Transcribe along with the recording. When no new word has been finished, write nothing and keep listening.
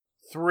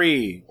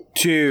3,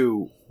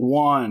 2,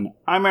 1.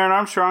 I'm Aaron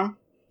Armstrong.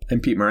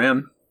 I'm Pete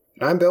Moran.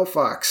 I'm Bill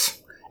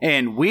Fox.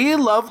 And We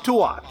Love to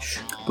Watch.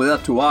 We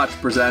Love to Watch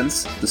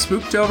presents the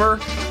Spooktober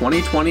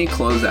 2020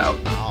 Closeout.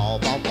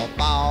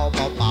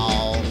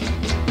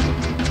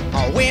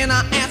 When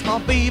I asked my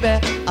baby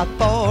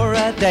for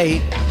a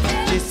date,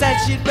 she said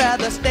she'd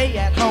rather stay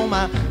at home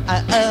up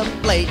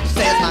late.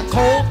 Says my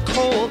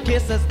cold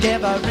kisses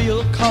give her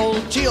real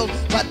cold chills,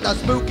 but the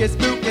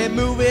spooky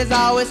movies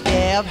always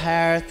give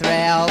her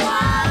thrills.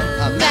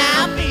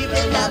 My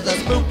baby loves the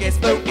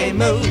spooky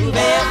movies.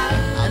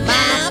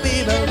 My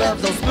baby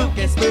loves those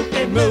spooky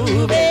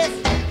movies.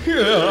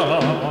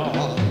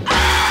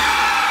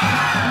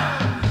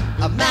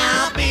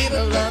 My baby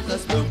loves the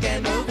spooky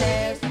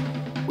movies.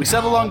 We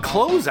settled on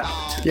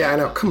Closeout. Yeah, I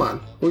know. Come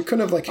on. We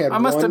couldn't have had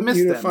one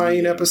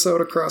unifying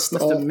episode across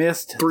all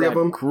three of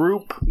them.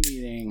 Group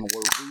meeting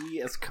where we,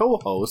 as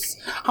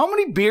co-hosts, how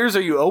many beers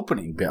are you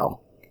opening,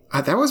 Bill?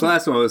 That was the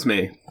last one was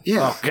me.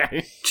 Yeah.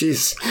 Okay.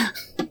 Jeez.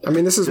 I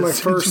mean, this is my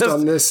first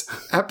on this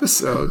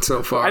episode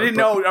so far. I didn't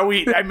know.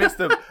 I missed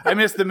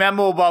the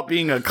memo about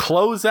being a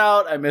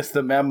closeout. I missed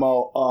the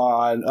memo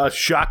on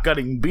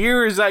shotgunning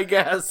beers, I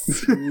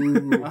guess.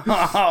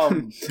 I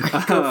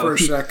could go for a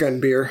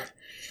shotgun beer.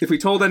 If we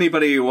told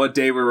anybody what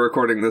day we're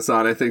recording this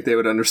on, I think they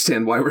would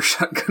understand why we're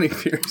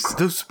shotgunning beers.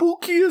 The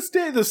spookiest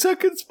day, the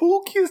second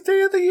spookiest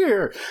day of the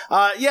year.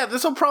 Yeah,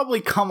 this will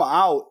probably come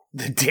out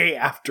the day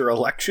after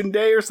Election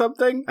Day or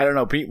something. I don't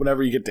know, Pete,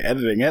 whenever you get to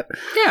editing it.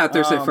 Yeah,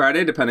 Thursday,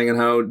 Friday, depending on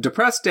how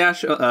depressed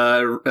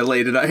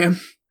elated I am.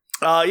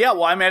 Yeah,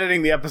 well, I'm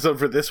editing the episode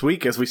for this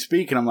week as we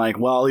speak, and I'm like,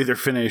 well, I'll either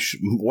finish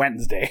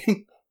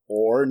Wednesday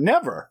or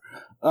never.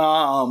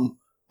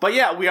 But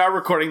yeah, we are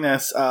recording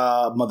this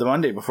the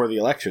Monday before the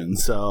election,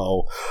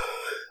 so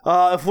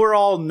if we're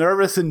all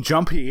nervous and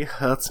jumpy,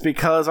 that's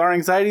because our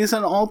anxiety is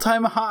an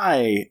all-time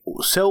high.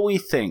 So we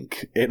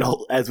think.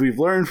 As we've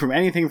learned from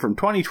anything from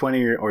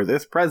 2020 or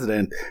this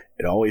president,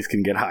 it always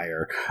can get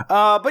higher.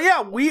 But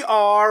yeah, we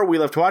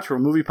love to watch. We're a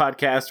movie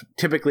podcast.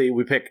 Typically,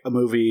 we pick a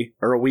movie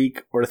or a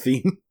week or a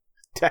theme.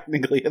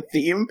 Technically a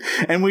theme,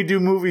 and we do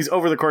movies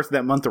over the course of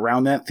that month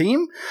around that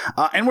theme,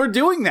 and we're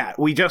doing that.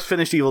 We just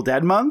finished Evil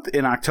Dead month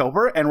in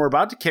October, and we're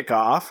about to kick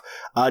off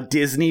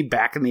Disney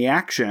Back in the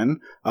Action,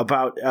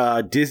 about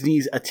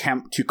Disney's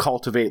attempt to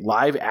cultivate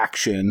live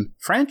action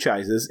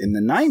franchises in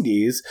the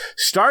 90s,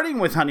 starting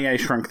with Honey, I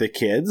Shrunk the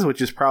Kids,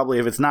 which is probably,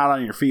 if it's not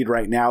on your feed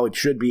right now, it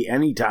should be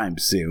anytime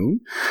soon.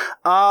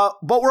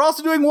 But we're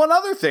also doing one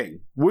other thing.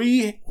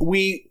 We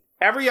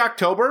every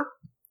October,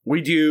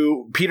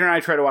 Peter and I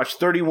try to watch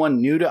 31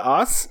 new to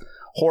us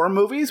horror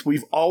movies.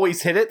 We've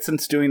always hit it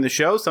since doing the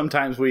show.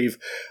 Sometimes we've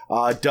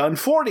done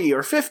 40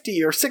 or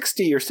 50 or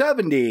 60 or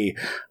 70.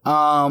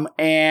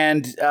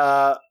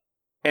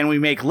 And we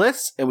make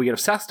lists, and we get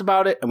obsessed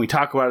about it, and we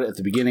talk about it at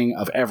the beginning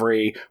of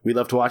every We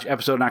Love to Watch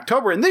episode in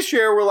October. And this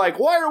year, we're like,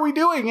 why are we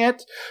doing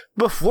it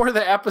before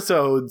the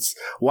episodes?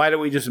 Why don't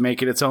we just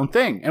make it its own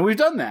thing? And we've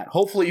done that.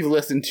 Hopefully, you've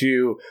listened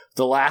to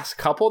the last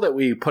couple that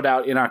we put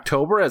out in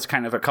October as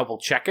kind of a couple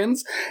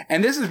check-ins.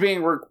 And this is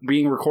being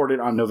recorded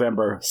on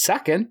November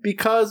 2nd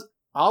because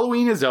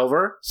Halloween is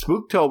over,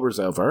 Spooktober's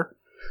over.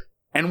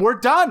 And we're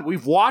done.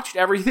 We've watched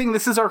everything.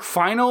 This is our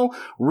final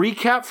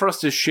recap for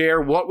us to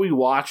share what we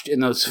watched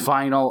in those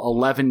final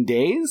 11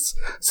 days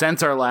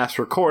since our last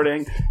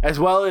recording, as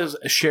well as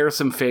share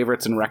some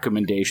favorites and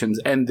recommendations.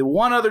 And the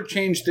one other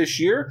change this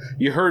year,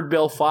 you heard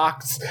Bill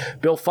Fox.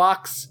 Bill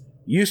Fox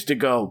used to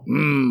go,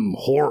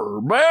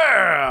 horror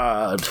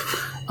bad.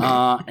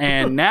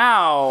 And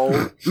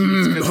now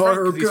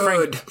horror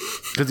good.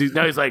 Because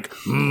now he's like,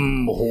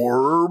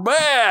 horror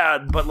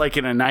bad, but like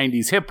in a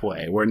 90s hip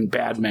way, where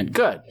bad meant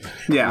good.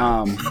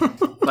 Yeah.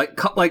 like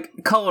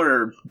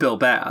color Bill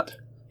Bad.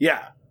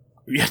 Yeah.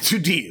 Yeah, 2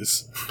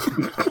 Ds.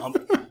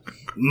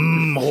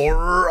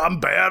 Horror, I'm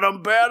bad,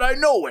 I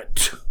know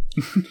it.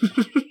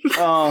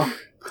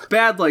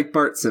 Bad like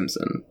Bart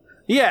Simpson.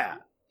 Yeah.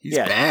 He's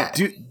bad.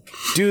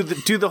 Do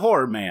the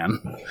horror man.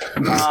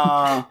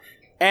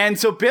 And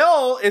so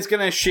Bill is going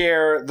to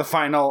share the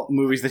final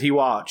movies that he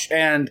watched.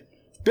 And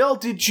Bill,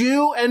 did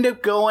you end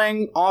up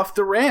going off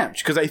the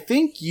ranch? Because I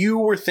think you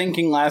were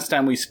thinking last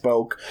time we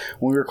spoke,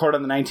 when we recorded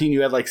on the 19th,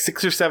 you had like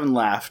 6 or 7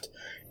 left.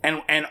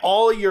 And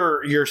all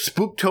your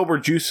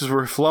Spooktober juices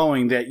were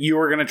flowing, that you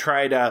were going to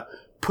try to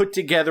put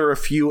together a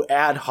few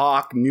ad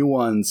hoc new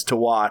ones to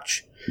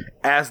watch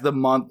as the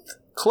month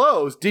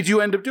closed. Did you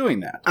end up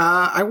doing that?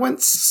 I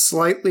went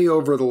slightly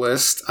over the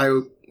list.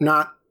 I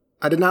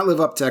did not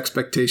live up to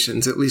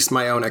expectations, at least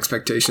my own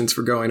expectations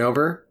for going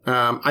over.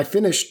 I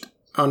finished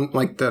on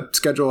like the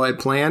schedule I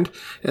planned,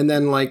 and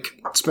then like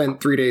spent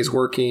 3 days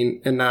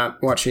working and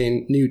not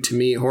watching new to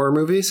me horror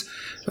movies.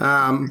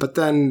 But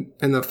then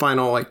in the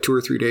final like 2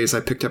 or 3 days,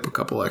 I picked up a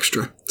couple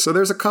extra. So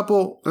there's a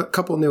couple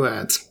new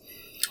ads.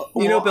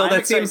 You know, Bill,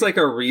 that seems like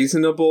a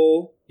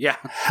reasonable Yeah.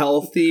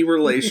 healthy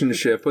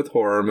relationship with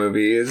horror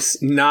movies,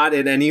 not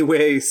in any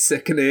way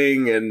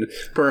sickening and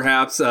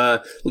perhaps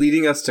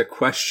leading us to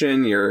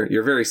question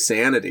your very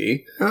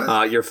sanity,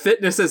 your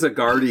fitness as a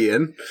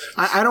guardian.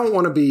 I don't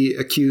want to be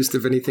accused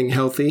of anything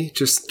healthy,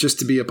 just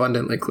to be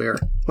abundantly clear.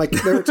 Like,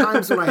 there are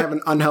times when I have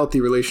an unhealthy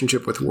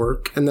relationship with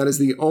work, and that is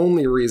the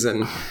only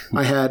reason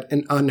I had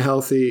an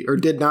unhealthy, or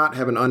did not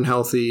have an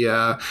unhealthy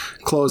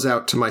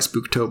closeout to my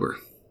Spooktober.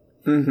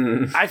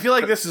 Mm-hmm. I feel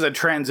like this is a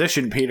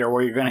transition, Peter,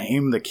 where you're going to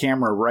aim the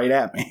camera right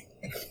at me.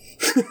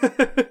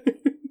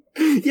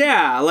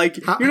 Yeah, like,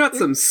 you're not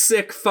some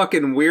sick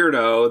fucking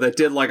weirdo that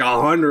did like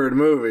 100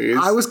 movies.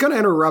 I was going to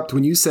interrupt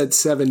when you said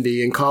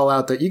 70 and call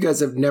out that you guys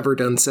have never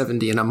done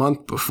 70 in a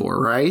month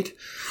before, right?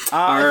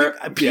 I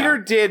think Peter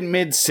did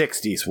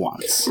mid-60s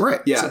once. Right.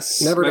 Yes.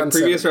 So never My done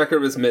previous 70.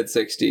 record was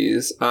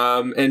mid-60s.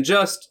 And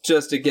just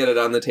to get it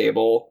on the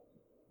table,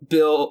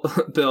 Bill,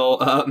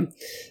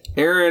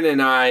 Aaron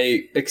and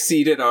I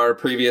exceeded our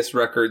previous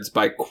records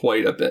by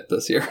quite a bit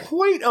this year.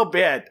 Quite a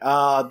bit.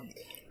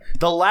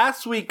 The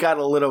last week got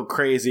a little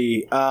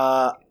crazy.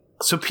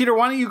 So, Peter,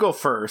 why don't you go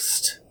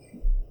first?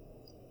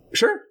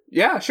 Sure.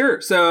 Yeah,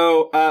 sure.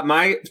 So,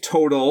 my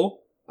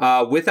total,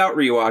 without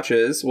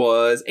rewatches,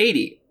 was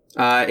 80.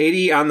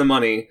 80 on the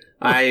money.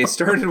 I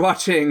started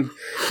watching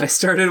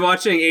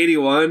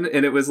 81,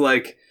 and it was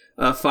like,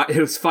 it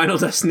was Final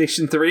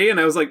Destination 3, and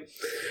I was like,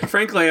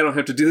 frankly, I don't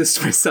have to do this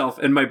to myself,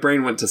 and my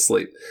brain went to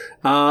sleep.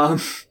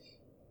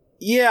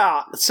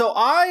 Yeah, so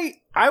I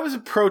was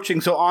approaching,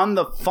 so on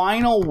the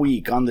final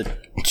week, on the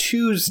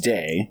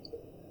Tuesday,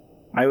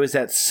 I was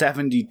at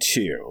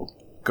 72,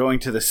 going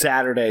to the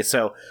Saturday,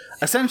 so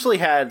essentially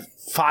had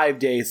 5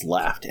 days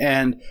left,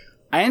 and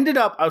I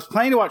was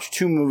planning to watch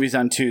 2 movies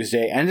on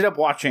Tuesday, I ended up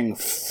watching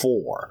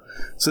 4.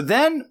 So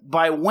then,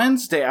 by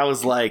Wednesday, I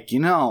was like,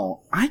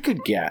 I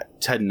could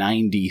get to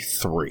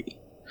 93.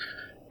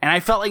 And I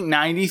felt like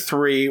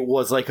 93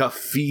 was like a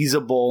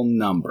feasible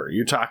number.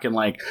 You're talking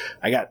like,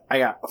 I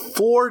got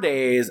 4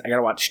 days, I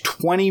gotta watch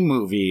 20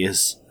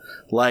 movies,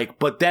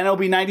 but then it'll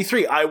be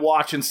 93. I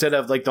watch, instead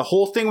of, the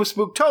whole thing with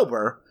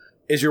Spooktober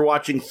is you're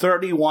watching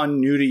 31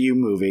 new to you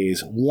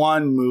movies,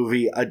 1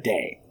 movie a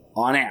day,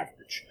 on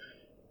average.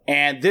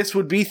 And this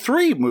would be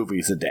 3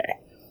 movies a day.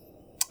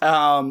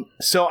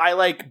 So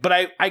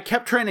I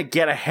kept trying to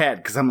get ahead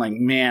because I'm like,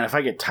 man, if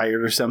I get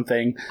tired or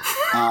something,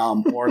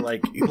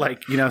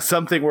 or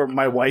something where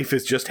my wife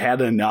has just had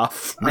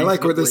enough. I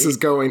like where this is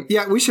going.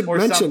 Yeah, we should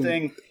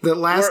mention the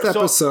last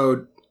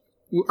episode,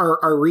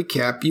 our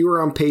recap, you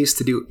were on pace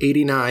to do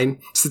 89,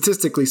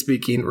 statistically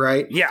speaking,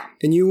 right? Yeah.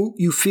 And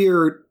you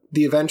feared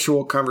the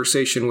eventual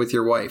conversation with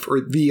your wife, or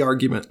the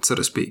argument, so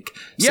to speak.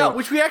 Yeah,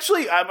 which we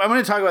actually, I'm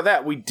going to talk about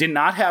that. We did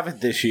not have it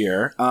this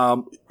year.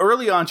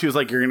 Early on, she was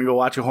like, you're going to go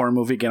watch a horror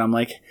movie again. I'm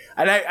like,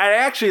 and I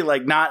actually,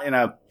 not in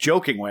a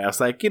joking way. I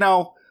was like,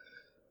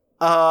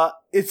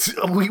 it's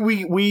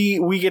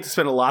we get to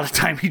spend a lot of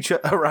time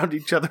around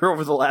each other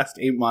over the last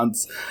 8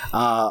 months.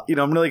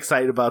 I'm really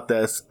excited about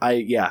this.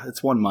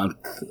 It's 1 month.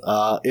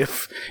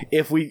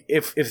 If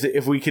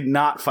we could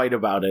not fight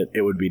about it,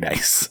 it would be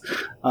nice.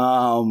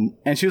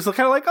 And she was kind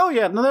of like, oh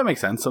yeah, no, that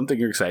makes sense. Something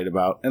you're excited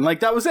about. And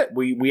that was it.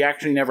 We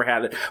actually never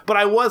had it, but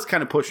I was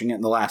kind of pushing it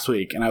in the last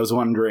week, and I was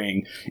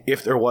wondering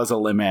if there was a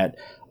limit.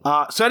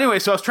 So I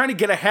was trying to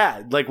get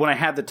ahead, when I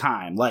had the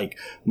time,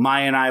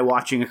 Maya and I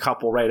watching a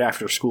couple right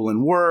after school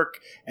and work,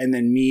 and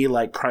then me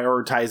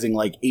prioritizing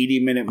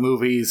 80-minute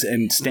movies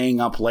and staying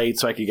up late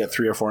so I could get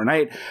 3 or 4 a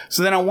night.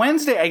 So then on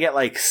Wednesday I get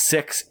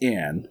 6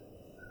 in,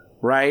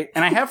 right?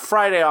 And I have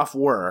Friday off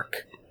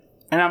work,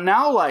 and I'm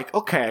now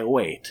okay,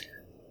 wait,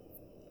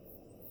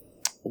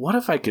 what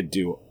if I could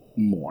do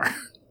more?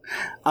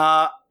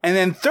 And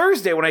then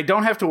Thursday, when I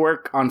don't have to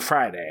work on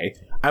Friday,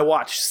 I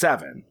watch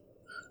 7.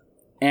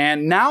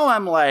 And now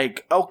I'm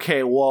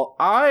okay, well,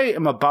 I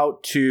am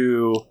about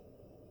to,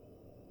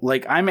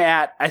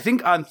 I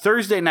think on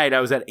Thursday night I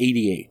was at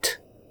 88.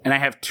 And I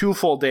have 2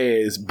 full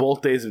days,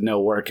 both days of no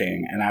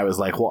working. And I was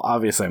like, well,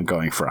 obviously I'm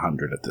going for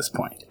 100 at this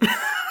point.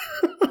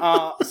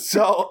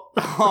 So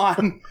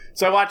I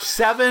watched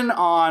 7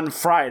 on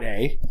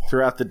Friday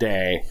throughout the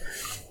day.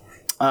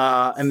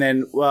 And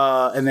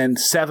then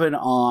 7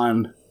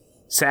 on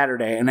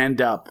Saturday, and end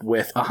up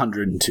with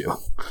 102.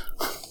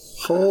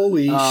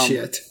 Holy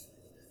shit.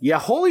 Yeah,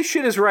 holy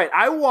shit is right.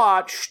 I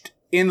watched,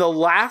 in the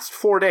last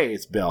 4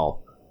 days,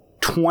 Bill,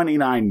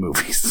 29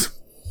 movies.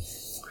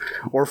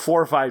 Or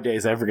 4 or 5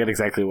 days, I forget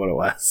exactly what it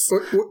was.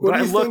 What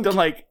I looked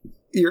and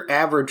your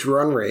average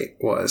run rate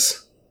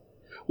was?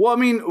 Well,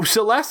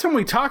 so last time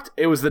we talked,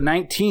 it was the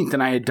 19th,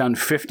 and I had done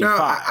 55. No,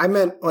 I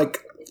meant,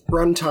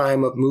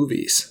 runtime of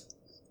movies.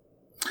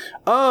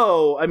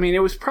 Oh, it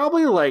was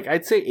probably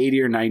I'd say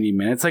 80 or 90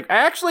 minutes. I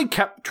actually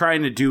kept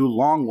trying to do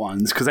long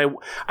ones because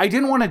I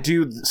didn't want to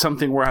do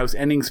something where I was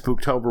ending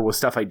Spooktober with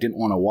stuff I didn't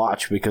want to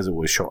watch because it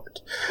was short.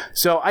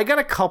 So I got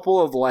a couple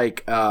of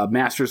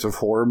Masters of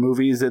Horror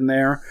movies in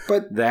there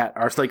that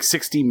are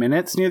 60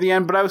 minutes near the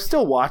end, but I was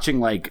still watching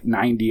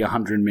 90,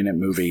 100 minute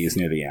movies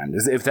near the end,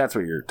 if that's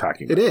what you're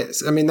talking about. It is.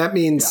 That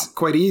means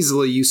quite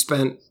easily you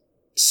spent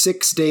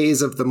 6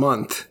 days of the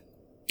month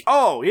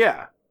Oh,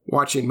 yeah.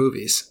 watching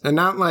movies. And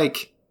not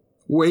like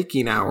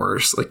waking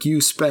hours. Like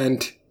you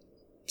spent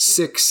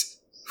 6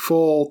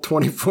 full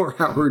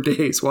 24-hour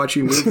days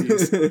watching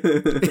movies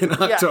in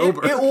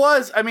October. It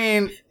was, I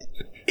mean,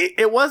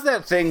 it was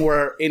that thing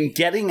where in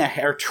getting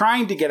ahead, or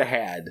trying to get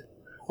ahead,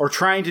 or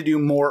trying to do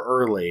more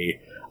early,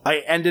 I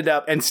ended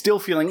up, and still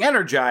feeling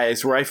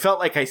energized, where I felt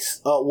like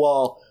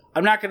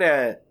I'm not going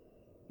to,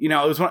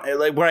 it was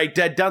like where I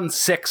had done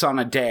 6 on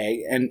a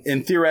day,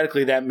 and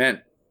theoretically that meant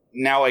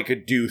now I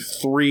could do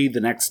 3 the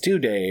next 2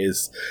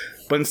 days.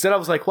 But instead I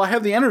was like, well, I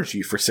have the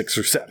energy for 6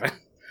 or 7.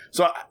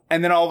 So,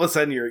 and then all of a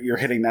sudden you're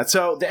hitting that.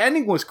 So the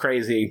ending was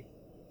crazy.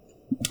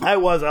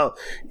 We're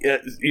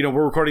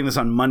recording this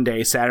on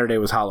Monday. Saturday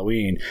was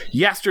Halloween.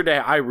 Yesterday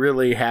I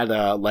really had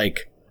I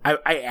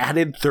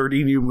added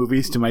 30 new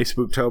movies to my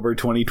Spooktober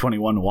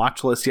 2021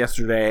 watch list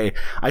yesterday.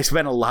 I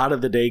spent a lot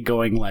of the day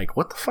going like,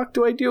 what the fuck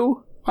do I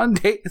do on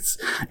days?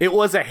 It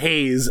was a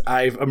haze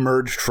I've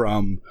emerged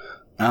from.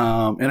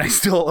 And I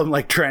still am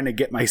like trying to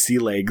get my sea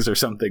legs or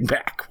something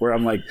back, where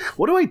I'm like,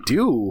 what do I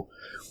do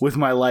with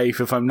my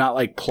life if I'm not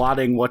like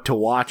plotting what to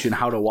watch and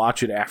how to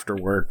watch it after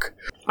work?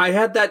 I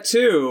had that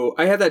too.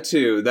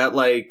 That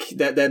like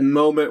that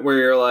moment where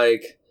you're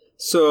like,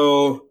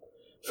 so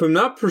if I'm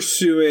not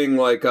pursuing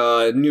like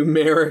a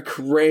numeric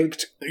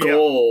ranked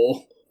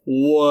goal,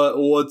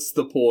 what's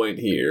the point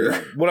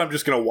here? What, I'm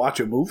just gonna watch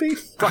a movie?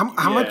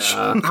 How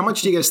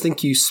much do you guys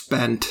think you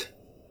spent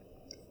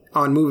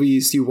on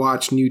movies you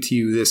watched new to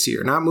you this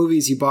year? Not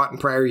movies you bought in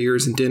prior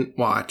years and didn't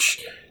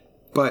watch,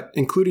 but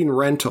including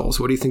rentals.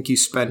 What do you think you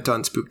spent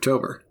on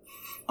Spooktober?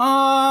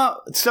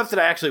 Stuff that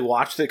I actually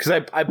watched it,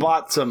 because I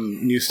bought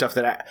some new stuff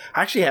that I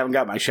actually haven't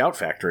got my Shout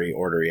Factory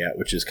order yet,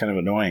 which is kind of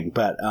annoying.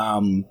 But I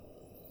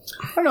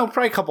don't know,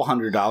 probably a couple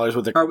 $100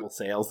 with a couple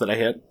sales that I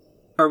hit.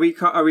 Are we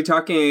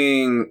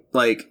talking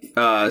like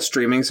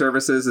streaming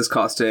services is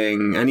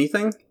costing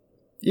anything?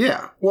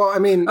 Yeah. Well, I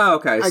mean... Oh,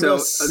 okay. I So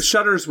guess...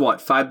 Shudder's what?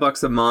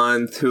 $5 a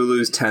month.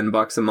 Hulu's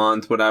 $10 a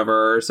month,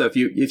 whatever. So if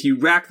you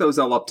rack those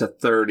all up to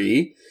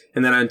 30,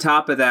 and then on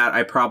top of that,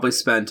 I probably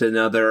spent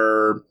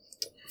another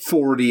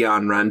 40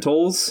 on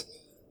rentals.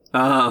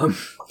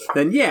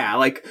 Then yeah,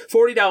 like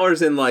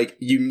 $40 in like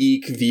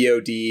unique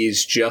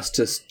VODs just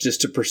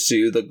to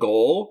pursue the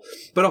goal.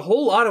 But a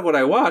whole lot of what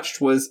I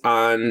watched was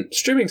on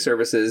streaming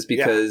services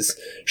because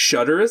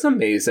Shudder is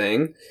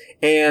amazing.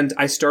 And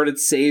I started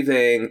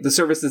saving the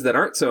services that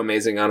aren't so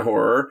amazing on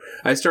horror.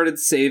 I started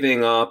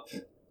saving up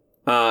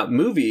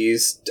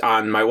movies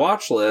on my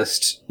watch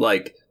list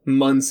like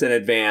months in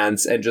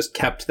advance and just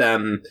kept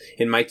them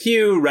in my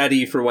queue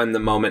ready for when the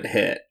moment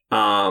hit.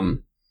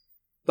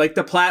 Like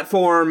The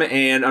Platform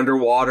and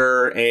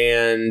Underwater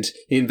and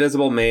The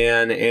Invisible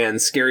Man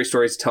and Scary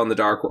Stories to Tell in the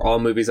Dark were all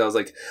movies I was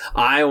like,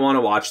 I want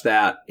to watch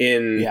that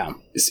in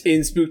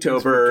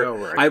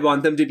Spooktober. I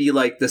want them to be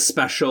like the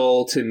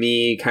special to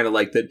me, kind of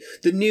like the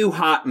new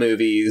hot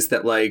movies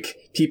that like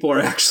people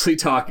are actually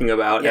talking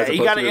about. Yeah, as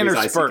you got to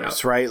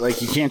intersperse, right?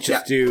 Like you can't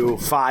just do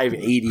 5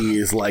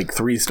 80s like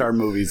 3-star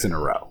movies in a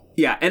row.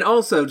 Yeah, and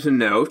also to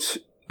note,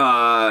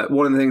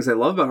 one of the things I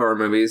love about horror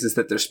movies is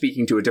that they're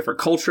speaking to a different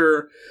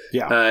culture,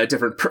 a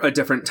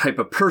different type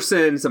of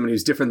person, someone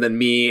who's different than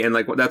me, and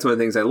like that's one of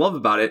the things I love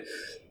about it.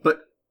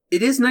 But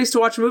it is nice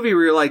to watch a movie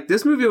where you're like,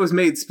 this movie was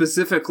made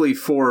specifically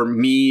for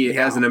me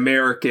as an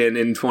American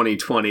in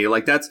 2020.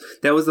 Like that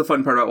was the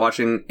fun part about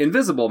watching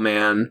Invisible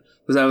Man,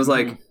 was I was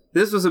like,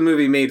 this was a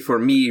movie made for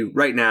me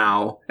right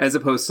now, as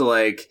opposed to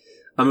like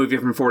a movie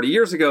from 40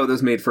 years ago that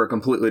was made for a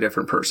completely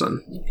different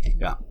person.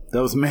 Yeah,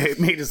 that was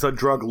made as a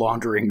drug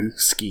laundering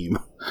scheme.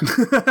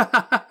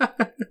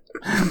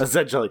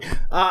 Essentially.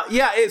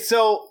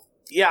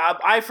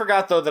 I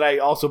forgot, though, that I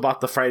also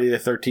bought the Friday the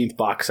 13th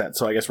box set,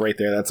 so I guess right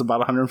there, that's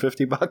about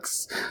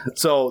 $150.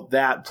 So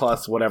that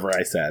plus whatever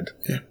I said.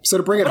 Yeah. So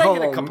to bring it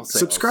home,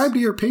 subscribe to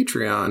your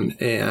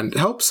Patreon and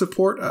help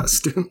support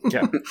us.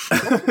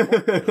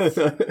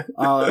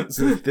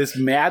 This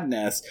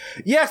madness.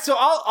 Yeah, so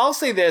I'll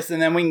say this,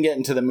 and then we can get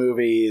into the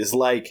movies.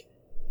 Like,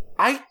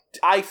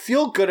 I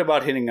feel good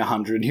about hitting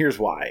 100. Here's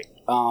why.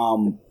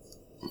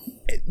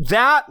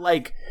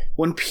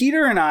 When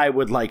Peter and I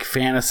would like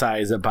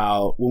fantasize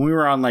about when we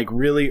were on like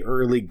really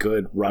early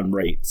good run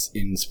rates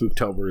in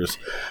Spooktober's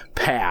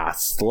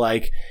past,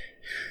 like,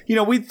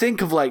 we'd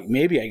think of like,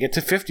 maybe I get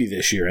to 50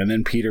 this year, and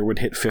then Peter would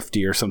hit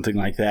 50 or something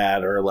like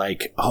that, or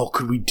like, oh,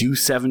 could we do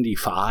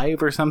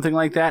 75 or something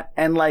like that?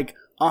 And like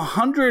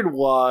 100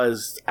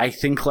 was, I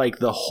think, like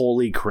the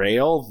holy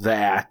grail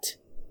that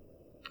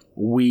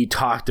we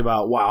talked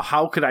about. Wow,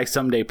 how could I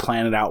someday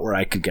plan it out where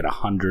I could get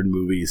 100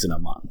 movies in a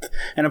month?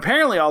 And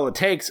apparently all it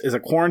takes is a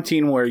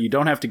quarantine where you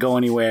don't have to go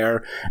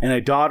anywhere, and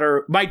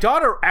my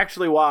daughter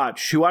actually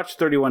watched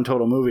 31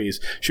 total movies.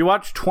 She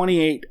watched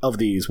 28 of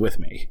these with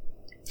me.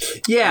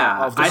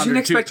 Yeah, of the I didn't 102.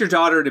 expect your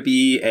daughter to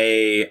be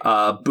a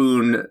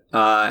boon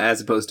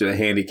as opposed to a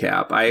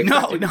handicap. I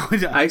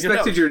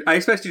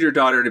expected your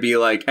daughter to be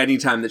like,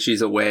 anytime that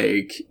she's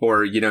awake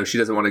or she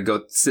doesn't want to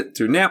go sit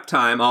through nap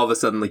time, all of a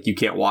sudden like you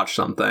can't watch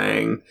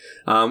something.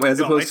 As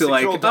opposed to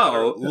like,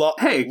 love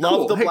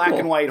the black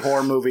and white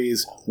horror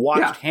movies.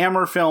 Watched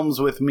Hammer films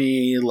with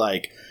me,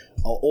 like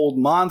old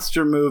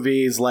monster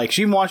movies. Like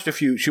she watched a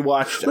few. She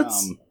watched.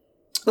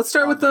 Let's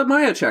start with the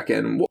Maya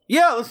check-in.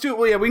 Yeah, let's do it.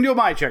 Well, yeah, we can do a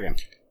Maya check-in.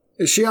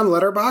 Is she on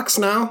Letterboxd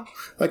now?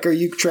 Like, are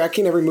you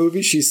tracking every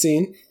movie she's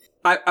seen?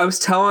 I was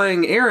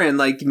telling Erin,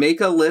 like, make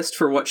a list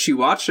for what she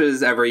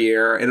watches every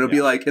year, and it'll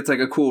be like, it's like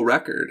a cool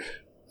record.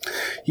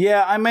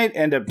 Yeah, I might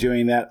end up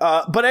doing that.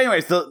 But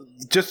anyways,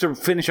 just to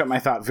finish up my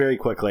thought very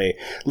quickly,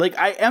 like,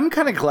 I am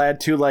kind of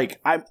glad to,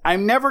 like,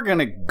 I'm never going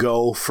to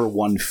go for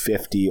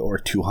 150 or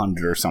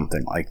 200 or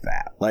something like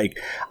that. Like,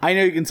 I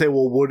know you can say,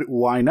 well,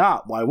 why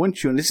not? Why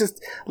wouldn't you? And it's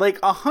just,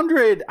 like,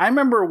 100, I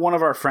remember one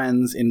of our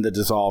friends in the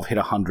Dissolve hit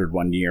 100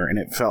 one year, and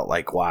it felt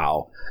like,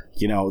 wow,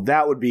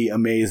 that would be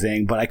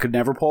amazing, but I could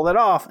never pull that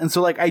off. And so,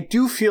 like, I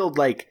do feel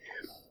like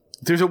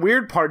there's a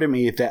weird part of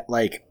me that,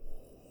 like,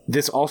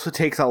 this also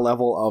takes a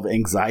level of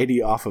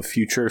anxiety off of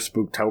future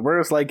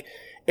Spooktobers. Like,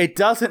 it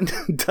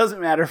doesn't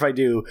matter if I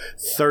do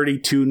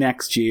 32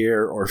 next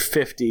year or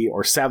 50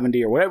 or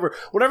 70 or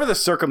whatever the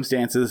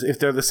circumstances. If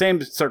they're the same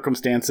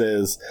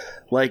circumstances,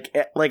 like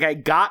I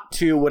got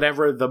to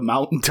whatever the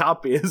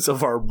mountaintop is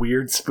of our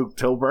weird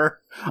Spooktober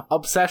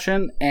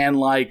obsession, and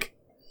like,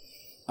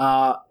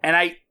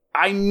 and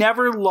I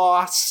never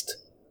lost.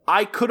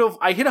 I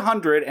hit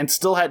 100 and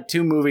still had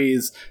 2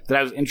 movies that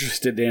I was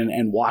interested in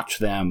and watched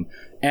them.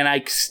 And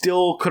I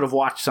still could have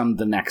watched some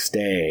the next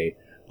day.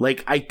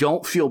 Like, I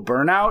don't feel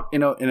burnout,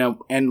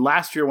 and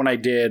last year when I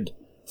did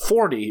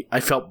 40,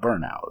 I felt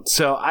burnout.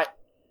 So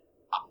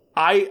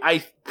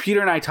I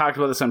Peter and I talked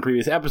about this on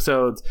previous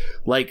episodes,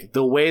 like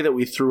the way that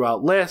we threw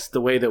out lists,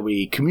 the way that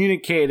we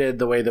communicated,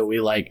 the way that we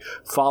like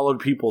followed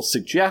people's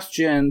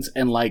suggestions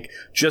and like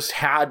just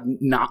had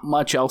not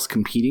much else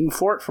competing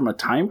for it from a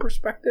time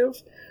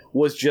perspective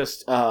was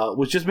just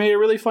made a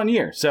really fun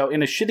year. So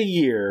in a shitty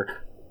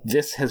year,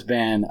 this has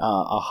been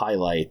a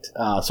highlight.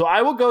 So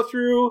I will go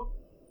through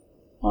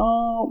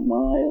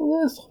my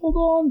list. Hold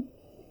on.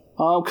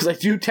 Because I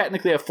do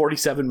technically have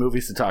 47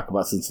 movies to talk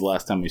about since the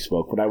last time we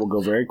spoke, but I will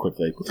go very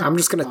quickly. I'm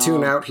just going to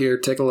tune out here,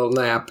 take a little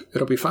nap.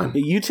 It'll be fine.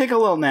 You take a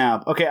little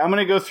nap. Okay, I'm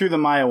going to go through the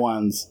Maya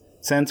ones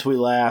since we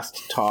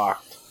last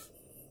talked,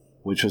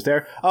 which was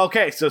there.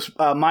 Okay, so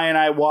Maya and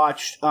I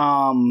watched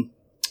The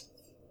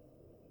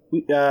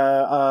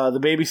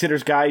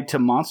Babysitter's Guide to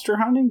Monster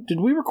Hunting. Did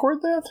we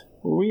record that?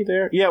 Were we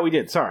there? Yeah, we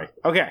did. Sorry.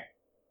 Okay.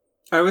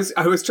 I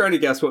was trying to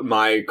guess what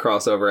my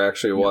crossover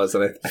actually was,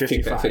 and I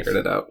think I figured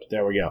it out.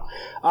 There we go.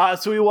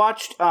 So we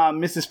watched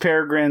Mrs.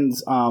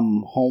 Peregrine's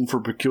Home for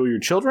Peculiar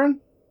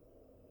Children,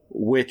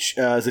 which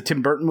is a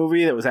Tim Burton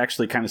movie that was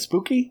actually kind of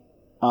spooky.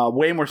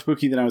 Way more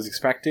spooky than I was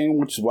expecting,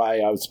 which is why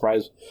I was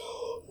surprised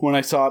when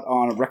I saw it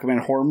on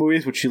Recommended Horror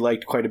Movies, which she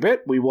liked quite a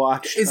bit. We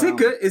watched... Is it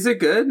good? Is it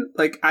good?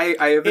 Like, I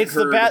haven't It's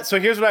heard... the best... So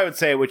here's what I would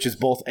say, which is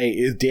both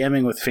is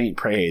damning with faint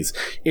praise.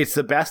 It's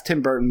the best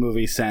Tim Burton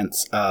movie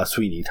since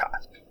Sweeney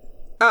Todd.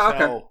 Oh, okay.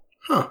 So,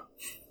 huh.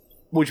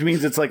 Which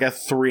means it's like a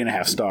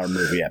 3.5-star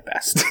movie at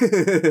best.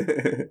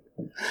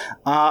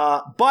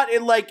 But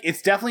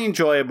it's definitely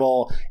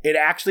enjoyable. It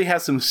actually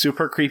has some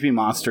super creepy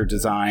monster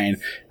design.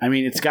 I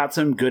mean, it's got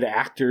some good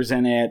actors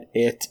in it.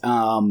 It's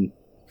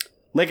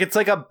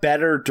like a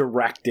better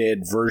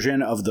directed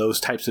version of those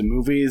types of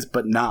movies,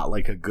 but not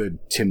like a good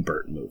Tim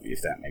Burton movie,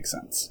 if that makes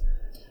sense.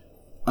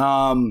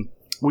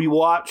 We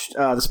watched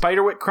the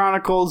Spiderwick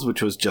Chronicles,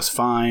 which was just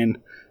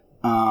fine.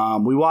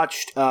 We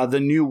watched the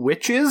new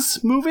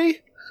Witches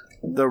movie,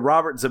 the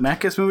Robert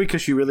Zemeckis movie,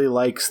 because she really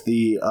likes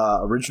the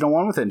original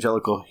one with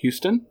Angelica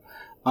Houston.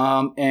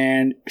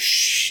 And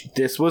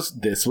this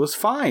was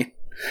fine.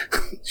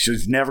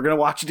 She's never going to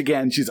watch it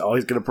again. She's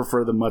always going to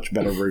prefer the much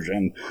better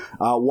version.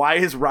 Why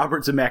is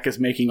Robert Zemeckis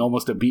making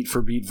almost a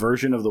beat-for-beat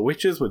version of The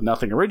Witches with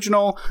nothing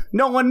original?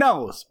 No one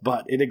knows,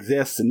 but it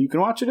exists, and you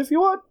can watch it if you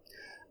want.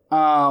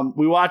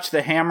 We watched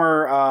the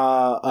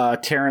Hammer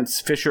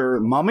Terrence Fisher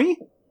Mummy.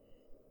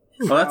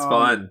 Oh, that's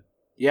fun.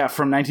 Yeah,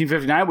 from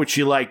 1959, which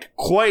she liked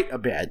quite a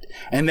bit.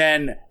 And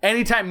then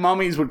anytime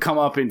mummies would come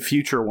up in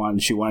future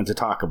ones, she wanted to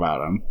talk about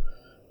them.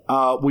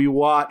 We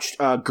watched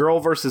Girl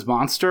vs.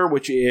 Monster,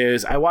 which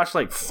is... I watched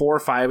like 4 or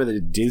 5 of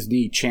the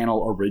Disney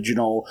Channel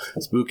original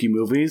spooky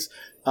movies.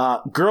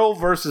 Girl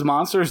vs.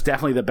 Monster is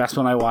definitely the best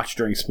one I watched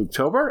during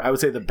Spooktober. I would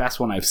say the best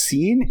one I've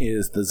seen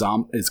is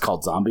it's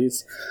called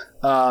Zombies.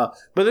 But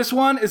this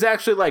one is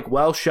actually like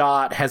well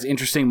shot, has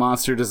interesting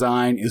monster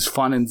design, is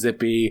fun and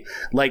zippy.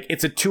 Like,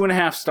 it's a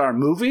 2.5-star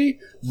movie,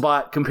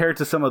 but compared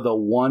to some of the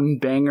one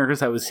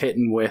bangers I was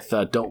hitting with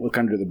Don't Look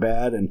Under the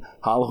Bed and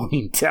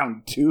Halloween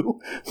Town 2,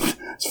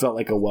 it felt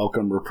like a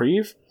welcome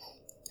reprieve.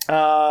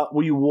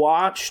 We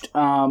watched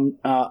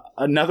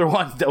another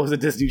one that was a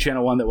Disney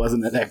Channel one that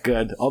wasn't that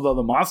good, although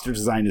the monster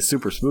design is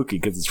super spooky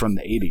because it's from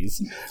the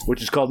 80s,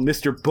 which is called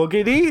Mr.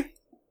 Boogedy.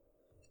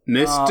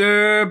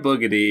 Mr.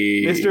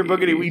 Boogedy. Mr.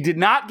 Boogedy. We did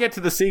not get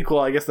to the sequel.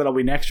 I guess that'll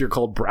be next year,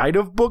 called Bride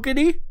of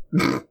Boogedy.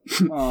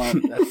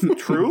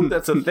 That's true.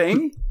 That's a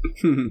thing.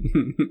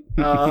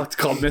 It's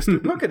called Mr.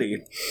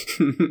 Boogedy.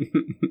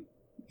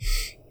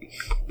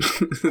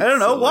 I don't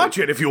know. Silly. Watch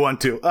it if you want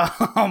to.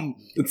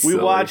 We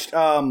watched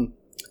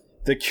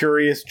The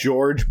Curious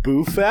George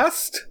Boo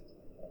Fest.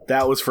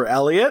 That was for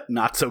Elliot.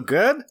 Not so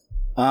good.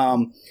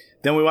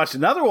 Then we watched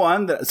another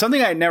one,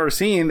 something I had never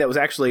seen that was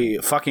actually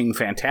fucking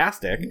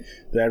fantastic,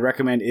 that I'd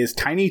recommend, is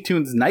Tiny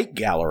Toons Night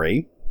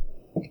Gallery,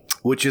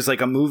 which is like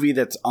a movie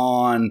that's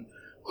on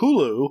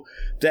Hulu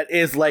that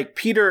is like,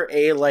 Peter,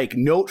 a like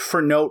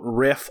note-for-note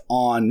riff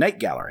on Night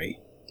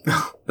Gallery.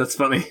 That's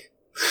funny.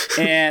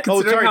 And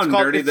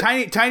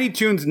it's Tiny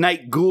Toons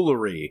Night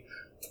Ghoulery,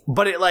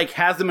 but it like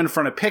has them in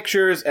front of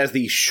pictures as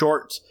these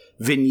short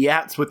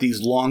vignettes with these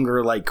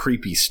longer like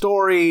creepy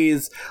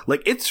stories.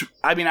 Like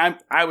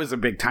I was a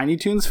big Tiny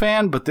Toons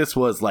fan, but this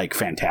was like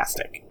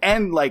fantastic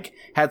and like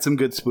had some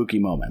good spooky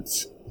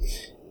moments.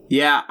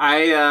 Yeah,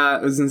 I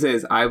was gonna say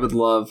is I would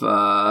love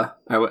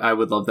I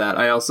would love that.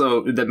 I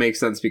also, that makes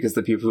sense because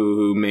the people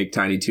who make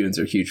Tiny Toons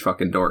are huge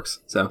fucking dorks.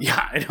 So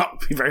yeah, I know,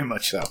 very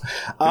much so.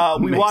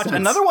 We watched sense.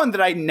 another one that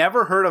I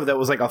never heard of that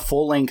was like a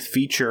full length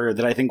feature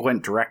that I think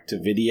went direct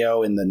to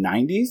video in the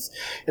 90s.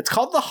 It's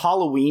called The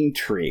Halloween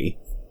Tree.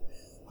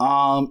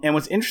 And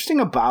what's interesting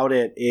about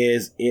it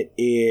is it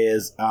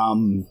is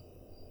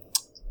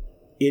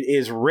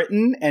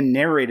written and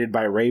narrated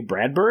by Ray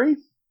Bradbury.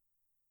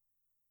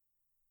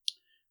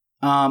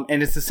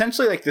 And it's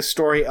essentially like the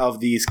story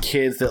of these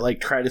kids that like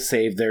try to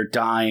save their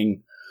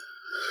dying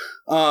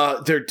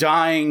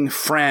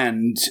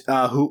friend,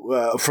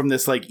 who from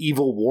this like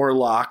evil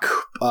warlock,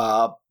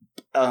 by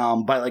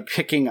like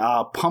picking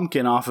a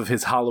pumpkin off of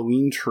his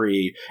Halloween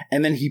tree,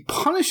 and then he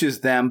punishes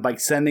them by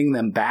sending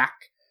them back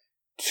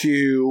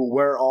to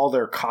where all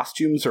their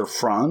costumes are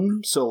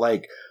from. So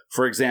like,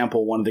 for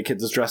example, one of the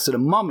kids is dressed as a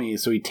mummy,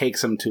 so he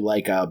takes them to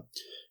like a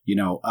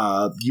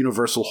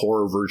Universal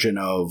horror version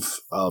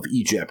of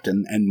Egypt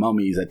and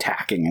mummies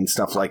attacking and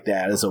stuff like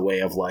that, as a way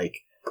of like,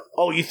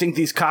 oh, you think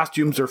these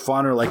costumes are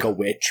fun, or like a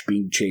witch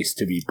being chased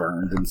to be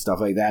burned and stuff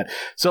like that.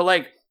 So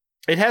like,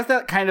 it has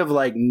that kind of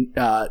like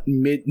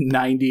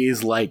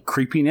mid-90s like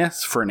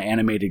creepiness for an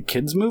animated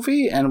kids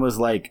movie, and was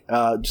like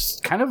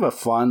just kind of a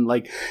fun,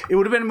 like, it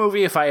would have been a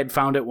movie if I had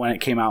found it when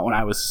it came out when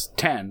I was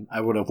 10.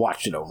 I would have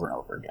watched it over and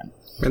over again.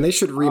 And they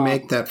should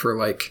remake that for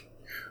like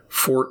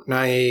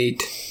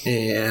Fortnite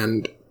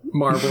and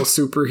Marvel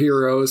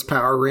superheroes,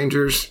 Power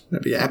Rangers.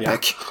 That'd be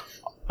epic. Yeah.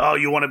 Oh,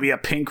 you want to be a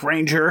Pink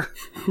Ranger?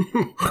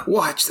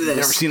 Watch this.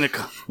 Never seen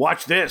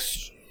watch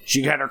this.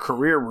 She got her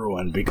career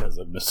ruined because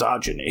of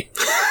misogyny.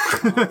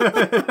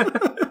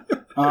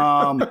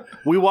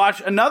 We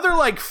watched another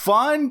like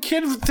fun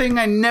kid thing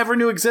I never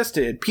knew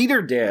existed.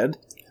 Peter did,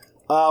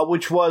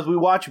 which was we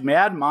watched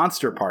Mad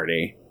Monster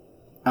Party,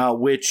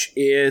 which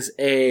is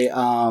a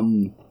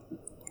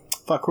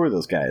fuck. Who are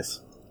those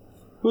guys?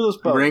 Who are those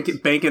boats?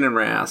 Bacon and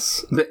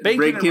Rass.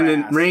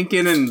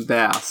 Rankin and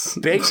Bass.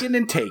 Bacon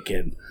and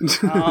Taken.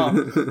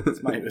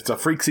 It's a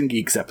Freaks and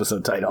Geeks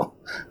episode title.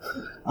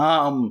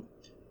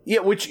 Yeah,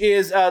 which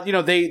is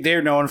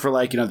they're known for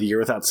like The Year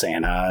Without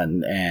Santa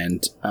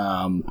and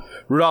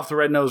Rudolph the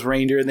Red-Nosed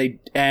Reindeer,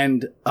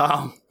 and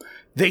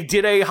they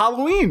did a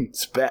Halloween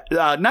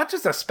not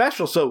just a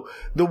special. So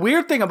the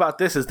weird thing about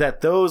this is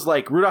that those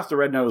like Rudolph the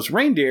Red-Nosed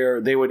Reindeer,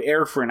 they would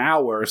air for an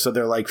hour, so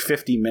they're like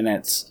 50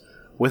 minutes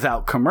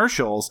without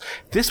commercials.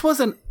 This was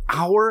an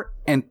hour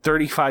and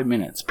 35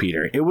 minutes,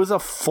 Peter. It was a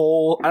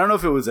full, I don't know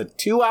if it was a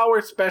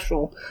 2-hour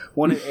special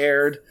when it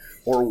aired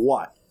or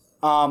what.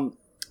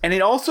 And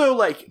it also,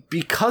 like,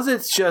 because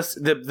it's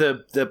just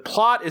the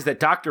plot is that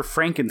Dr.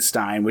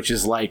 Frankenstein, which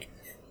is like,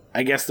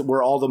 I guess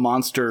where all the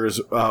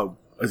monsters,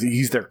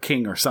 he's their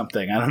king or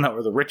something, I don't know,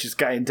 or the richest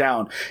guy in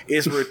town,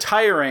 is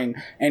retiring,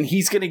 and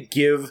he's going to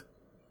give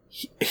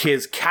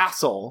his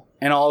castle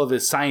and all of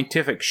his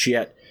scientific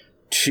shit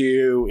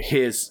to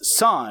his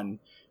son,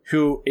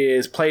 who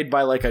is played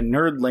by like a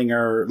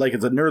nerdlinger, like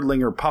it's a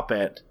nerdlinger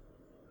puppet,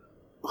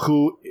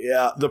 who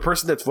the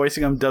person that's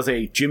voicing him does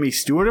a Jimmy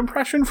Stewart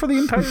impression for the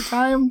entire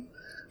time.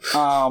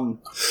 And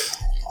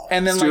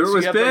then Stewart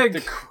like, so was big.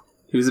 Like,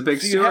 he was a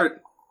big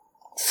Stewart.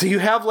 So you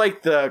have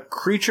like the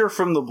creature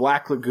from the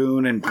Black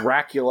Lagoon and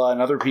Dracula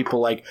and other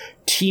people like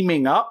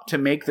teaming up to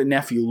make the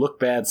nephew look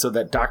bad, so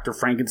that Dr.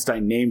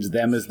 Frankenstein names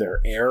them as their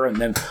heir, and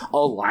then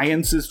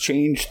alliances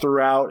change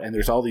throughout, and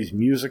there's all these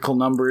musical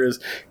numbers,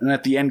 and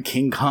at the end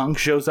King Kong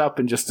shows up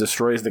and just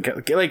destroys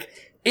the like.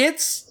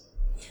 It's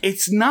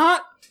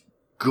not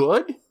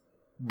good,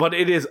 but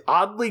it is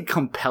oddly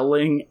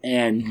compelling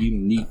and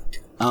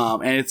unique,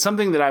 and it's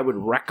something that I would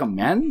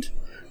recommend.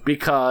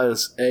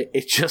 Because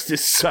it just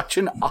is such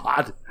an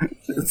odd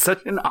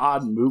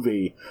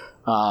movie,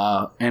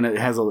 and it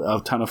has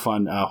a ton of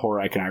fun horror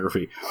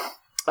iconography.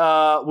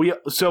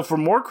 So for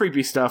more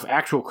creepy stuff,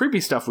 actual creepy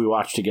stuff, we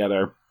watched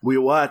together. We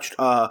watched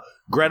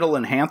Gretel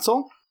and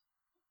Hansel.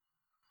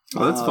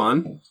 Oh, that's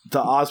fun. The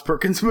Oz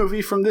Perkins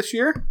movie from this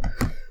year.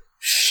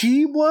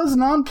 she was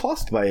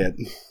nonplussed by it.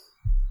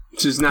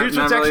 She's not, Here's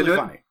not what's really actually into it?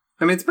 funny.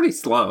 I mean, it's pretty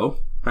slow,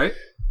 right?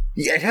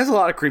 Yeah, it has a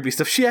lot of creepy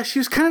stuff. She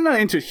was kind of not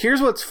into it.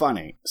 Here's what's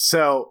funny.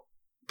 So,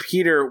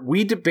 Peter,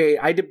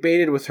 I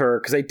debated with her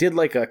because I did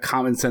like a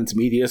common sense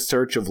media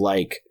search of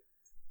like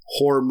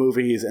horror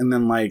movies and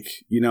then like,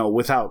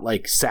 without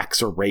like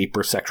sex or rape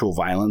or sexual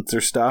violence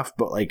or stuff,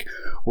 but like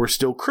we're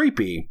still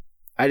creepy.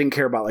 I didn't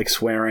care about like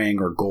swearing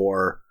or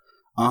gore.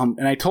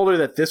 And I told her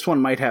that this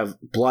one might have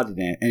blood in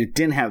it, and it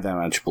didn't have that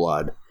much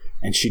blood.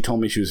 And she told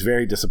me she was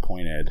very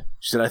disappointed.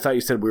 She said, I thought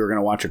you said we were going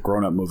to watch a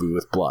grown-up movie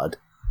with blood.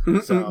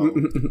 So,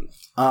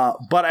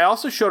 but I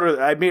also showed her,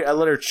 I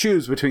let her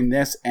choose between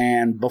this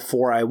and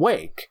Before I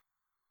Wake,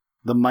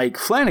 the Mike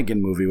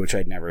Flanagan movie, which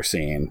I'd never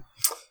seen.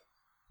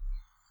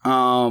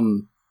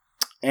 And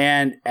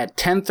at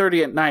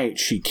 10:30 at night,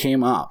 she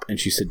came up and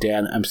she said,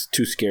 Dad, I'm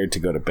too scared to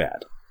go to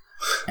bed.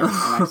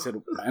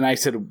 And I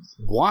said,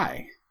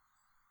 why?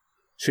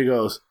 She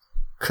goes,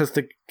 because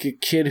the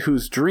kid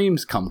whose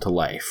dreams come to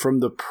life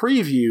from the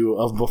preview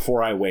of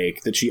Before I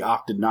Wake that she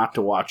opted not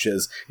to watch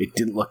as it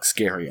didn't look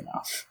scary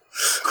enough.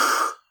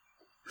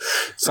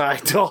 So I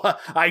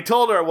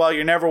told her, well,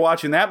 you're never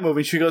watching that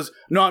movie. She goes,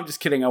 no, I'm just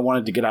kidding. I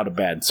wanted to get out of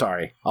bed.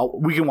 Sorry.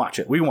 We can watch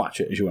it. We can watch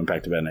it. And she went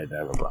back to bed and I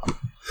didn't have a problem.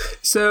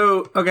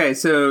 So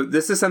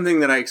this is something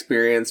that I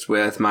experienced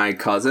with my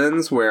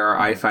cousins where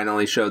I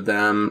finally showed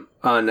them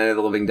Night of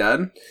the Living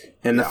Dead.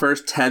 In the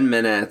first 10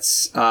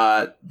 minutes,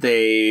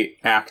 they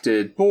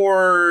acted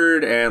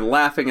bored and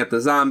laughing at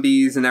the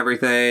zombies and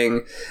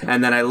everything.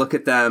 And then I look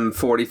at them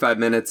 45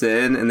 minutes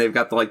in and they've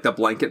got the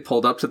blanket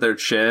pulled up to their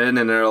chin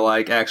and they're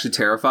like actually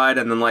terrified.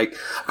 And then like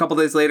a couple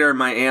days later,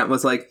 my aunt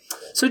was like,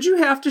 so did you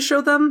have to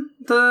show them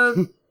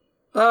the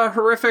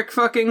horrific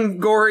fucking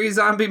gory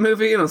zombie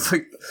movie? And I was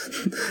like,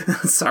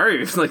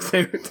 sorry. Like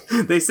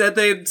they said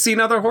they'd seen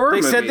other horror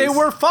movies. They said they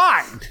were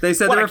fine. They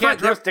said they were fine. I can't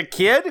trust a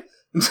kid?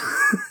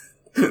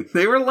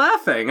 They were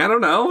laughing. I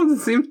don't know.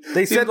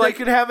 They said like they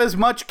could have as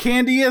much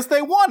candy as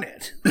they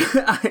wanted.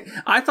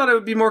 I thought I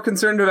would be more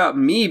concerned about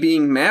me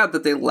being mad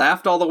that they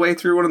laughed all the way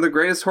through one of the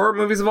greatest horror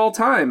movies of all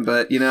time.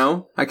 But,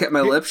 I kept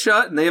my lips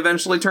shut and they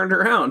eventually turned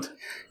around.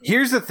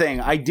 Here's the thing.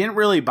 I didn't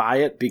really buy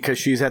it because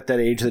she's at that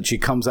age that she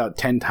comes out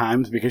 10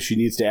 times because she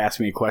needs to ask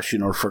me a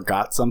question or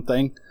forgot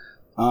something.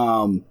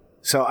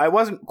 So I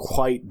wasn't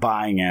quite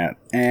buying it.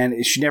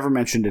 And she never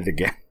mentioned it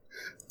again.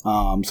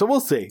 So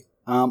we'll see.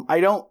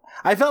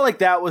 I felt like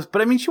that was,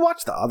 but I mean, she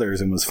watched the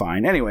others and was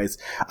fine. Anyways,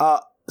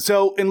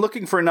 so in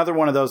looking for another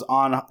one of those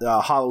on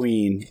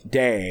Halloween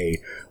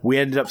day, we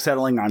ended up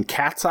settling on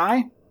Cat's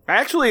Eye.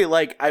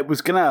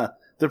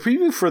 The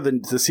preview for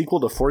the sequel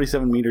to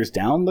 47 Meters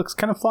Down looks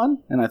kind of fun.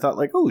 And I thought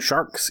like, oh,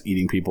 sharks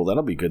eating people.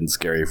 That'll be good and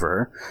scary for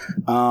her.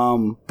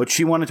 But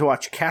she wanted to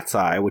watch Cat's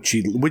Eye, which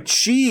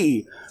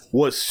she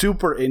was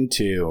super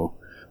into.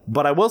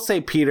 But I will say,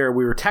 Peter,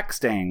 we were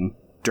texting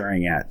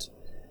during it.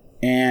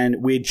 And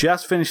we had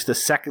just finished the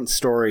second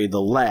story, The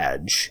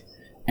Ledge,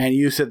 and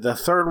you said the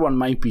third one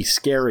might be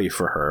scary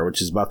for her,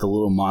 which is about the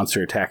little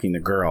monster attacking the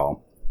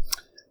girl.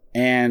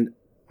 And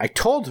I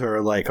told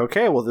her, like,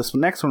 okay, well, this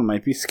next one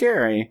might be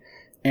scary.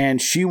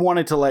 And she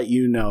wanted to let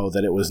you know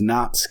that it was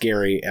not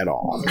scary at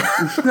all.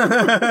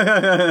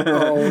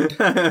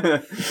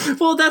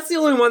 Well, that's the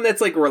only one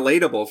that's, like,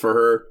 relatable for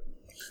her.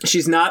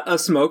 She's not a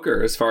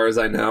smoker, as far as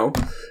I know.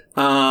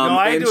 No,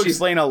 I had to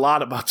explain a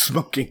lot about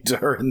smoking to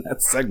her in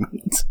that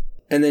segment.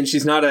 And then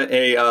she's not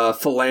a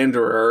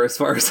philanderer, as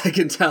far as I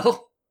can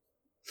tell.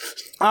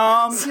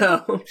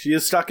 So she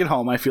is stuck at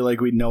home. I feel like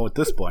we'd know at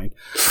this point.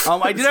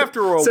 I did have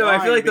to rewind. So I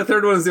feel like the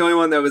third one is the only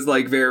one that was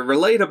like very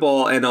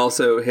relatable and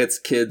also hits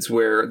kids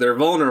where they're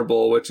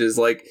vulnerable, which is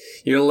like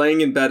you're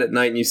laying in bed at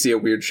night and you see a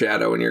weird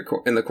shadow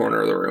in the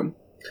corner of the room.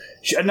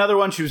 Another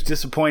one, she was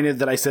disappointed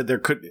that I said there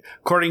could,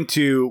 according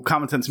to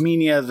Common Sense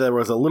Media, there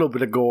was a little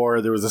bit of gore.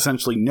 There was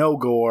essentially no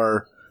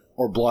gore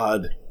or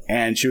blood.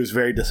 And she was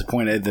very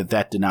disappointed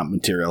that did not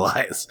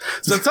materialize.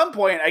 So at some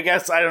point, I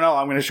guess, I don't know,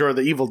 I'm going to show her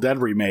the Evil Dead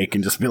remake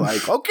and just be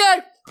like, okay,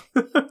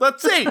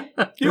 let's see.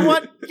 You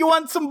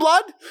want some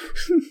blood?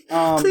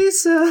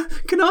 Please,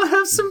 can I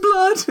have some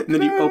blood? And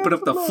then you open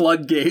up the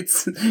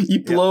floodgates.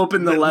 You blow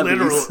open the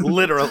levees.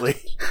 Literally.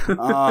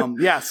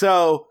 Yeah,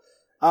 so...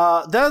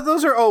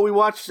 those are, we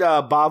watched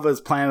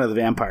Bava's Planet of the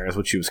Vampires,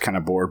 which she was kind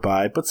of bored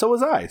by, but so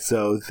was I.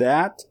 So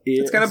that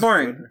is... It's kind of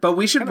boring, but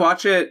we should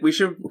watch it. We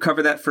should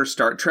cover that for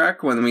Star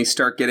Trek when we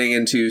start getting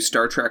into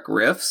Star Trek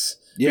riffs.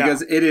 Yeah.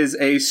 Because it is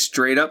a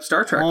straight up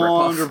Star Trek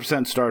ripoff.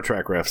 100% Star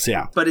Trek riffs,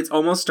 yeah. But it's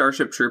almost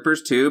Starship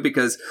Troopers too,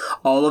 because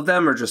all of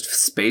them are just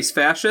space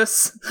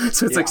fascists.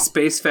 So it's like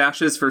space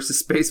fascists versus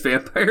space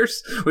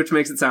vampires, which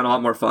makes it sound a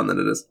lot more fun than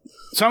it is.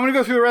 So I'm going to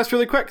go through the rest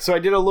really quick. So I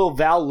did a little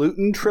Val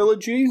Lewton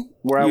trilogy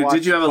where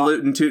Did you have a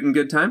Lewton Tootin'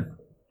 good time?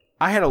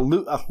 I had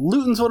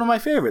Lewton's one of my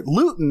favorite.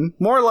 Lewton,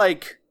 more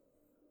like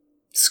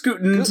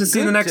scooting to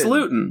see the next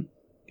Lewton.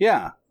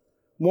 Yeah.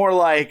 More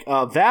like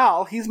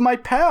Val, he's my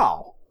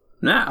pal.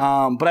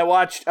 Nah. But I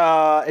watched,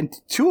 and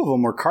two of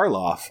them were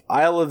Karloff,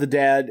 Isle of the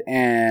Dead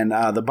and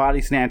The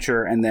Body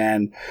Snatcher, and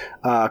then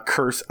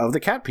Curse of the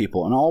Cat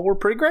People, and all were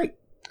pretty great.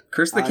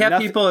 Curse of the Cat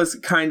People is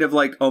kind of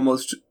like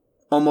almost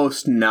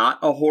not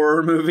a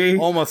horror movie.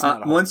 Almost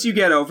not. Once you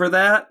get over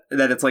that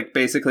it's like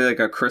basically like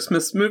a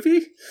Christmas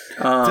movie.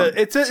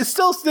 It's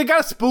still, they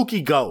got a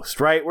spooky ghost,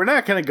 right? We're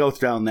not going to go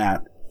down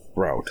that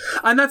road.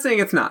 I'm not saying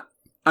it's not.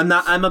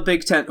 I'm a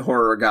big tent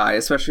horror guy,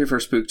 especially for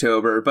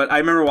Spooktober, but I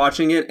remember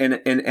watching it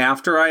and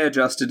after I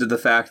adjusted to the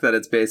fact that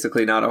it's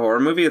basically not a horror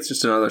movie, it's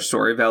just another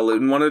story Val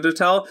Lewton wanted to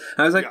tell,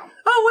 I was like,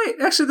 oh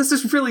wait, actually this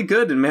is really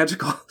good and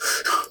magical.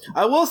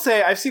 I will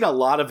say I've seen a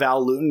lot of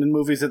Val Lewton in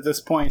movies at this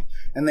point,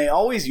 and they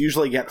always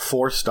usually get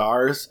 4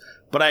 stars,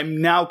 but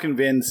I'm now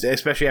convinced,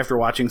 especially after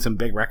watching some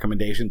big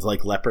recommendations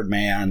like Leopard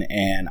Man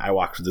and I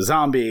Walked with a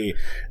Zombie,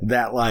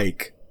 that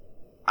like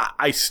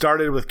I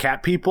started with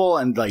Cat People,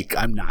 and like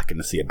I'm not going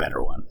to see a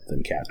better one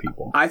than Cat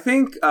People. I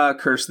think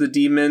Curse the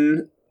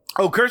Demon.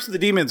 Oh, Curse of the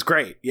Demon's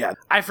great. Yeah,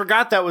 I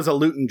forgot that was a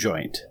Lewton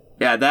joint.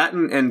 Yeah, that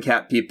and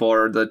Cat People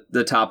are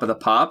the top of the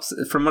pops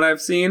from what I've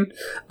seen.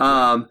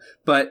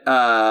 But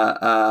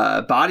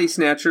Body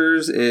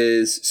Snatchers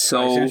is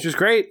so Body Snatchers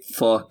great,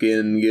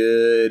 fucking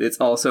good. It's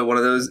also one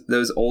of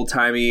those old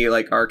timey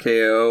like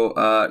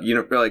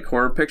RKO like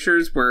horror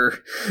pictures where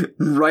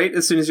right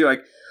as soon as you're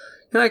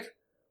like,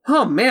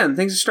 oh man,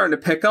 things are starting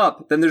to pick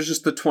up. Then there's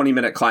just the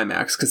 20-minute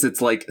climax because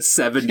it's like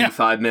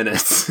 75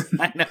 minutes.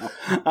 I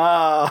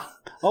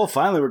know.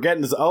 Finally we're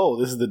getting this.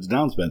 This is the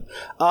denouncement.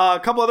 A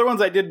couple other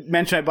ones I did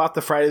mention. I bought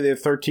the Friday the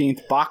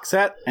 13th box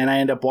set, and I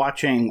ended up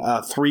watching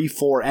 3,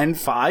 4, and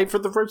 5 for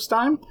the first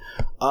time.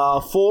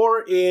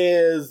 4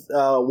 is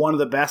one of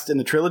the best in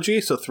the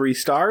trilogy, so 3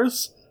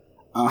 stars.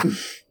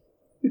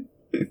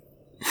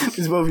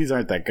 These movies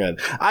aren't that good.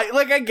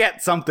 I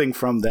get something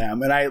from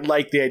them, and I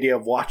like the idea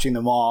of watching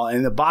them all,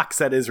 and the box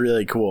set is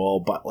really cool,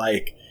 but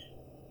like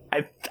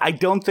I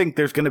don't think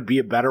there's going to be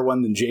a better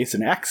one than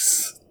Jason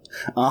X.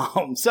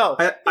 I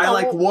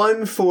like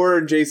 1,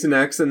 4, Jason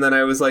X, and then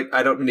I was like,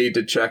 I don't need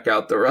to check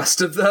out the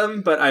rest of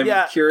them, but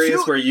I'm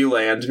curious where you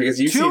land, because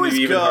you seem to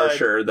be even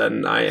harsher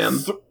than I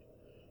am.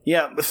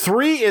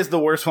 3 is the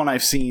worst one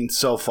I've seen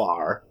so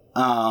far.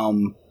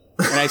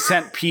 And I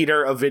sent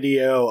Peter a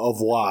video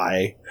of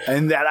why,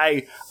 and that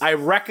I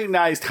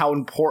recognized how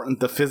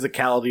important the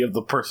physicality of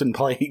the person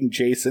playing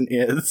Jason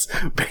is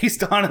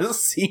based on a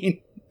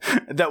scene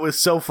that was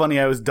so funny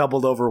I was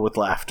doubled over with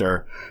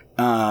laughter.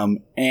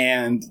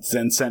 And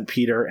then sent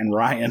Peter and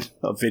Ryan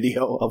a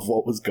video of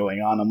what was going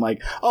on. I'm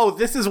like,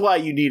 this is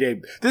why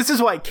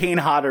Kane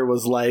Hodder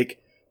was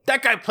like,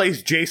 that guy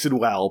plays Jason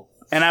well.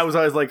 And I was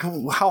always like,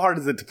 how hard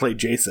is it to play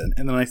Jason?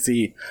 And then I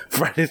see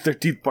Friday the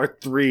 13th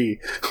Part 3,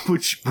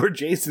 where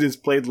Jason is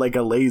played like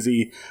a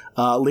lazy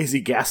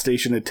gas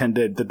station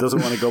attendant that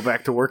doesn't want to go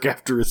back to work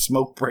after his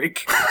smoke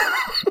break.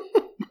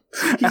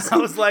 And I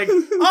was like,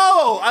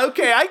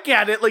 okay, I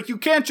get it. Like, you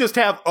can't just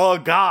have a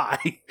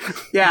guy.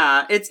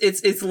 Yeah,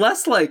 it's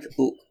less like...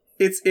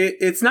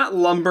 It's not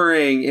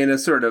lumbering in a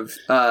sort of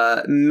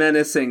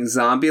menacing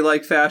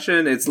zombie-like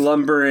fashion. It's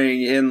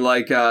lumbering in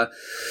like a...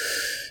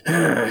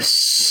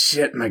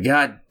 shit, my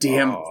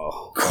goddamn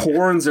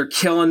corns are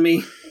killing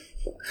me.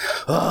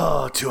 2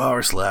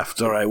 hours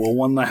left. All right, well,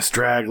 one last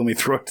drag. Let me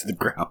throw it to the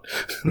ground.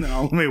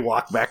 No, let me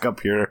walk back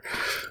up here.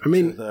 I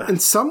mean, in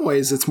some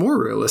ways, it's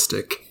more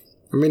realistic.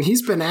 I mean,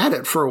 he's been at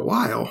it for a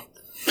while.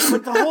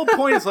 But the whole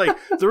point is, like,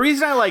 the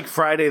reason I like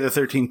Friday the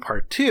 13th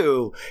Part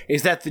 2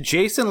 is that the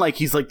Jason, like,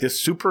 he's like this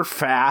super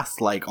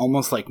fast, like,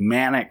 almost like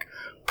manic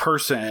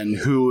person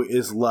who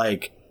is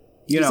like,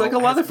 he's like a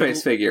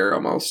Leatherface figure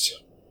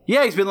almost.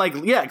 Yeah, he's been like,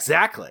 yeah,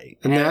 exactly.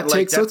 And that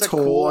takes a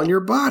toll on your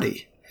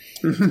body.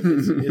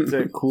 It's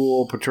a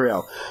cool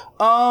portrayal.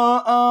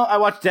 I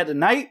watched Dead of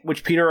Night,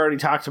 which Peter already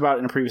talked about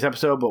in a previous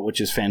episode, but which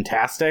is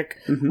fantastic.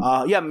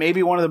 Mm-hmm.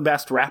 Maybe one of the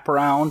best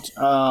wraparound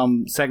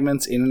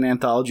segments in an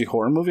anthology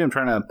horror movie. I'm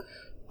trying to,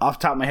 off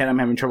the top of my head, I'm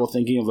having trouble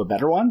thinking of a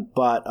better one,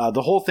 but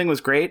the whole thing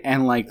was great,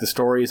 and like the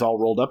story is all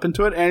rolled up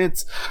into it, and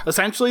it's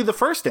essentially the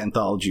first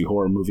anthology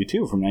horror movie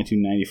too, from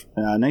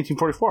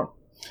 1944.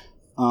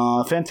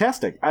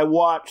 Fantastic. I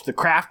watched The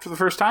Craft for the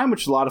first time,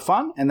 which is a lot of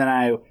fun, and then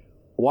I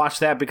watched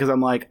that because I'm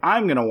like,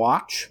 I'm gonna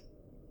watch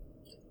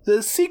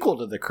the sequel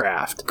to The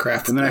Craft.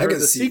 And then I heard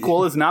the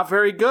sequel is not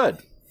very good,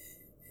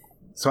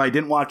 so I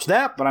didn't watch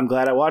that, but I'm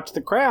glad I watched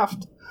The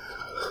Craft.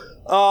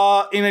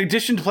 In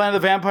addition to Planet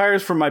of the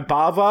Vampires, for my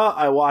Bava,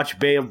 I watched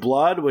Bay of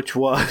Blood, which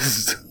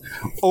was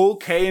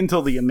okay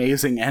until the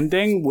amazing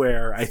ending,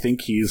 where I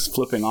think he's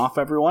flipping off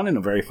everyone in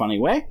a very funny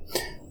way.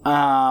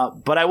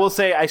 But I will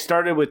say I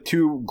started with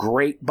 2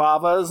 great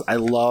Bavas. I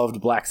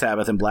loved Black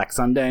Sabbath and Black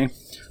Sunday.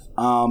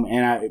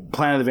 And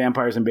Planet of the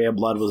Vampires and Bay of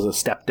Blood was a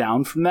step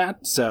down from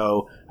that.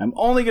 So I'm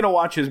only going to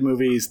watch his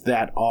movies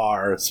that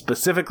are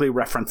specifically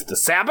referenced to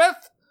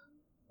Sabbath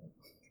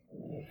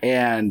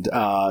and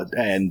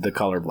The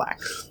Color Black.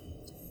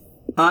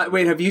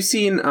 Wait, have you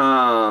seen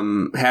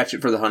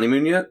Hatchet for the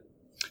Honeymoon yet?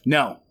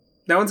 No.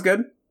 That one's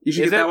good. You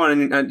should Is get that it?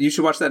 one, and you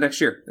should watch that next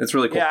year. It's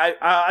really cool. Yeah,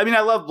 I mean, I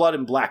love Blood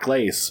and Black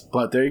Lace,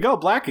 but there you go,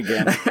 black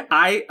again.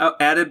 I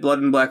added Blood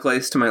and Black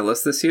Lace to my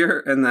list this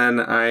year, and then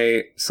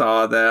I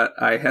saw that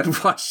I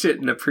had watched it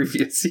in a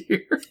previous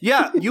year.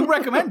 Yeah, you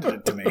recommended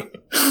it to me.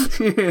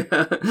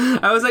 Yeah.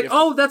 I was like,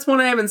 oh, that's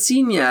one I haven't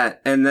seen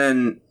yet, and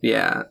then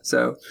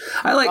so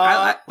I like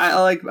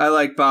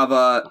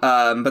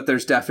Bava, but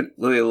there's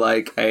definitely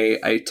like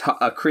a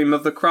cream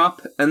of the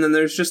crop, and then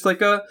there's just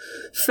like a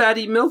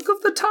fatty milk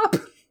of the top.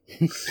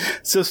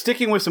 So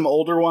sticking with some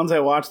older ones I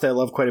watched that I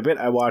love quite a bit,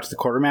 I watched The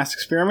Quartermass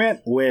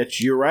Experiment,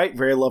 which, you're right,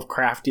 very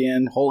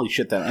Lovecraftian. Holy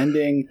shit, that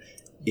ending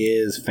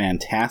is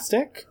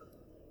fantastic.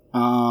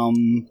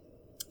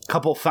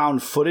 Couple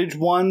found footage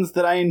ones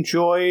that I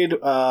enjoyed.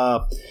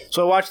 So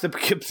I watched the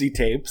Poughkeepsie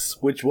tapes,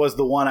 which was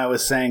the one I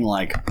was saying,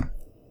 like,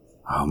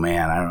 oh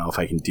man, I don't know if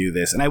I can do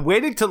this. And I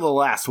waited till the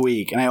last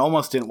week, and I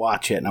almost didn't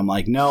watch it. And I'm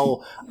like,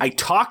 no, I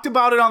talked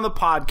about it on the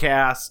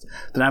podcast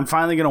that I'm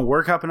finally going to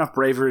work up enough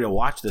bravery to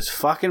watch this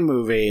fucking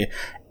movie.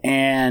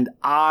 And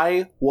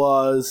I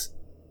was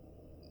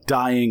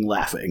dying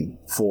laughing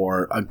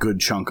for a good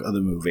chunk of the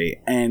movie.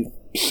 And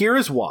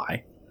here's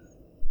why.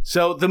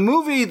 So the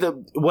movie,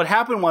 what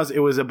happened was it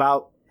was a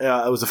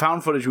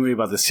found footage movie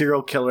about the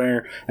serial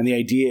killer, and the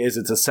idea is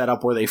it's a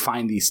setup where they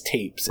find these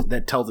tapes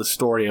that tell the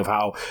story of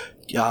how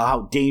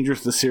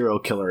dangerous the serial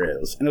killer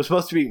is. And it was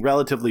supposed to be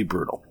relatively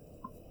brutal.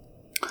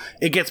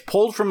 It gets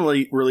pulled from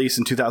release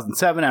in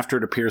 2007 after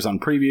it appears on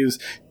previews,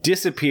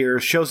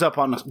 disappears, shows up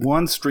on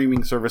one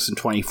streaming service in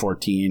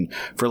 2014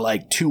 for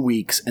like 2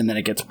 weeks, and then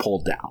it gets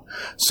pulled down.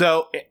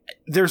 So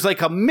there's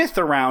like a myth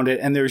around it,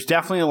 and there's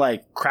definitely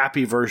like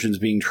crappy versions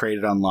being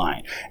traded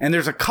online. And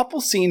there's a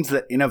couple scenes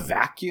that in a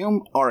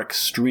vacuum are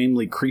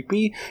extremely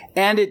creepy,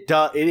 and it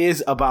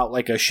is about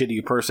like a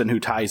shitty person who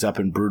ties up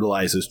and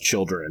brutalizes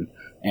children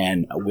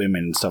and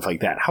women and stuff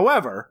like that.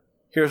 However,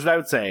 here's what I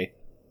would say.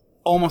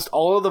 Almost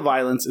all of the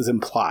violence is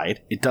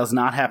implied. It does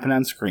not happen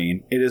on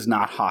screen. It is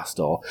not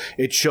hostile.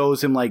 It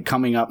shows him like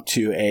coming up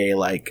to a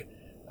like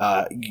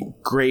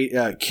great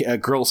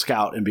Girl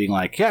Scout and being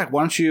like, yeah,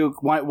 what's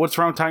wrong with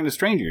talking to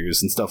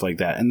strangers and stuff like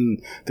that.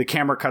 And the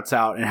camera cuts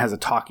out and has a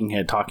talking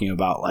head talking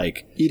about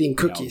like eating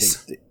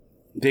cookies.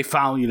 They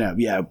found,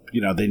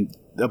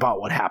 about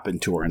what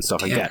happened to her and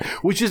stuff like that,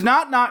 which is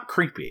not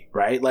creepy,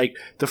 right? Like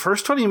the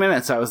first 20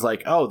 minutes I was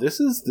like, oh, this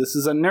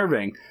is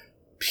unnerving.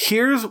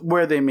 Here's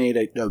where they made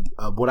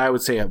a what I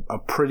would say a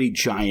pretty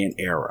giant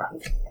error.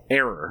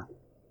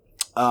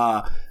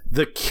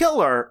 The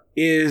killer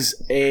is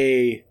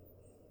a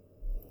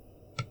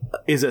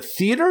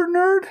theater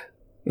nerd.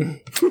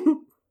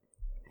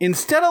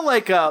 Instead of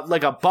like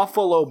a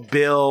Buffalo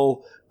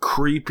Bill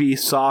creepy,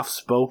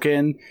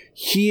 soft-spoken,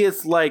 he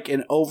is like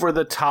an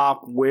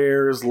over-the-top,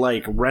 wears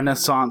like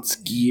Renaissance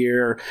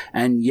gear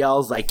and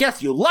yells like,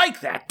 yes, you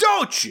like that,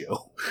 don't you?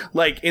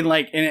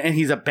 And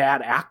he's a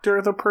bad actor,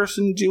 the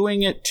person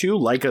doing it too,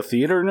 like a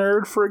theater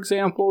nerd, for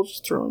example,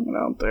 just throwing it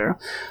out there.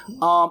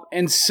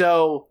 And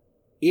so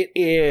it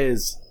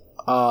is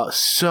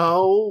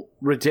so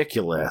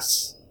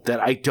ridiculous that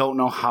I don't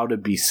know how to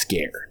be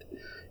scared.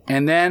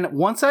 And then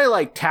once I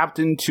like tapped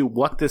into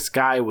what this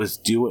guy was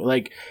doing,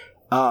 like,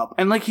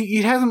 and like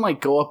he has him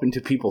like go up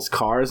into people's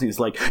cars and he's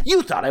like,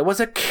 you thought I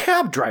was a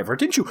cab driver,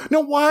 didn't you?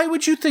 No, why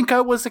would you think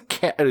I was a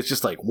cab? And it's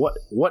just like,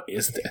 what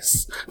is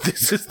this?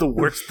 This is the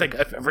worst thing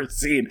I've ever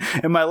seen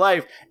in my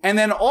life. And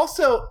then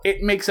also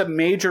it makes a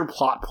major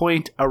plot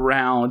point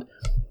around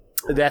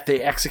that they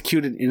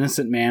execute an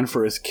innocent man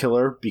for his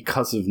killer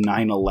because of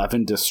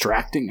 9/11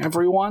 distracting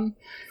everyone.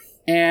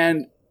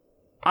 And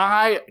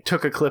I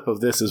took a clip of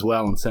this as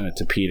well and sent it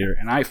to Peter,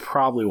 and I've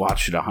probably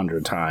watched it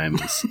 100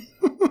 times.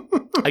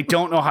 I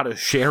don't know how to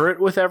share it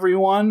with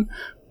everyone,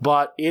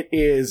 but it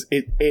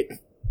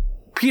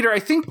Peter, I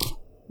think,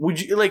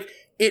 would you like,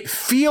 it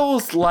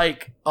feels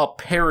like a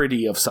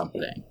parody of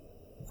something,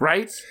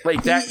 right?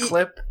 Like that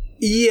clip.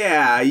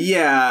 Yeah.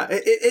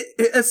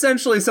 It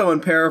essentially, someone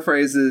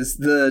paraphrases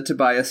the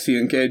Tobias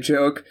Funke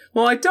joke.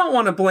 Well, I don't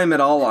want to blame it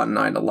all on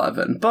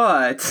 9/11,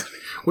 but...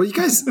 Well, you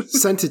guys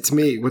sent it to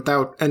me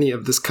without any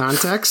of this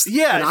context.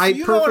 Yeah, and I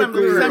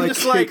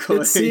perfectly,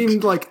 it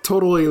seemed like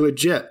totally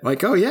legit.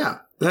 Like, oh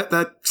yeah,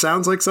 that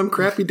sounds like some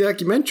crappy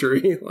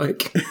documentary.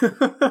 Like,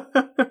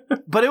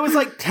 but it was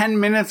like 10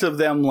 minutes of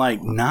them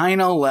like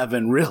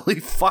 9/11 really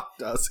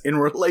fucked us in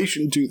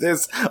relation to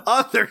this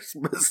other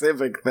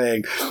specific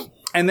thing.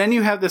 And then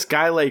you have this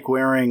guy like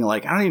wearing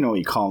like, I don't even know what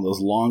you call them, those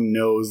long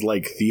nose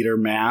like theater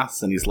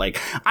masks, and he's like,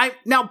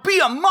 now be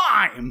a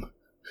mime.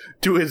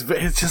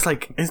 It's just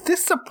like, is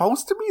this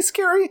supposed to be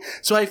scary?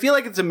 So I feel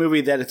like it's a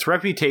movie that its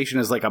reputation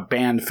as like a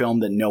banned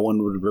film that no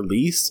one would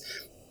release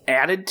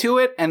added to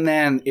it, and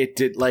then it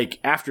did, like,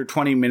 after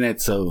 20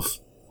 minutes of,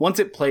 once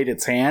it played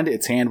its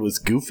hand was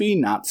goofy,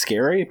 not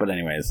scary. But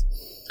anyways,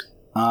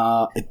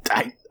 I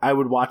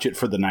would watch it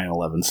for the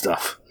 9/11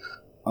 stuff.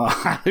 I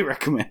highly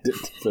recommend it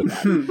for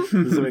that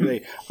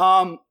specifically.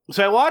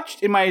 So I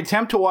watched, in my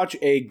attempt to watch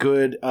a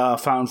good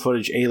found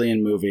footage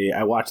alien movie,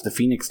 I watched the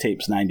Phoenix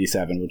Tapes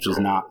 97, which was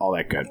not all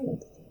that good.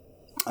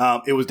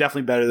 It was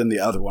definitely better than the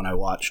other one I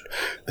watched,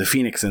 The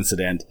Phoenix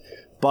Incident,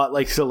 but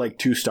like still like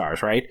 2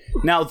 stars, right?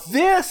 Now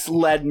this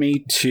led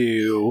me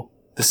to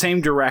the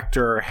same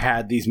director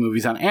had these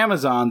movies on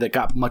Amazon that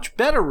got much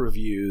better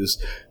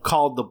reviews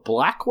called The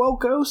Blackwell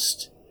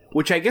Ghost,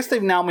 which I guess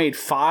they've now made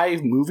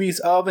 5 movies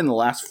of in the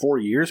last 4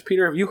 years.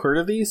 Peter, have you heard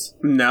of these?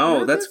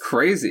 No, that's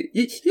crazy.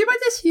 You about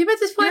this? You about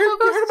this Blackwell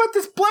Ghost? You heard about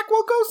this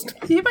Blackwell Ghost?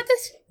 You about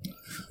this?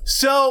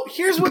 So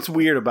here's what's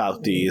weird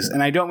about these,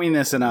 and I don't mean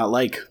this in a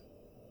like.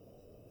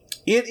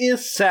 It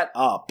is set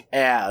up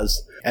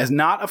as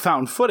not a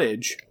found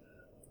footage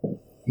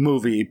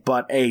movie,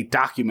 but a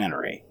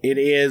documentary. It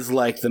is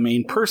like the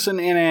main person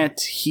in it.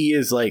 He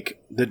is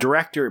like the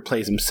director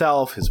plays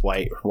himself. His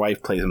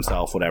wife plays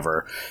himself.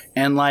 Whatever,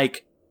 and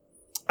like.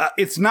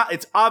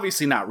 It's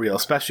obviously not real,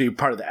 especially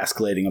part of the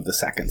escalating of the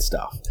second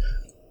stuff.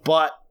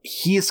 But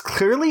he is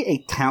clearly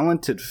a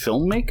talented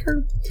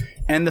filmmaker.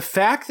 And the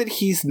fact that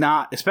he's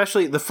not,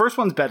 especially the first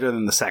one's better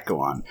than the second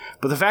one,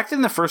 but the fact that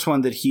in the first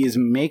one that he is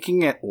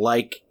making it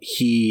like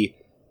he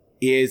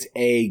is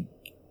a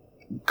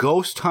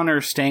ghost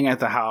hunter staying at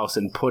the house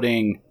and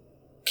putting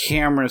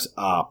cameras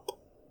up,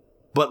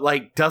 but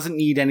like doesn't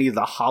need any of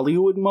the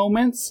Hollywood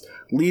moments,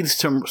 leads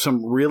to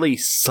some really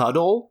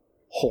subtle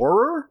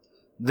horror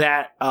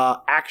that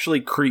actually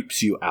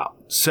creeps you out.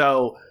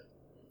 So,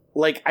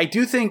 like, I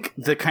do think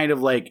the kind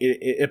of, like,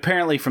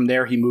 apparently from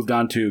there he moved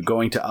on to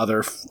going to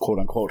other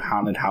quote-unquote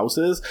haunted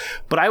houses.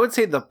 But I would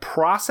say the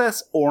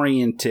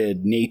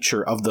process-oriented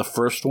nature of the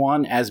first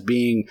one as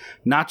being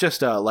not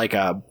just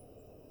a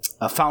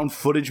found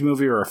footage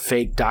movie or a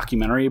fake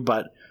documentary,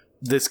 but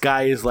this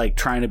guy is, like,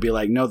 trying to be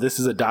like, no, this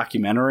is a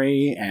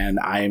documentary and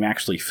I am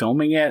actually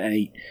filming it.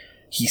 And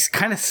he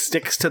kind of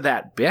sticks to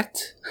that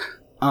bit.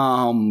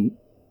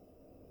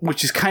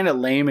 Which is kind of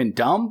lame and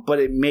dumb, but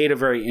it made a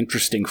very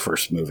interesting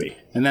first movie.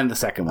 And then the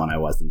second one I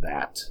wasn't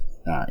that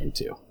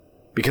into.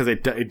 Because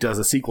it does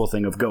a sequel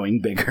thing of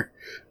going bigger,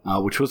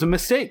 which was a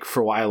mistake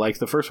for why I liked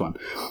the first one.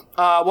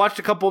 Watched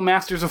a couple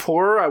Masters of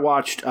Horror. I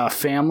watched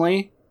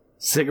Family,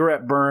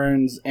 Cigarette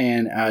Burns,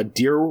 and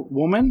Dear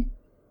Woman,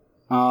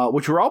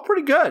 which were all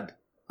pretty good.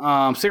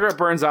 Cigarette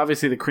Burns,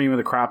 obviously the cream of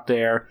the crop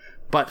there.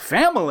 But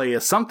Family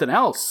is something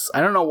else. I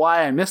don't know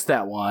why I missed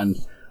that one.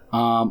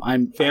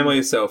 Family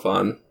is so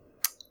fun.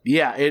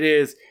 Yeah, it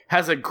is.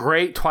 Has a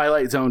great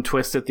Twilight Zone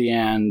twist at the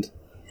end.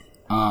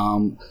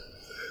 All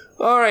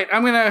right,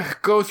 I'm going to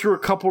go through a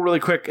couple really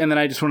quick, and then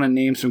I just want to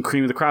name some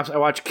cream of the crops. I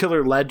watched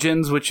Killer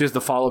Legends, which is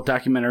the follow-up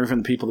documentary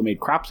from the people that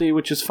made Cropsy,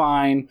 which is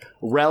fine.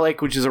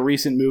 Relic, which is a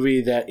recent movie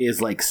that is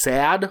like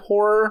sad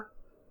horror.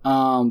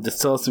 That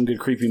still has some good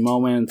creepy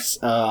moments.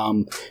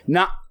 That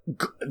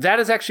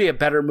is actually a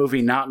better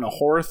movie, not in a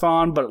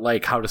horror-thon, but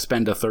like How to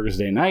Spend a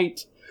Thursday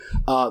Night.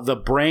 The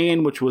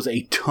Brain, which was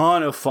a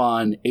ton of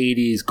fun,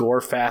 80s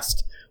gore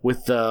fest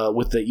with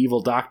the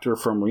evil doctor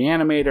from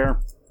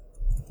Reanimator.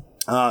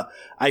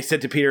 I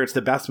said to Peter, it's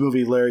the best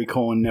movie Larry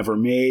Cohen never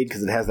made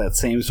because it has that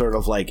same sort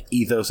of like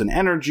ethos and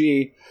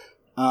energy.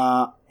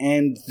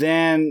 And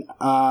then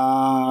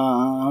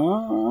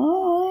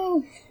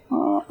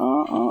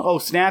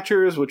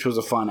Snatchers, which was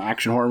a fun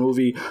action horror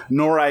movie.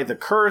 Norai the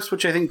Curse,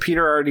 which I think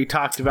Peter already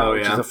talked about,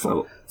 which is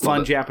a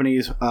fun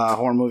Japanese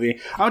horror movie.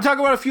 I'm going to talk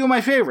about a few of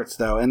my favorites,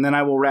 though, and then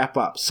I will wrap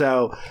up.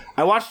 So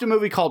I watched a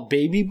movie called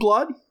Baby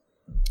Blood,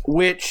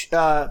 which,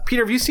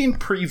 Peter, have you seen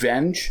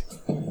Prevenge?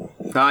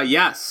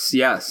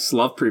 Yes.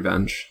 Love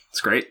Prevenge.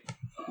 It's great.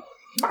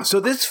 So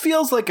this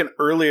feels like this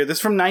is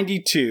from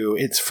 92.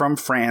 It's from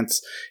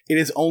France. It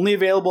is only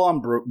available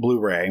on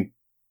Blu-ray.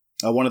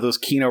 One of those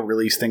Kino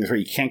release things where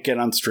you can't get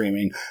on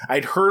streaming.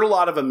 I'd heard a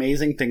lot of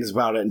amazing things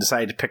about it and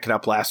decided to pick it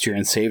up last year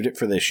and saved it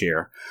for this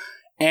year.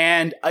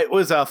 And it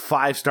was a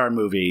 5-star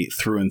movie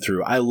through and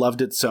through. I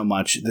loved it so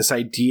much. This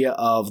idea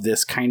of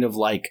this kind of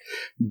like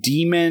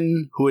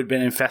demon who had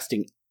been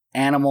infesting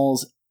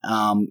animals,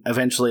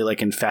 eventually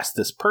like infest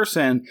this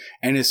person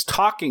and is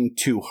talking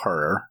to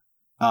her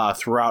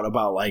throughout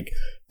about like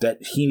that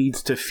he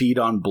needs to feed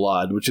on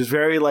blood, which is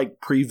very like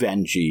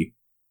Prevenge-y.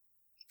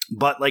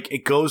 But like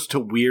it goes to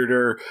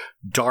weirder,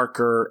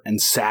 darker,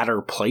 and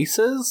sadder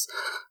places,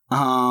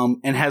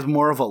 and has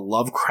more of a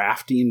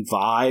Lovecraftian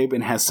vibe,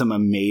 and has some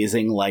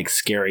amazing like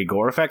scary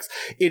gore effects.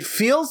 It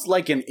feels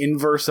like an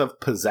inverse of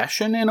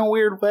Possession in a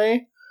weird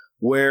way,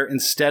 where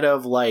instead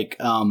of like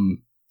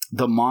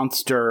the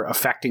monster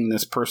affecting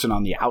this person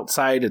on the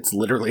outside, it's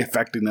literally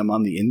affecting them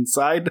on the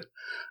inside,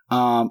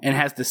 and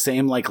has the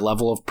same like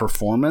level of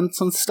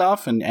performance and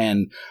stuff,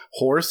 and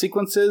horror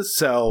sequences.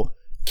 So.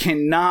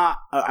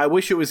 I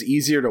wish it was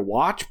easier to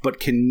watch, but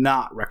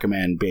cannot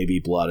recommend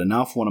Baby Blood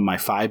enough. One of my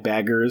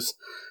 5-baggers.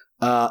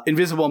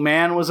 Invisible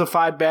Man was a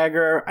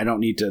 5-bagger. I don't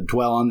need to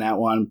dwell on that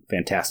one.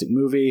 Fantastic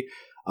movie.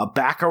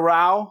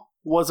 Bacurau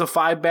was a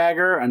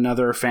 5-bagger.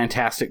 Another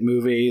fantastic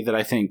movie that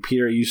I think,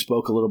 Peter, you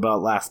spoke a little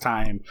about last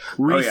time.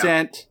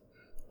 Recent.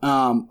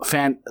 And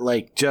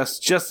I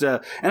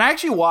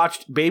actually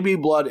watched Baby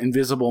Blood,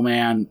 Invisible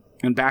Man,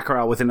 and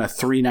Bacurau within a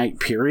 3-night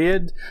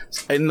period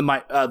in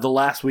the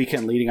last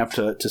weekend leading up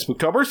to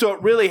Spooktober. So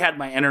it really had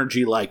my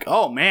energy like,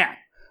 oh man,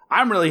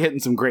 I'm really hitting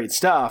some great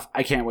stuff.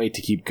 I can't wait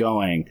to keep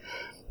going.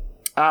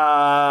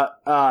 Tetsuo?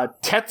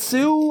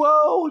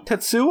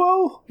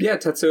 Yeah,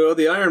 Tetsuo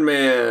the Iron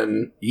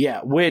Man.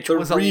 Yeah, which The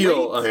was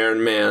real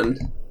Iron Man.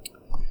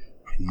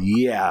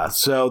 Yeah,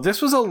 so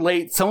this was a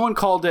late... Someone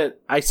called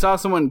it... I saw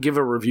someone give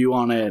a review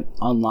on it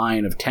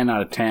online of 10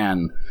 out of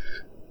 10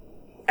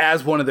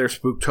 as one of their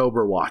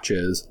Spooktober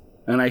watches.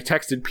 And I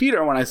texted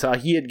Peter when I saw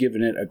he had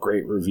given it a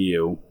great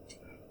review.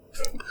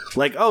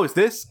 Like, oh, is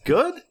this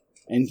good?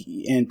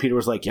 And Peter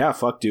was like, yeah,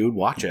 fuck, dude,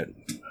 watch it.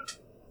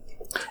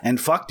 And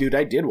fuck, dude,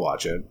 I did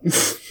watch it.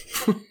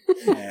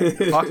 And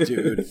fuck,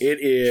 dude, it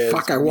is...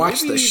 Fuck, I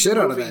watched the shit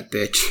out of that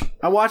bitch.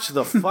 I watched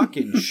the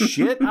fucking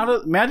shit out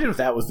of... Imagine if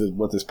that was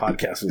what this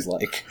podcast was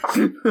like.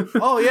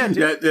 Oh, yeah,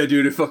 dude. Yeah,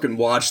 dude, I fucking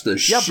watched the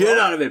shit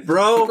out of it,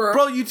 bro.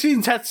 Bro, you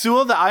seen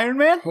Tetsuo the Iron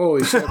Man?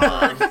 Holy shit,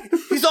 bro.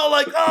 He's all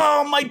like,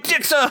 oh, my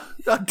dick's a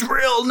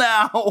drill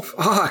now.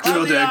 Fuck.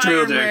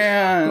 Drill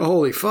dick.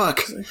 Holy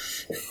fuck.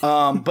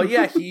 But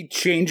yeah, he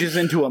changes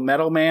into a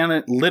metal man.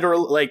 It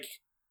literally,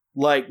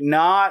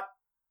 not...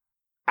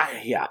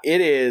 yeah,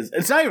 it is.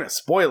 It's not even a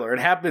spoiler. It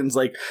happens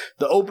like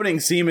the opening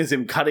scene is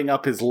him cutting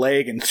up his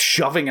leg and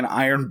shoving an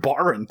iron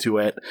bar into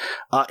it.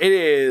 It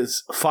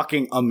is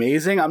fucking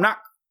amazing. I'm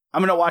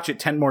going to watch it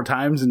 10 more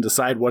times and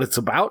decide what it's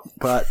about,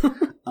 but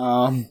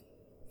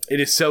it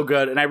is so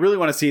good. And I really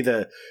want to see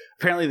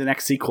apparently the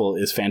next sequel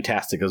is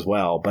fantastic as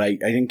well, but I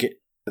didn't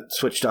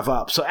switch stuff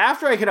up. So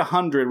after I hit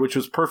 100, which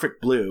was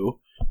Perfect Blue,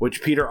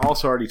 which Peter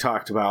also already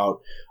talked about,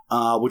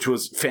 which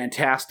was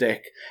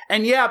fantastic.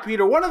 And yeah,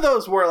 Peter, one of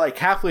those where like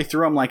halfway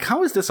through I'm like,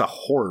 how is this a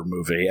horror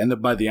movie? And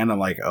then by the end I'm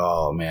like,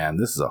 oh man,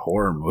 this is a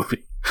horror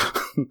movie.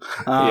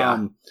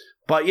 Yeah.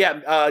 But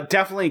yeah,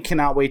 definitely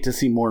cannot wait to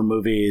see more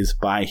movies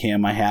by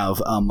him. I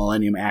have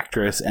Millennium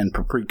Actress and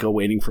Paprika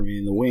waiting for me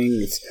in the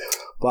wings.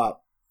 But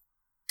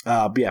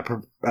yeah,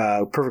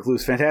 Perfect Blue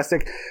is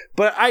fantastic.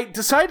 But I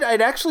decided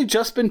I'd actually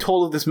just been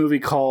told of this movie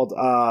called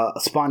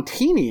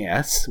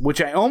Spontaneous,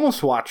 which I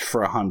almost watched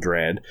for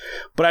 100.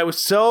 But I was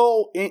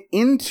so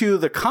into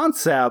the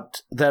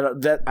concept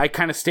that I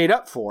kind of stayed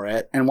up for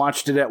it and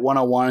watched it at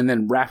 101 and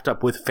then wrapped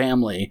up with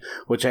Family,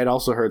 which I'd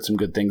also heard some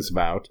good things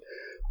about.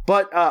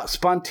 But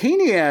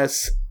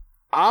Spontaneous,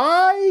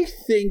 I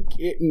think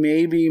it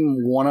may be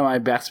one of my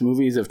best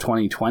movies of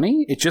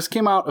 2020. It just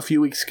came out a few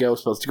weeks ago,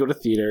 supposed to go to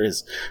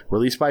theaters,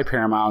 released by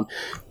Paramount.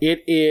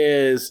 It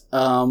is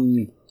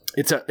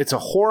it's a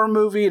horror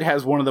movie. It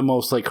has one of the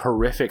most like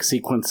horrific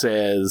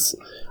sequences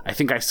I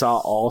think I saw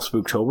all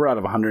Spooktober out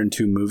of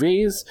 102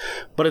 movies.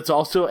 But it's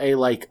also a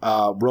like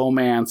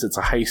romance. It's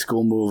a high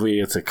school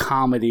movie. It's a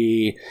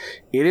comedy.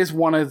 It is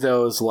one of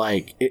those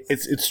like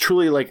it's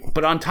truly like.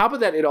 But on top of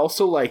that, it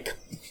also like.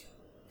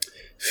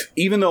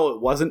 Even though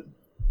it wasn't,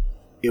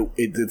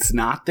 it's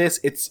not this.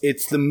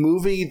 It's the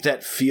movie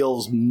that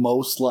feels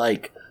most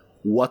like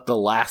what the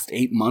last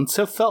 8 months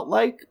have felt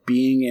like,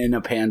 being in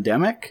a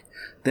pandemic,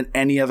 than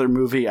any other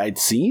movie I'd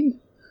seen.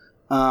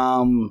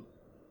 And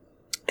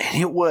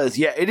it was,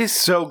 yeah, it is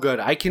so good.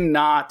 I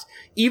cannot,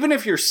 even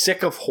if you're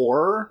sick of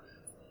horror,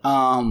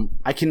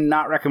 I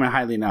cannot recommend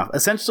highly enough.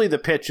 Essentially, the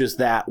pitch is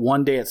that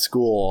one day at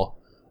school,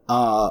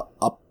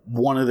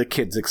 one of the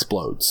kids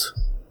explodes,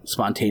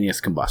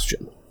 spontaneous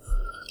combustion.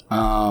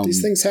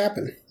 These things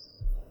happen.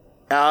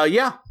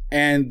 Yeah,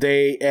 and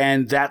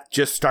that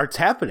just starts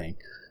happening,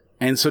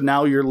 and so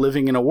now you're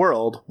living in a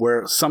world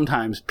where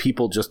sometimes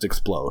people just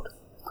explode,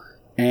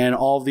 and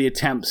all the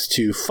attempts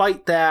to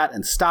fight that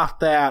and stop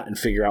that and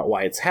figure out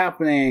why it's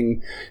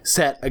happening,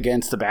 set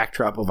against the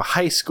backdrop of a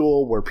high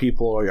school where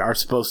people are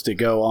supposed to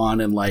go on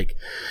and like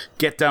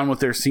get done with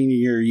their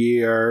senior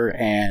year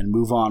and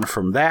move on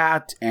from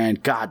that.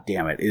 And god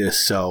damn it, it is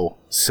so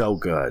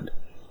good.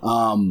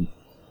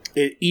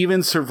 It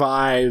even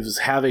survives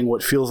having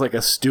what feels like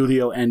a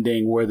studio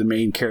ending where the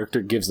main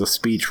character gives a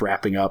speech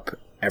wrapping up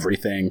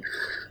everything,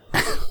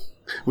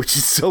 which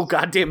is so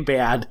goddamn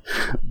bad.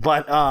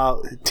 But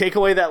take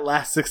away that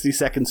last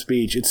 60-second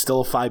speech, it's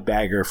still a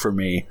 5-bagger for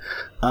me.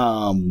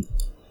 And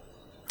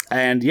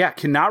yeah,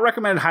 cannot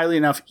recommend it highly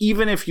enough,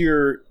 even if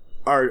you're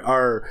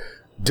are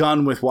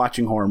done with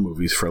watching horror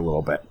movies for a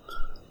little bit.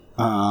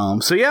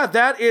 So yeah,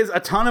 that is a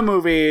ton of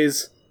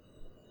movies.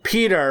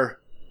 Peter,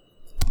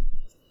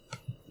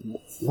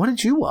 what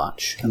did you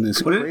watch in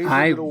this crazy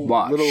little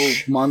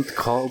month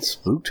called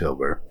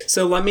Spooktober?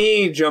 So let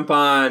me jump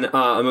on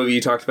a movie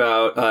you talked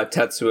about,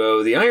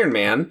 Tetsuo the Iron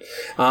Man.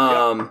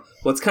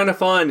 What's kind of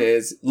fun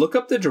is look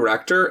up the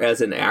director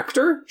as an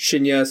actor,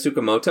 Shinya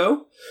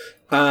Tsukamoto,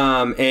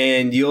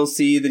 and you'll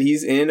see that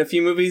he's in a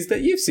few movies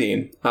that you've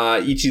seen.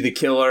 Ichi the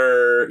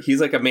Killer,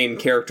 he's like a main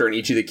character in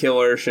Ichi the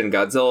Killer, Shin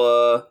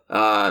Godzilla,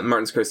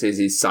 Martin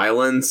Scorsese's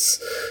Silence.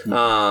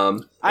 I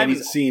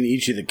haven't seen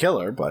Ichi the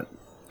Killer, but...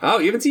 Oh,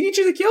 you haven't seen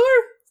Ichi the Killer?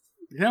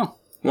 No.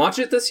 Watch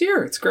it this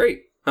year. It's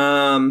great.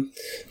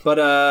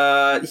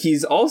 But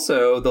he's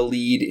also the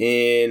lead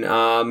in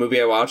a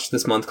movie I watched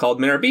this month called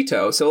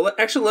Minarbito. So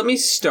actually, let me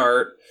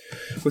start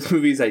with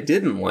movies I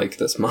didn't like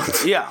this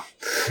month. Yeah.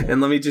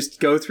 And let me just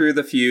go through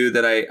the few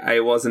that I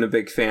wasn't a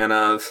big fan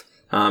of.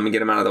 and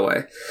get him out of the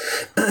way.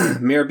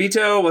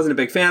 Mirabito, wasn't a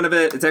big fan of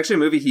it. It's actually a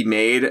movie he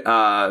made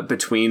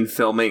between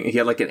filming. He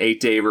had like an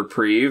 8-day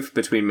reprieve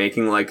between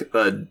making like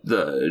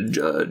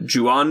the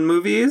Ju-on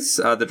movies.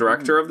 The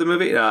director of the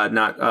movie,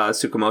 not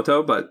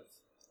Tsukamoto, but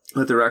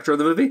the director of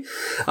the movie.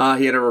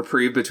 He had a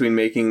reprieve between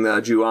making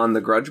the Ju-on,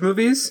 the Grudge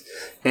movies.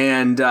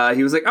 And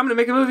he was like, I'm going to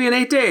make a movie in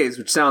 8 days,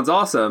 which sounds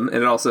awesome. And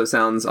it also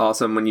sounds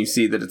awesome when you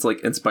see that it's like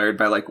inspired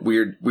by like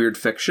weird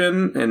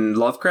fiction and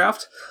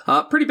Lovecraft.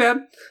 Pretty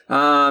bad.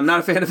 Not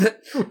a fan of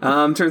it.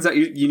 Turns out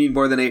you need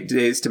more than 8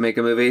 days to make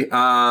a movie.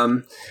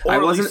 Or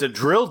at least a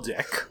drill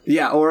dick.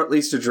 Yeah, or at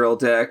least a drill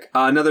dick.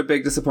 Another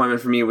big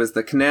disappointment for me was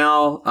The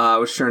Canal,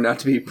 which turned out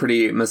to be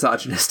pretty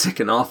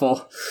misogynistic and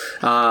awful.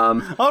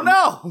 Oh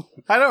no!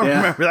 I don't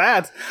remember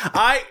that.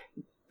 I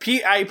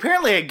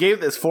apparently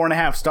gave this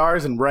 4.5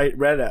 stars and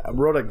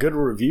wrote a good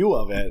review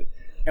of it.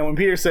 And when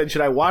Peter said,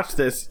 should I watch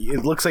this?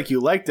 It looks like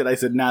you liked it. I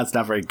said, nah, it's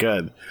not very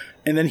good.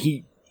 And then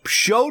he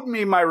showed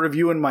me my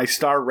review and my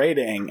star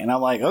rating. And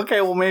I'm like,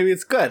 okay, well, maybe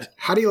it's good.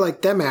 How do you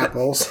like them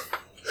apples?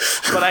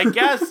 But I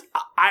guess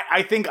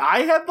I think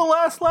I had the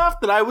last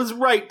laugh that I was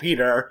right,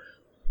 Peter.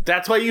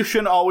 That's why you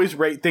shouldn't always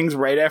rate things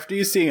right after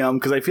you see them.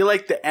 Because I feel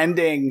like the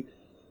ending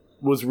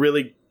was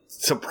really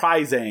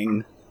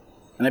surprising.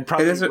 And I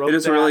probably it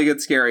is a really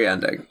good scary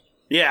ending.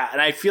 Yeah,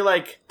 and I feel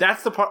like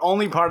that's the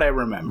only part I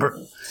remember.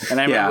 And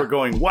I remember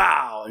going,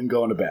 wow, and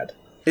going to bed.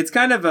 It's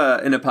kind of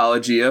an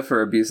apologia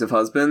for abusive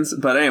husbands.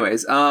 But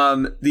anyways,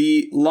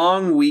 The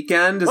Long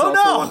Weekend is one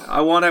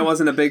I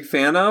wasn't a big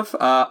fan of.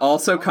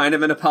 Also kind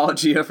of an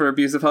apologia for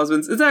abusive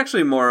husbands. It's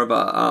actually more of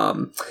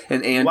a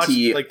an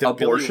anti-abortion. Like the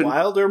Billy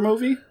Wilder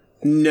movie?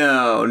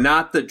 No,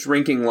 not the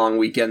Drinking Long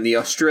Weekend. The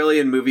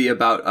Australian movie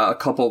about a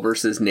couple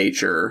versus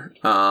nature.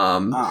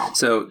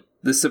 So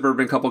the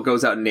suburban couple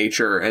goes out in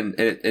nature and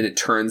it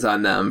turns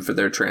on them for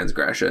their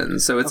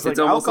transgressions. So it's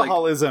almost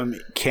alcoholism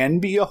can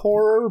be a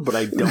horror, but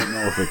I don't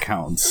know if it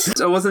counts.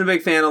 So I wasn't a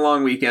big fan of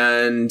Long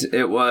Weekend.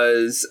 It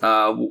was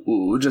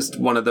just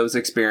one of those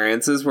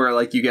experiences where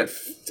like you get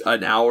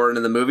an hour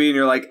into the movie and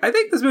you're like, I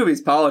think this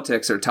movie's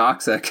politics are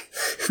toxic.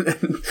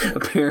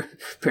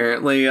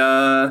 Apparently,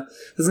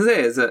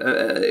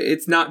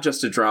 it's not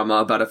just a drama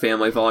about a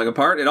family falling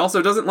apart. It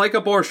also doesn't like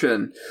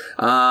abortion.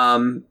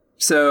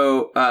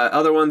 So,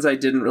 other ones I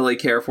didn't really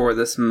care for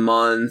this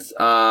month.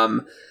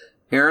 Aaron,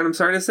 I'm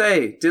sorry to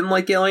say, didn't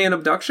like Alien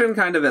Abduction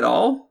kind of at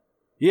all.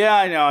 Yeah,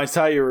 I know. I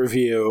saw your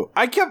review.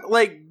 I kept,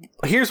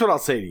 here's what I'll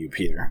say to you,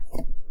 Peter.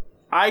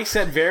 I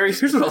said very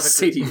Here's what I'll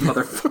say to you,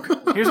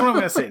 motherfucker. Here's what I'm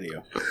going to say to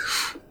you.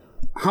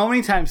 How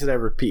many times did I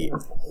repeat?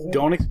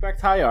 Don't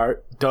expect high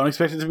art. Don't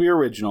expect it to be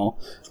original.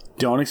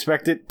 Don't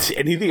expect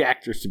any of the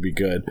actors to be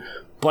good.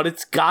 But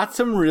it's got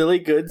some really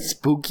good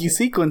spooky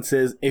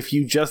sequences if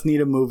you just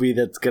need a movie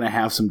that's going to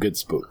have some good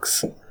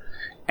spooks.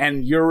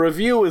 And your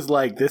review is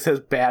like, this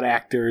has bad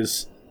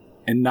actors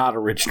and not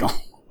original.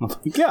 I'm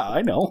like, yeah,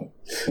 I know.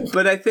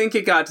 But I think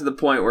it got to the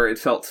point where it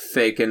felt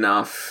fake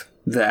enough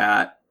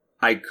that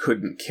I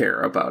couldn't care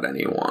about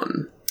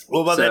anyone.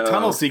 What about that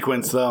tunnel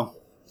sequence, though?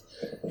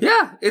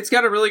 Yeah, it's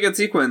got a really good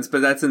sequence,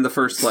 but that's in the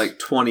first,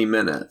 20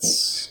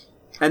 minutes.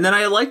 And then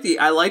I like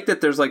that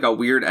there's a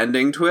weird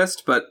ending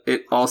twist, but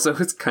it also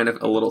is kind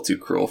of a little too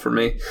cruel for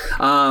me.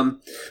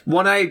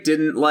 One I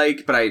didn't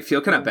like, but I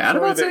feel kind of bad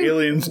about saying. The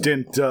aliens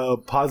didn't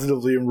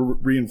positively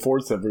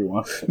reinforce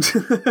everyone.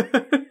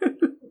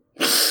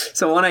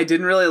 So one I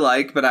didn't really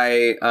like, but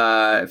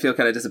I feel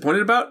kind of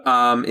disappointed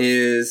about,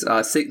 is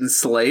Satan's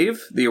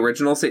Slave, the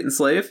original Satan's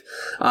Slave,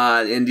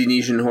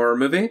 Indonesian horror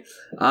movie.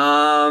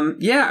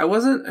 Yeah, I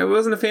wasn't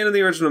a fan of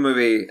the original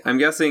movie. I'm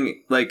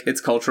guessing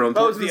its cultural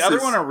importance. Oh, is the other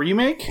one a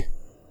remake?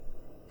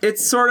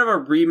 It's sort of a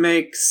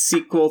remake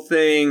sequel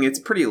thing. It's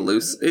pretty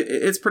loose.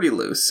 It's pretty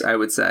loose, I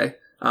would say.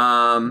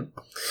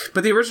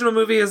 But the original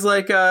movie is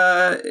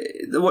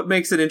what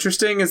makes it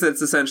interesting is that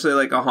it's essentially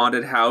like a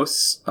haunted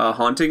house, a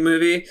haunting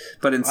movie,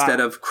 but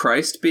instead of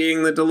Christ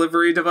being the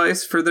delivery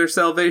device for their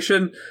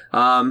salvation,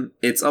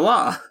 it's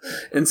Allah.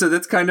 And so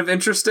that's kind of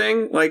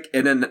interesting,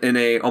 in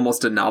a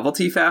almost a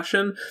novelty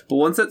fashion. But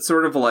once that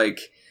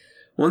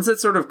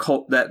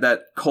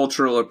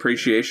cultural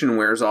appreciation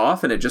wears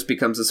off and it just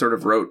becomes a sort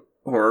of rote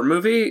horror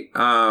movie,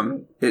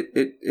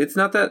 it's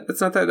not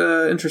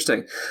that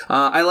interesting.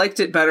 I liked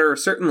it better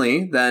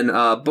certainly than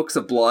Books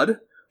of Blood,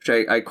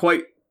 which I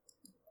quite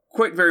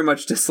very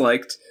much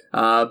disliked.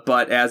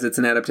 But as it's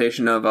an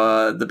adaptation of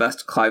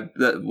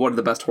one of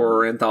the best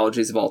horror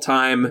anthologies of all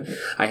time,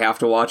 I have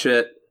to watch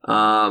it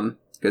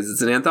because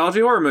it's an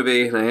anthology horror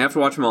movie and I have to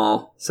watch them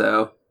all.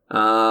 So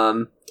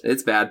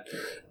it's bad.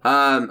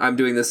 I'm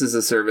doing this as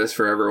a service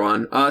for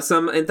everyone.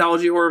 Some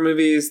anthology horror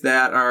movies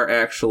that are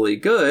actually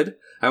good.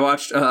 I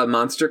watched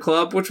Monster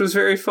Club, which was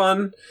very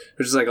fun,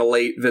 which is a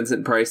late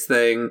Vincent Price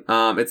thing.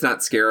 It's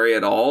not scary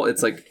at all.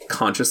 It's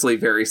consciously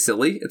very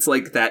silly. It's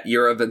that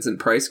era of Vincent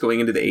Price going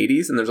into the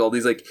 80s, and there's all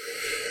these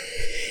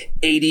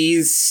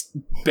 80s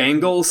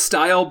Bangles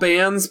style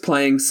bands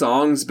playing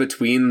songs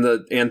between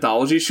the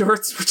anthology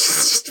shorts, which is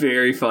just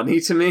very funny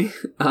to me.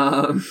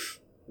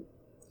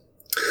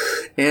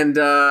 And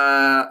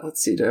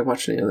let's see, did I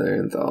watch any other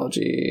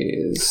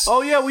anthologies?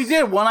 Oh, yeah, we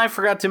did. One I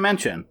forgot to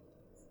mention.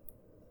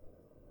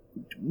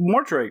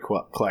 Mortuary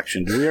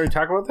Collection. Did we already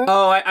talk about that?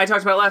 Oh, I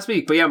talked about it last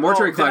week, but yeah,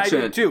 Mortuary Collection.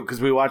 I did too,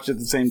 because we watched it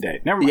the same day.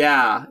 Never mind.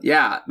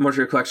 Yeah.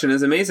 Mortuary Collection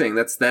is amazing.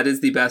 That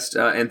is the best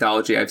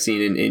anthology I've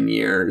seen in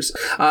years.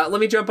 Let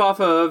me jump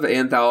off of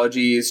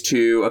anthologies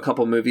to a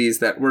couple movies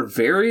that were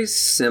very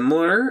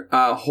similar.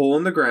 Hole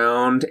in the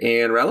Ground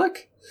and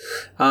Relic.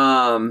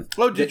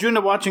 Did you end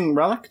up watching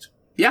Relic?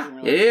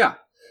 Yeah.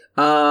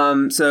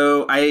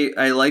 So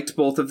I liked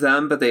both of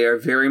them, but they are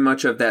very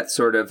much of that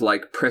sort of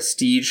like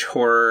prestige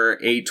horror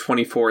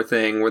A24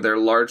 thing where they're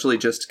largely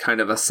just kind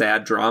of a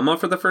sad drama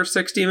for the first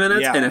 60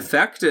 minutes, an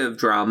effective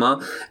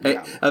drama,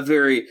 a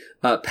very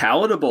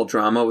palatable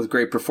drama with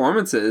great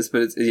performances,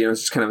 but it's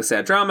just kind of a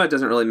sad drama. It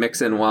doesn't really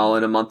mix in well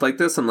in a month like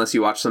this unless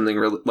you watch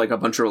something like a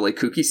bunch of really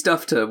kooky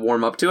stuff to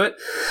warm up to it.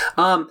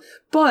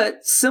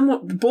 But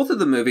both of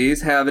the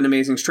movies have an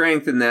amazing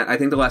strength in that I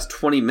think the last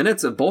 20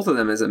 minutes of both of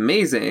them is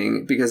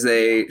amazing because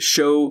they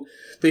show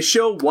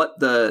what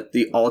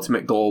the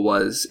ultimate goal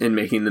was in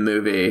making the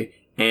movie.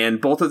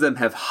 And both of them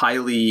have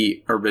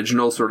highly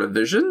original sort of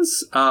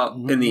visions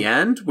in the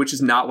end, which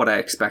is not what I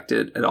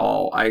expected at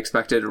all. I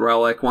expected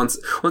Relic. Once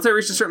I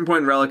reached a certain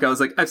point in Relic, I was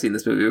like, I've seen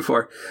this movie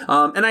before.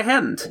 And I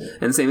hadn't.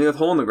 And same thing with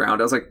Hole in the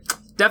Ground. I was like,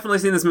 definitely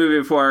seen this movie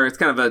before. It's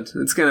kind of a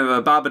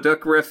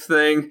Babadook riff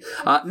thing.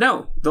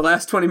 No, the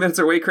last 20 minutes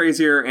are way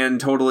crazier and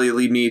totally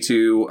lead me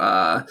to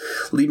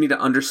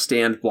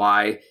understand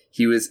why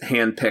he was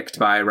handpicked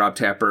by Rob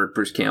Tapert,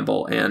 Bruce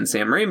Campbell, and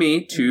Sam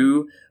Raimi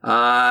to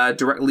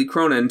direct Lee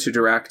Cronin to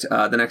direct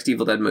the next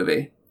Evil Dead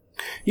movie.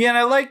 Yeah, and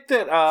I like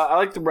that. I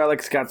like the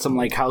Relic's got some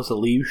like House of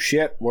Leaves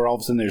shit, where all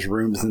of a sudden there's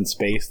rooms in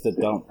space that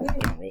don't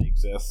really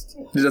exist.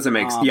 It doesn't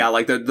make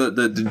like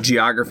the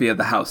geography of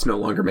the house no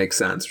longer makes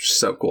sense, which is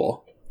so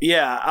cool.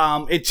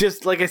 Yeah, it's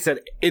just like I said,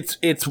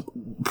 it's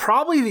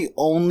probably the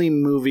only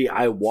movie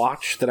I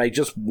watched that I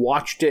just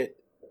watched it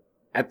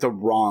at the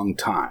wrong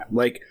time.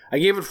 Like, I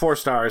gave it 4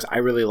 stars. I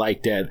really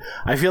liked it.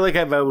 I feel like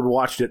if I would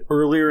watched it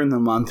earlier in the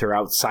month or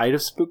outside of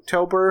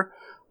Spooktober,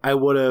 I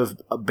would have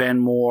been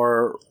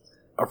more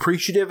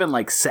appreciative and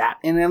like sat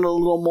in it a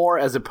little more,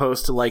 as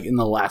opposed to like in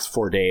the last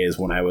 4 days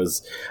when I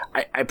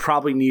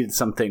probably needed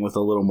something with a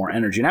little more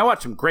energy. And I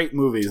watched some great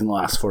movies in the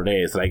last 4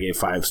 days that I gave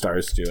 5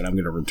 stars to, and I'm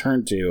going to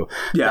return to.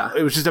 Yeah,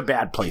 it was just a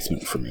bad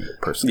placement for me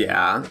personally.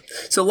 Yeah.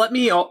 So let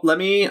me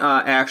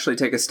actually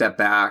take a step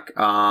back.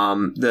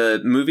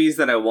 The movies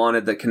that I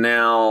wanted The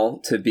Canal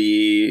to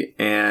be,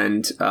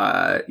 and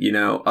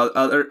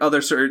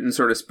other certain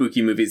sort of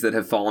spooky movies that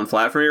have fallen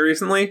flat for me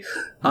recently.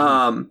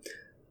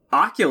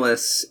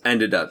 Oculus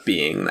ended up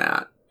being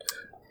that.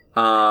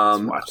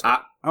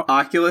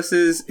 Oculus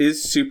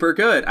is super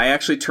good. I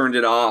actually turned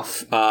it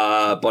off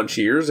a bunch of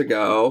years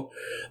ago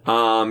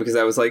because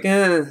I was like,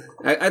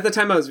 at the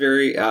time I was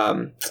very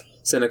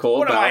cynical.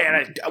 What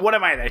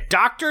am I in a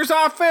doctor's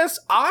office?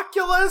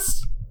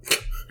 Oculus?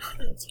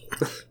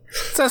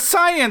 It's a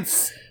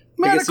science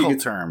medical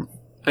term.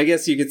 I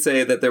guess you could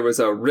say that there was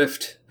a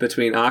rift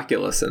between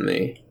Oculus and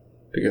me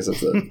because of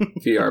the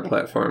VR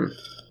platform.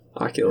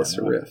 Oculus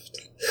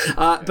Rift.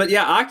 But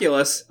yeah,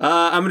 Oculus.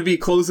 I'm going to be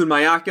closing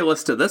my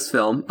Oculus to this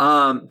film.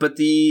 But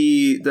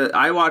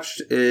I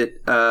watched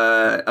it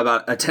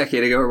about a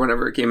decade ago or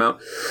whenever it came out.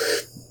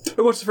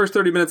 I watched the first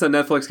 30 minutes on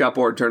Netflix, got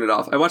bored, turned it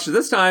off. I watched it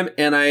this time,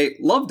 and I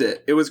loved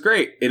it. It was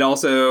great.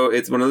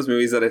 It's one of those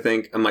movies that I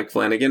think Mike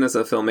Flanagan, as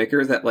a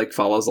filmmaker, that like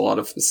follows a lot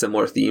of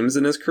similar themes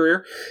in his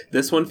career.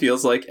 This one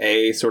feels like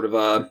a sort of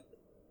a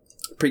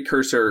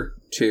precursor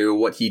to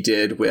what he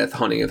did with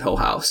Haunting of Hill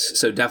House.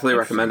 So definitely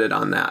recommended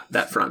on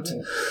that front.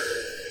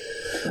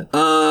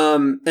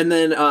 And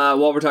then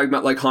while we're talking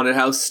about like haunted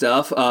house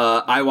stuff,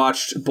 I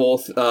watched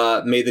both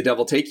May the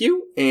Devil Take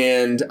You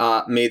and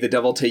May the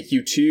Devil Take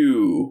You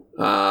 2.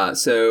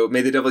 So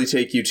May the Devil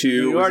Take You 2.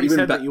 You already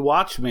said that you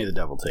watched May the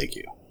Devil Take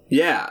You.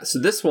 Yeah, so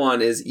this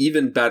one is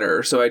even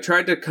better. So I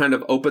tried to kind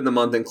of open the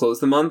month and close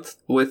the month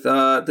with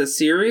this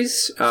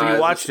series. So you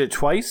watched it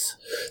twice?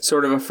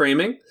 Sort of a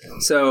framing.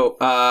 So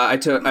I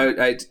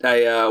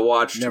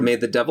watched May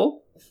the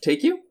Devil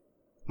Take You.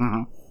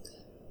 Mm-hmm.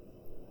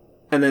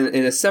 And then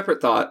in a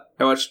separate thought,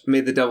 I watched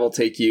May the Devil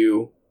Take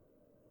You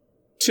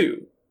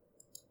 2.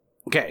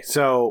 Okay,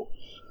 so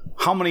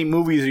how many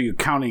movies are you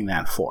counting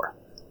that for?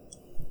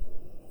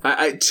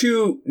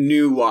 2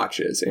 new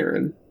watches,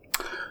 Aaron.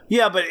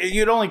 Yeah, but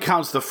it only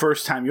counts the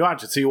first time you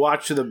watch it. So you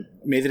watch the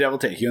May the Devil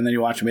Take You, and then you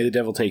watch May the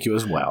Devil Take You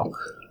as well.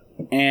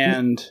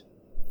 And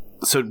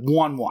so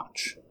one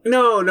watch.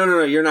 No,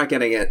 you're not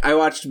getting it. I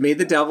watched May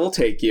the Devil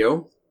Take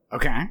You.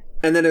 Okay.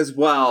 And then as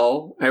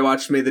well, I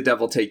watched May the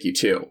Devil Take You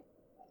 2.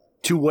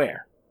 To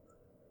where?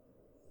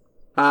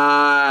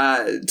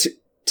 To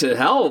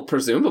hell,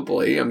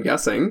 presumably, I'm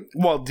guessing.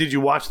 Well, did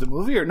you watch the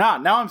movie or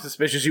not? Now I'm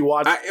suspicious you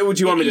watched would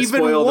you want me to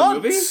spoil the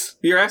movie?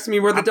 You're asking me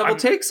where the devil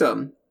takes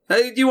him.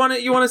 Do you want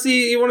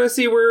to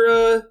see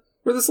where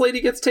this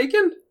lady gets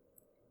taken?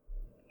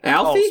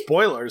 Alfie? Oh,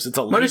 spoilers! It's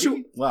a lady. Why don't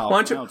you? Well,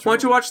 why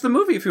don't you watch the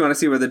movie if you want to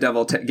see where the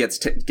devil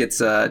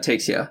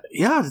takes you?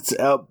 Yeah, it's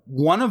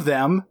one of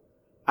them.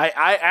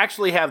 I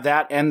actually have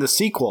that and the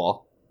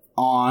sequel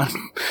on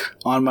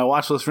my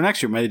watch list for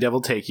next year. May the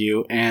Devil Take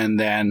You, and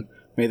then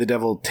May the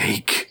Devil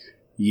Take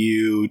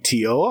You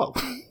TOO.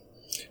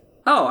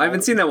 Oh, I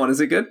haven't seen that one. Is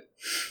it good?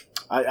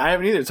 I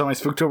haven't either. It's on my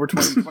Spooktober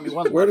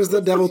 2021. Where does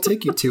the devil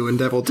take you to in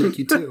Devil Take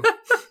You 2?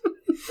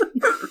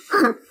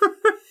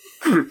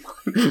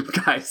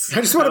 Guys,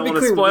 I just want to be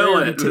clear. Spoil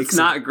where it. he It's takes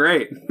not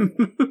great.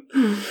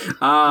 I'm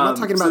not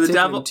talking about the taking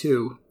devil. him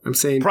to. I'm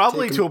saying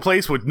Probably take to him- a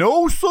place with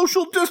no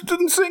social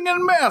distancing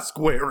and mask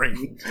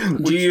wearing.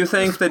 Do you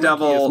think the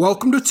devil?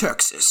 Welcome to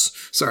Texas.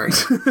 Sorry.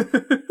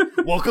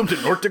 Welcome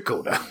to North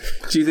Dakota.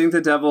 Do you think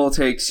the devil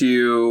takes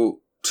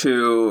you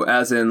to,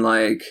 as in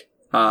like,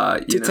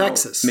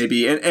 Texas?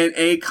 Maybe an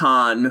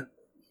Akon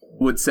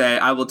would say,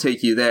 "I will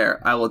take you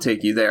there. I will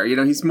take you there." You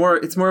know, he's more.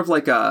 It's more of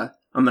like a,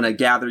 "I'm gonna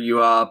gather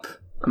you up.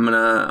 I'm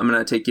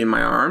gonna take you in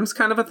my arms"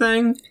 kind of a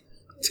thing.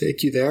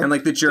 Take you there. And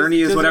like the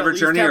journey is whatever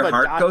journey your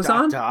heart goes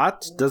on.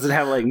 Does it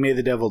have like "May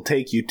the Devil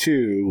Take You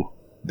to ...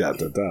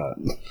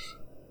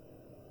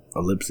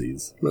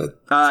 ellipses"?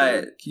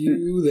 Take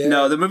you there.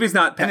 No, the movie's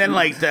not. And then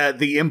like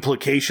the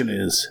implication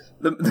is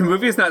the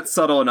movie is not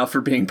subtle enough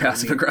for being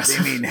passive they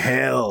aggressive. mean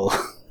hell.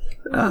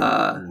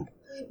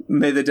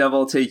 May the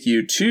devil take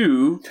you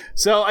to.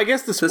 So I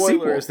guess the spoiler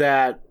sequel. is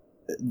that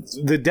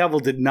the devil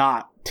did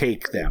not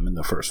take them in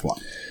the first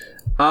one.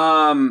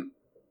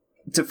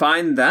 To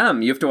find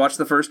them, you have to watch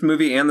the first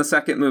movie and the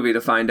second movie to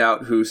find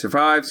out who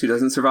survives, who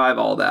doesn't survive,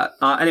 all that.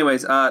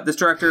 Anyways, this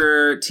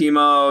director,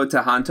 Timo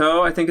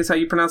Tehonto, I think is how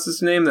you pronounce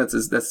his name. That's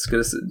as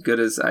good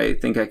as I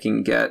think I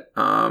can get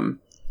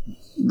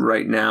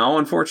right now,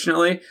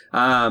 unfortunately.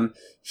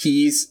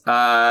 He's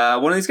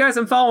one of these guys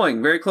I'm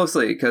following very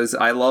closely because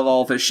I love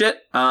all of his shit.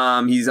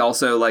 He's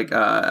also like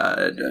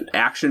an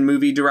action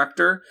movie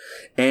director.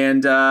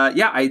 And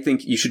I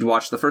think you should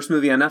watch the first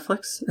movie on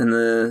Netflix, and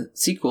the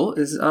sequel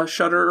is a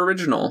Shudder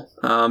original.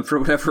 For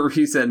whatever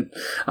reason,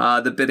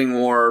 the bidding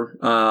war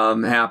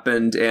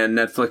happened, and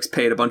Netflix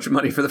paid a bunch of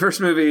money for the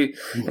first movie,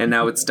 and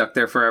now it's stuck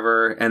there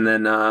forever. And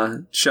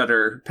then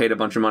Shudder paid a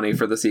bunch of money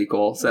for the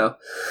sequel. So,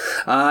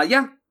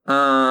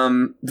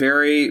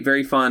 very,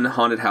 very fun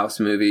haunted house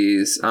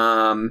movies.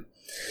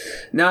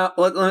 Now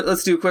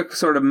let's do a quick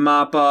sort of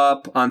mop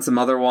up on some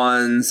other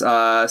ones.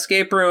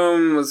 Escape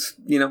Room was,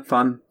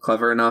 fun,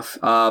 clever enough.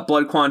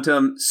 Blood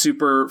Quantum,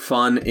 super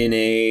fun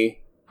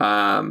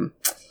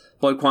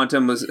Blood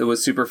Quantum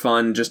was super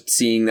fun just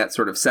seeing that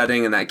sort of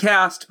setting and that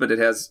cast, but it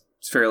has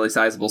fairly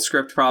sizable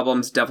script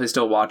problems. Definitely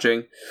still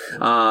watching,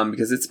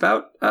 because it's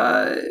about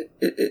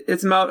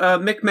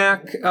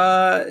Micmac,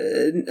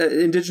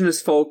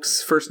 indigenous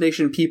folks, First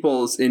Nation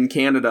peoples in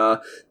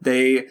Canada.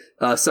 They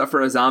suffer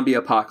a zombie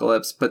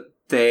apocalypse, but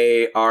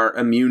they are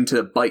immune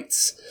to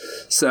bites.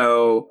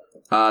 So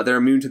they're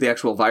immune to the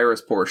actual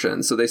virus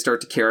portion. So they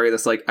start to carry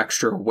this like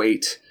extra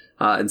weight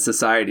in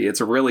society.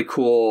 It's a really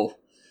cool.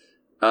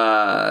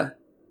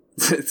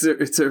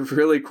 It's a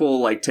really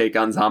cool like take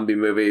on zombie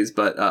movies,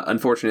 but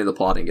unfortunately the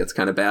plotting gets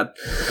kind of bad.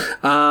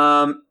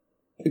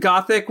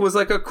 Gothic was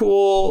like a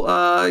cool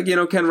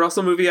Ken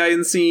Russell movie I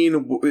hadn't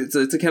seen. It's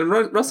a Ken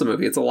Russell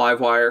movie. It's a live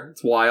wire.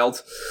 It's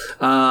wild.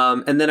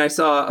 And then I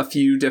saw a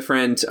few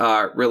different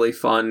really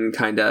fun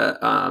kind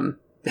of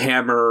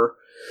Hammer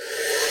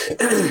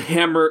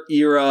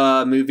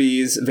era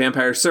movies.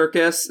 Vampire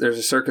Circus. There's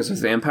a circus with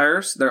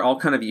vampires. They're all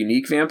kind of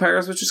unique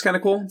vampires, which is kind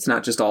of cool. It's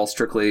not just all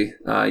strictly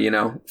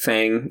fang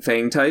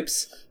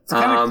types. It's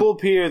kind of cool,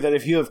 Peter, that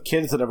if you have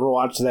kids that ever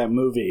watch that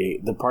movie,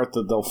 the part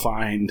that they'll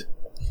find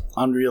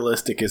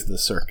unrealistic is the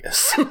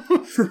circus.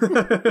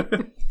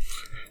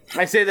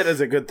 I say that as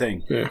a good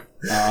thing. Yeah.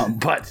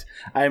 But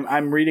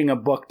I'm reading a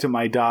book to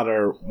my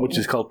daughter, which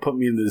is called Put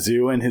Me in the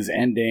Zoo, and his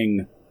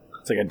ending,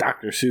 it's like a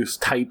Dr. Seuss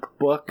type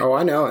book. Oh,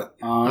 I know it.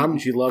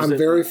 She loves it. I'm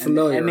very And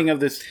familiar. the ending of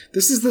this.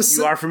 This is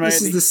You are familiar?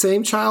 This is the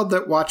same child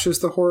that watches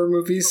the horror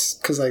movies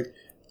because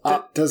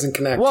that doesn't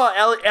connect.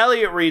 Well,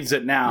 Elliot reads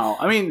it now.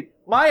 I mean,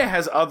 Maya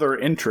has other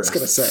interests. I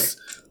was gonna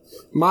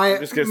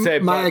say.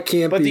 Maya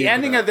can't but be. the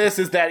ending of this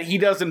is that he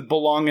doesn't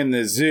belong in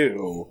the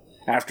zoo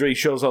after he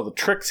shows all the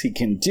tricks he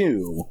can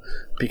do,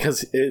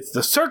 because it's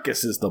the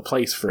circus is the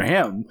place for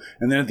him.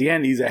 And then at the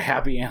end, he's a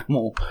happy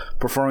animal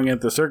performing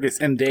at the circus,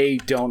 and they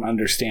don't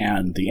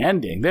understand the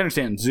ending. They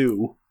understand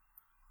zoo,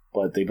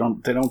 but they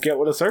don't get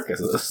what a circus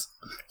is.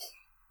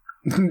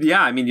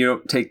 Yeah, I mean,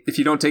 if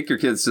you don't take your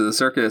kids to the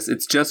circus,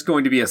 it's just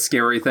going to be a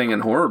scary thing in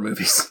horror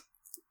movies.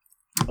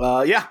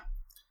 Yeah.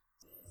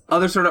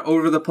 Other sort of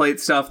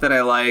over-the-plate stuff that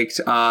I liked,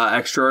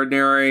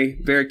 Extraordinary,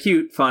 very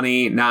cute,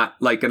 funny, not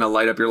like gonna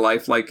light up your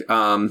life like,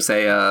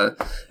 say,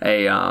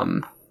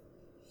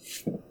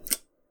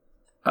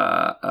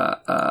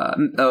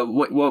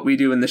 What We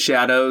Do in the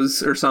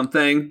Shadows or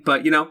something,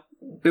 but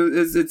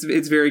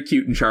it's very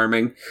cute and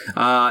charming.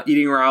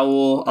 Eating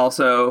Raoul,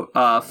 also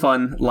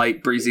fun,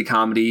 light, breezy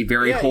comedy,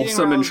 very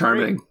wholesome and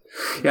charming.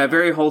 Yeah,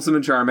 very wholesome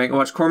and charming. I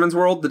watched Corman's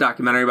World, the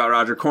documentary about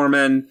Roger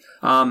Corman.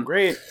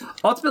 Great.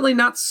 Ultimately,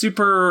 not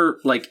super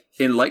like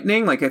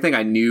enlightening. Like I think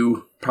I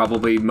knew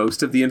probably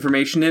most of the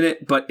information in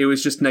it, but it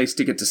was just nice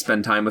to get to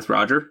spend time with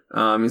Roger.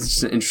 He's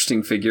just an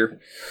interesting figure.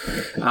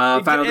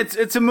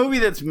 It's a movie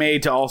that's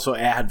made to also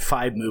add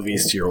 5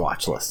 movies to your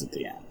watch list at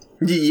the end.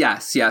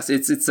 Yes.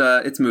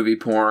 It's movie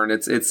porn.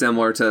 It's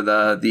similar to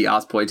the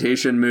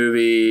Ozploitation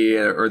movie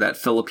or that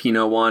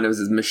Filipino one. It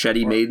was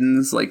Machete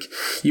Maidens. Like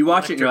you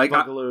watch it, and you're like,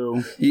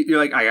 you're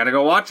like, I gotta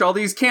go watch all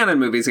these canon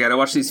movies. I gotta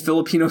watch these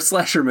Filipino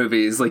slasher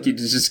movies. Like you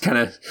just kind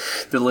of,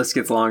 the list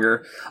gets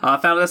longer.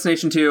 Final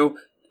Destination 2.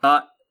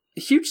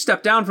 Huge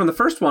step down from the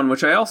first one,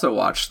 which I also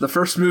watched. The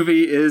first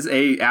movie is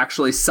a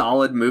actually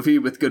solid movie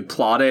with good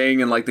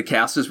plotting, and like the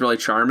cast is really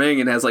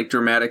charming and has like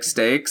dramatic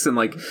stakes, and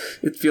like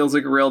it feels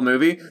like a real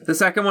movie. The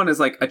second one is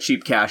like a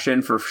cheap cash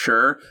in for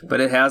sure,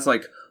 but it has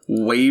like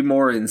way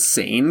more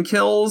insane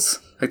kills.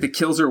 Like the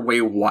kills are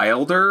way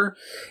wilder,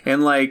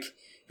 and like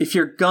if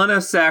you're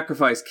gonna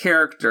sacrifice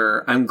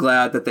character, I'm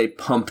glad that they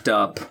pumped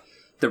up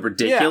the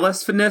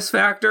ridiculousness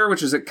factor,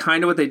 which is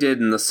kind of what they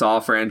did in the Saw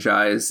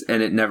franchise,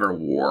 and it never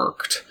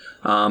worked.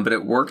 But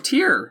it worked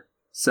here.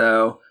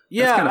 So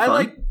that's kind of fun. I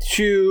like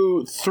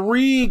 2.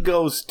 3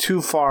 goes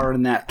too far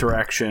in that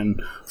direction.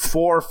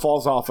 4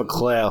 falls off a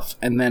cliff,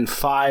 and then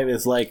 5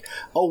 is like,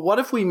 oh, what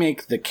if we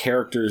make the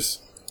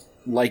characters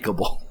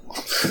likable?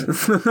 5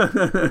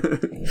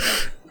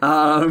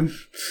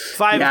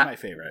 is my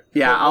favorite.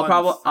 Yeah,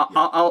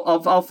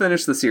 I'll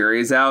finish the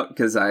series out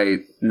because I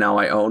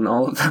own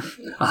all of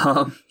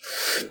them.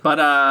 What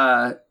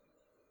else?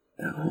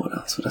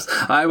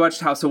 I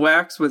watched House of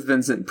Wax with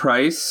Vincent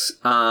Price,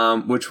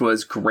 which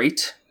was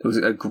great. It was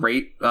a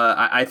great.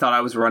 I thought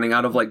I was running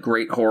out of like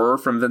great horror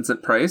from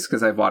Vincent Price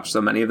because I've watched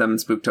so many of them in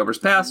Spooktober's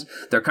past.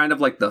 They're kind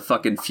of like the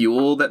fucking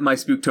fuel that my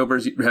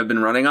Spooktobers have been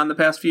running on the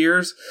past few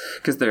years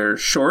because they're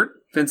short.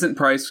 Vincent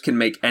Price can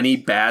make any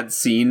bad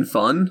scene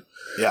fun.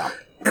 Yeah,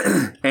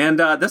 and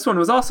this one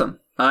was awesome.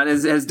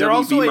 As they're WB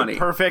also money. A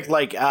perfect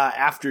like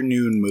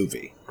afternoon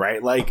movie,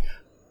 right? Like.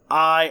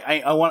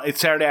 I want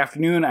it's Saturday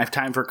afternoon. I have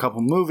time for a couple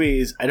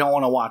movies. I don't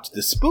want to watch the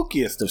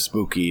spookiest of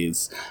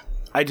spookies.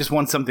 I just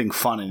want something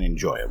fun and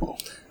enjoyable.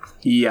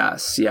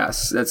 Yes,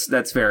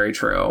 that's very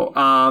true.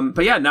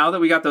 But yeah, now that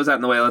we got those out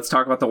in the way, let's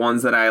talk about the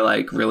ones that I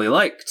like really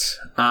liked.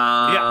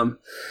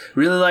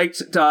 Really liked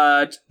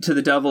To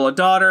the Devil a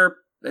Daughter.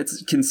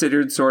 It's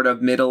considered sort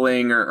of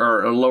middling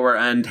or a lower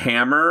end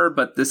Hammer,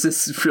 but this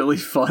is really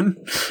fun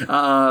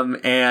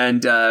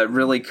and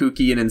really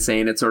kooky and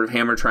insane. It's sort of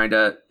Hammer trying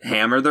to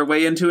hammer their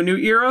way into a new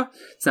era.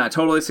 It's not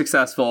totally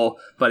successful,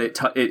 but it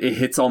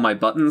hits all my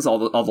buttons. All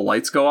the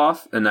lights go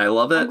off, and I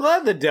love it. I'm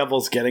glad the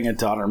Devil's getting a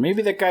daughter.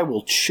 Maybe that guy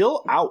will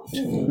chill out.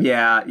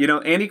 Yeah,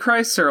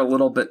 Antichrists are a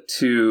little bit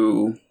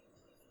too,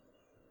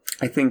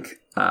 I think,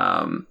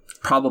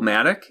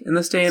 problematic in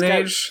this day and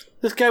age.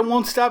 This guy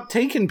won't stop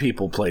taking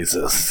people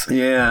places.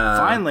 Yeah.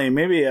 Finally,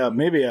 maybe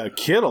a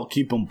kid will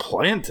keep him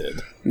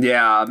planted.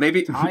 Yeah,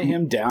 maybe tie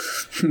him down.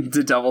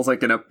 The Devil's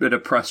like in a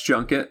press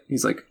junket.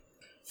 He's like,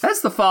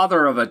 as the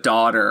father of a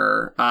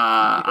daughter,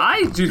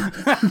 I do.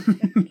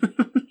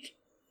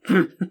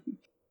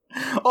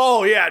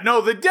 Oh yeah, no,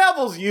 the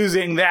Devil's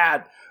using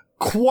that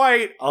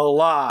quite a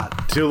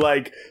lot to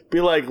like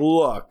be like,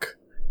 look,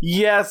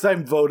 yes,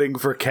 I'm voting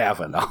for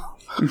Kavanaugh,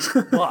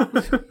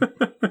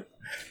 but.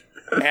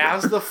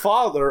 As the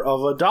father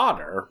of a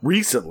daughter,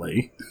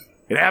 recently,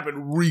 it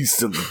happened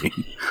recently,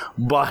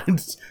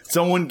 but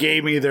someone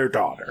gave me their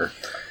daughter,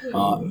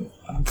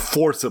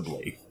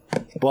 forcibly.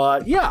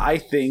 But yeah, I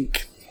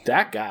think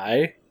that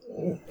guy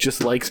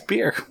just likes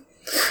beer.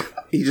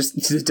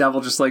 The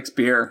Devil just likes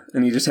beer,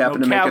 and he just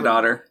happened to make a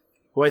daughter.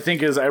 Who I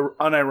think is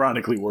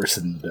unironically worse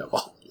than the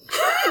Devil.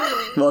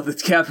 Well,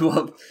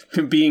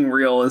 being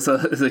real is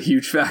a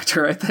huge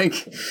factor, I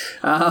think.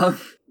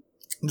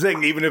 I'm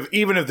saying even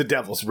if the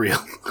Devil's real,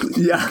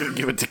 yeah, I'm gonna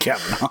give it to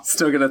Kavanaugh.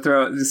 Still gonna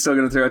throw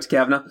it to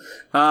Kavanaugh.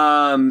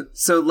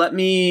 So let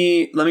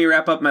me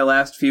wrap up my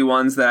last few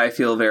ones that I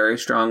feel very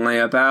strongly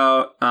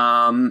about.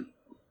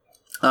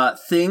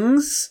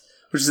 Things,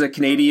 which is a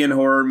Canadian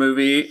horror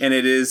movie, and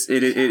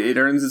it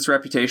earns its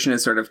reputation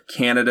as sort of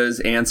Canada's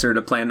answer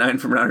to Plan 9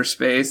 from Outer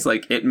Space.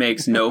 Like, it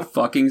makes no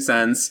fucking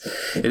sense.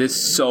 It is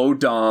so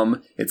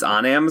dumb. It's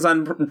on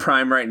Amazon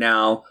Prime right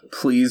now.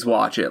 Please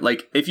watch it.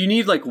 Like, if you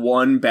need like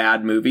one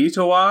bad movie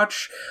to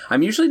watch,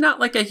 I'm usually not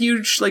like a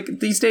huge, like,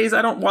 these days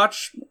I don't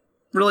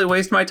really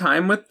waste my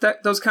time with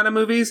those kind of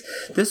movies.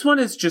 This one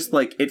is just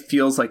like, it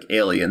feels like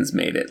aliens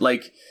made it.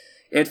 Like,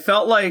 it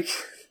felt like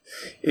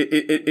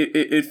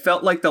it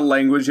felt like the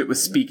language it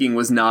was speaking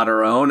was not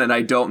our own, and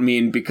I don't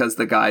mean because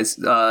the guys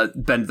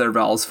bend their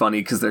vowels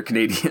funny because they're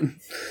Canadian.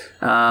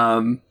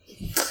 And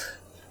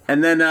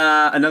then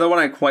another one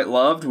I quite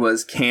loved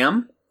was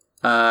Cam.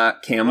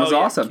 Cam was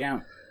awesome.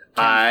 Cam.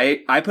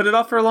 I put it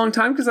off for a long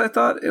time because I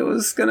thought it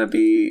was going to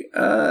be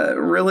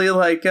really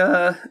like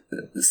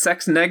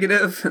sex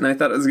negative, and I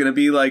thought it was going to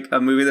be like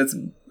a movie that's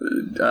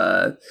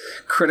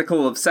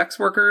critical of sex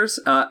workers.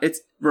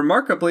 It's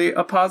remarkably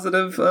a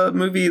positive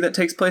movie that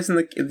takes place in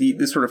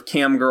the sort of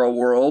cam girl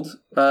world,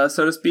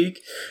 so to speak.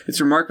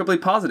 It's remarkably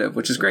positive,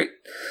 which is great.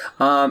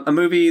 A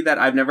movie that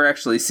I've never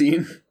actually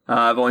seen.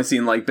 I've only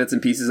seen like bits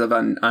and pieces of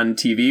on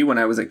TV when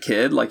I was a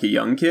kid, like a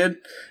young kid,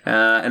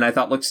 and I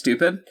thought looked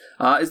stupid,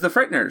 is The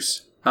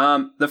Frighteners.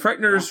 The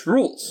Frighteners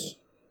rules.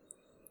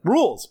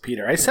 Rules,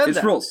 Peter. I said It's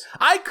that. rules.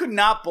 I could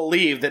not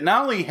believe that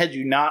not only had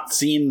you not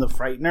seen The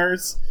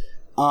Frighteners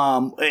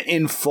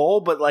in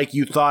full, but like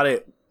you thought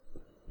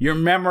your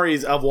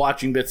memories of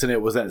watching bits in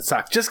it was that it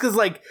sucked. Just because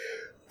like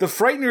The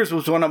Frighteners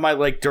was one of my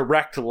like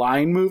direct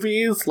line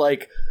movies,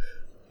 like.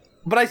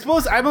 But I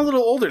suppose I'm a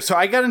little older, so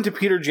I got into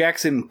Peter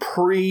Jackson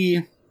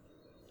pre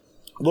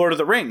Lord of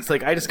the Rings.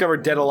 Like I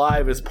discovered Dead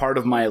Alive as part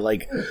of my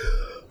like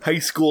high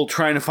school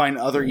trying to find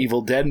other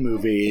Evil Dead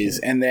movies,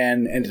 and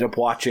then ended up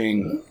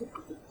watching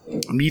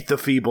Meet the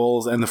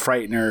Feebles and The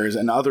Frighteners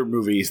and other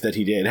movies that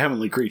he did.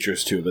 Heavenly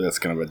Creatures too, but that's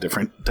kind of a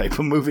different type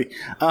of movie.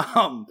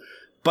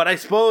 But I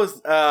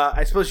suppose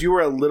you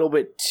were a little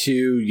bit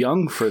too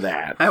young for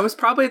that. I was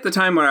probably at the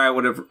time where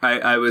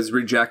I was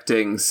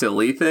rejecting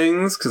silly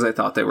things because I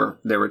thought they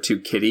were too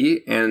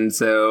kiddie, and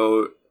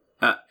so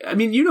I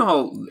mean, you know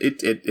how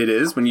it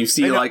is when you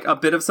see like a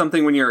bit of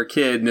something when you're a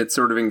kid and it's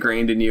sort of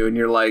ingrained in you, and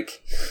you're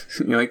like,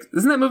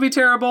 isn't that movie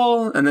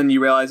terrible? And then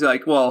you realize you're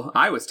like, well,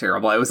 I was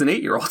terrible. I was an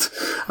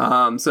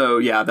 8-year-old. So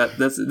yeah,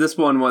 this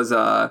one was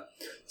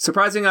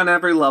surprising on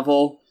every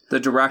level. The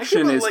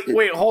direction is... Like,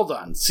 wait, hold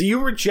on. So you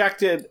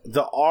rejected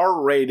the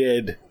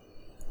R-rated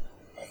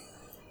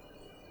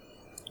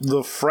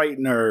The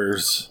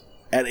Frighteners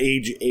at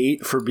age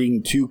 8 for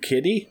being too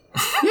kiddie?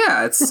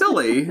 Yeah, it's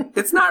silly.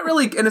 It's not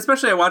really... And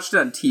especially I watched it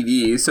on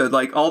TV, so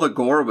like all the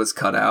gore was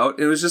cut out.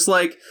 It was just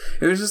like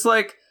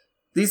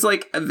these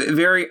like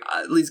very...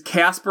 these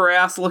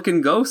Casper-ass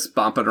looking ghosts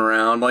bumping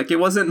around. Like it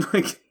wasn't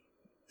like...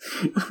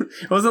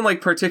 it wasn't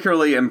like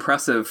particularly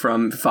impressive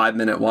from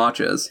 5-minute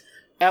watches.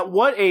 At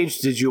what age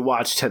did you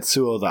watch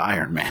Tetsuo the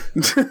Iron Man?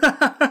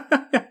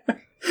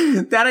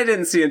 That I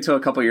didn't see until a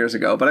couple years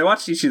ago, but I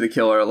watched Ichi the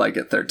Killer like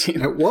at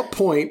 13. At what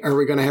point are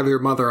we going to have your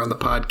mother on the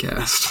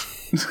podcast?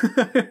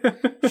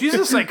 She's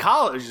a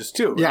psychologist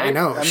too, right? Yeah, I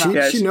know.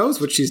 She knows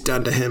what she's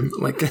done to him.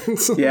 Like,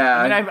 yeah.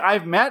 I mean,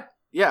 I've met.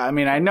 Yeah, I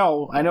mean, I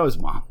know his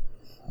mom.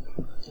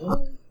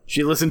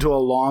 She listened to a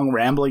long,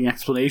 rambling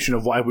explanation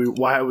of why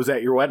I was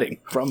at your wedding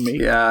from me.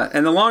 Yeah,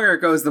 and the longer it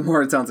goes, the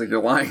more it sounds like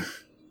you're lying.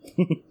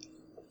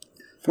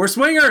 We're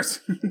swingers!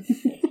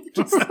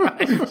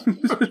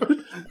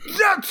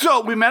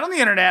 So, we met on the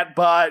internet,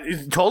 but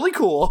it's totally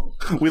cool.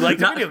 We like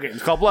video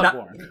games called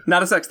Bloodborne.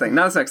 Not a sex thing.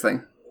 Not a sex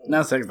thing.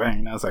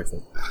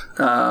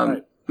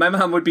 Right. My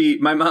mom would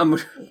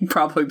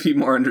probably be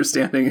more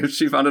understanding if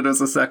she found it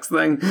as a sex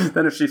thing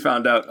than if she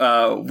found out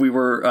we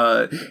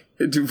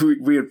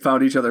had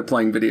found each other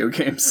playing video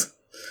games.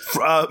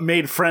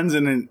 Made friends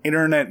in an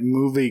internet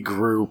movie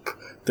group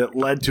that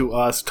led to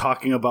us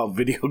talking about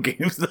video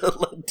games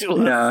that led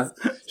to us.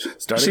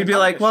 Yeah. She'd be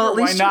like, well, at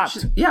least why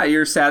not?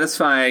 You're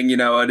satisfying,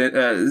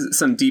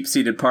 some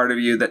deep-seated part of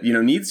you that,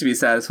 needs to be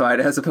satisfied,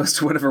 as opposed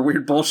to whatever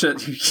weird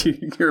bullshit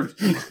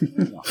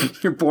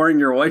you're boring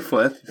your wife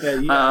with.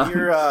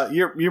 Yeah,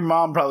 your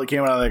mom probably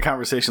came out of that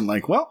conversation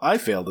like, well, I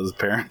failed as a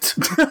parent.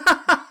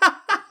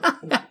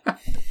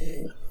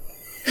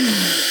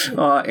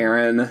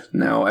 Aaron,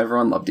 no,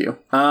 everyone loved you.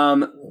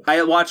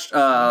 I watched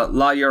La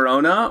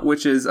Llorona,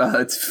 which is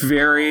it's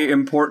very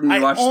important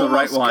you watch the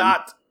right one.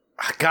 I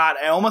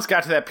almost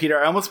got to that,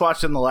 Peter. I almost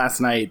watched it in the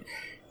last night.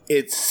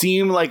 It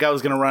seemed like I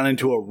was going to run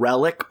into a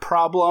Relic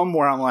problem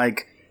where I'm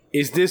like,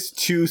 is this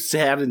too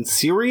sad and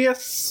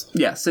serious?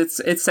 Yes,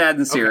 it's sad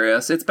and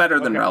serious. Okay. It's better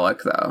than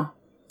Relic, though.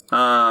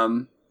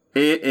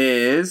 It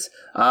is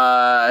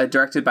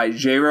directed by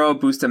Jairo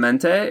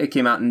Bustamante. It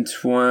came out in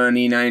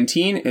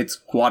 2019. It's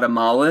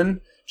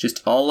Guatemalan.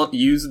 Just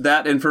use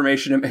that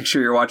information to make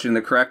sure you're watching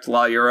the correct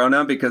La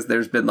Llorona, because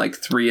there's been like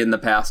 3 in the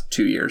past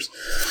 2 years.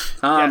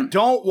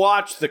 Don't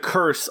watch The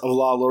Curse of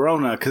La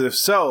Llorona, because if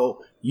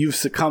so, you've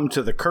succumbed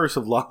to the curse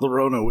of La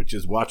Llorona, which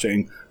is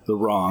watching the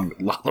wrong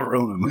La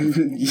Llorona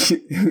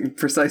movie.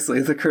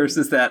 Precisely. The curse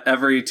is that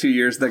every 2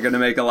 years they're going to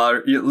make a La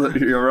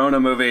Llorona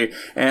movie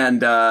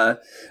and another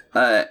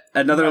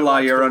La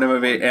Llorona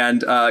movie,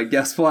 and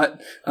guess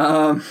what?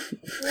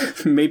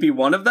 Maybe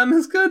one of them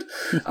is good.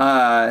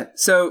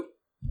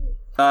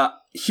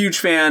 Huge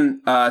fan,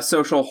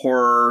 social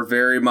horror,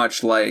 very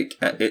much like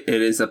it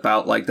is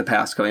about like the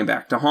past coming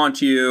back to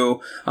haunt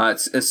you.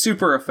 It's a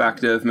super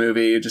effective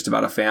movie, just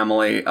about a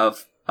family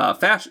of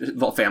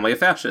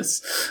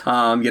fascists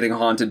getting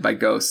haunted by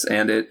ghosts,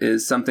 and it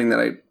is something that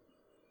I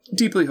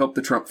deeply hope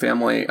the Trump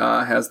family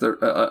has a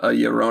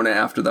Llorona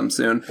after them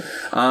soon.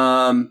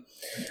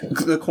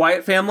 The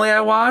Quiet Family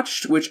I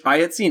watched, which I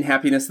had seen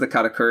Happiness of the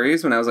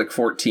Katakuris when I was like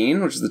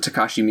 14, which is the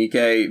Takashi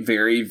Miike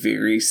very,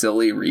 very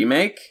silly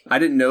remake. I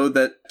didn't know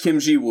that Kim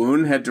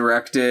Ji-woon had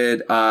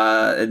directed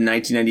a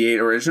 1998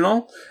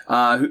 original.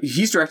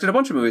 He's directed a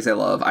bunch of movies I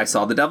love. I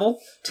Saw the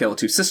Devil, Tale of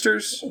Two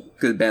Sisters,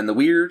 Good, Bad, and the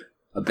Weird,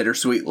 A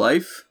Bittersweet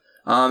Life.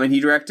 And he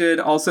directed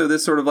also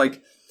this sort of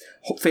like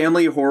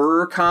family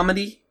horror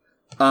comedy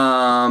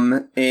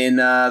in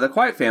The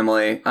Quiet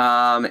Family,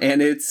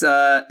 and it's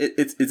one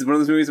of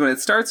those movies when it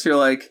starts you're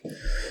like,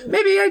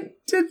 maybe I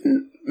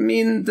didn't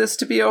mean this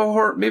to be a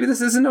horror, maybe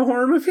this isn't a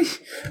horror movie,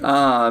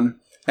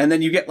 and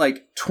then you get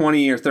like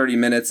 20 or 30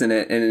 minutes in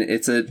it, and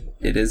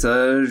it is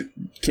a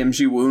Kim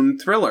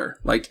Ji-woon thriller.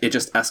 Like, it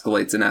just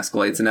escalates and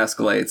escalates and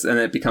escalates, and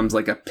it becomes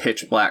like a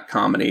pitch black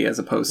comedy as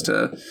opposed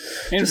to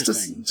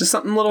just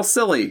something a little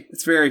silly.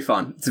 It's very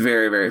fun. It's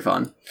very, very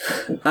fun.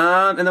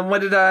 And then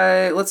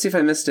let's see if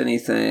I missed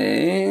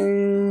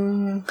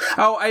anything.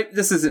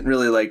 This isn't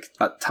really like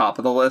top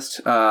of the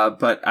list,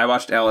 but I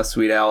watched Alice,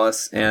 Sweet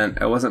Alice, and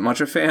I wasn't much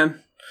a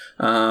fan.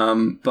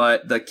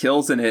 But the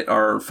kills in it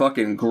are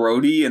fucking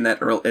grody in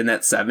that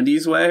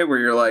 70s way where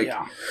you're like,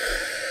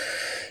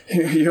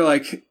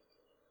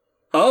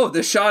 oh,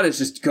 this shot is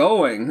just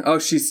going. Oh,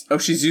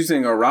 she's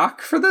using a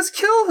rock for this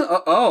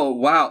kill. Oh,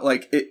 wow.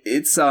 Like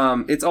it's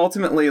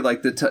ultimately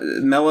like the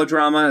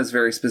melodrama is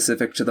very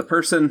specific to the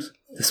person.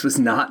 This was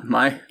not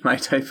my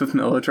type of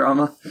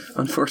melodrama,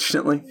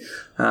 unfortunately.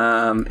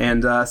 So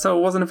I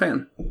wasn't a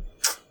fan.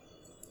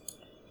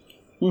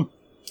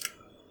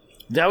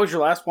 That was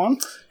your last one?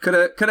 Could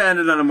have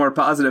ended on a more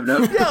positive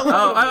note.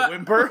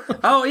 Whimper.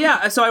 Oh,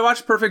 yeah. So I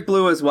watched Perfect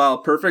Blue as well.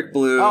 Perfect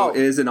Blue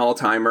is an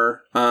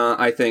all-timer,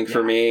 I think,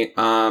 for me.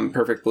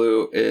 Perfect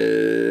Blue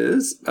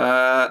is one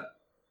of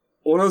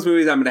those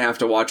movies I'm going to have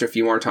to watch a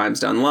few more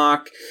times to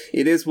unlock.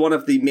 It is one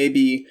of the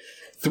maybe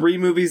 3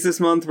 movies this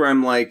month where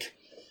I'm like,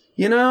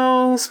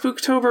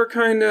 Spooktober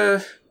kind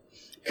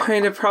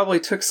of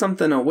probably took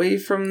something away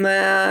from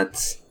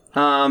that.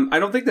 I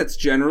don't think that's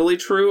generally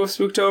true of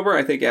Spooktober.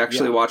 I think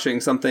actually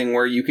watching something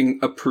where you can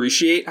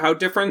appreciate how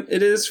different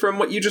it is from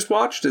what you just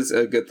watched is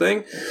a good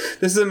thing.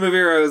 This is a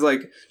movie where I was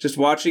like, just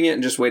watching it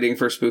and just waiting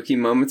for spooky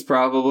moments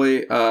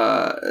probably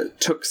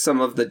took some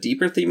of the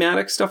deeper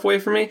thematic stuff away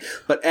from me.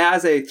 But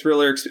as a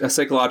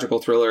psychological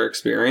thriller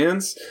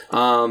experience,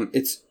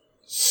 it's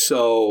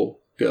so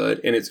good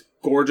and it's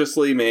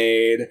gorgeously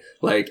made.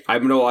 Like,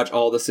 I'm gonna watch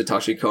all the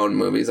Satoshi Kon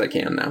movies I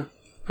can now.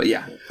 But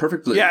yeah,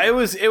 Perfect Blue. Yeah, it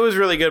was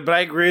really good, but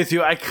I agree with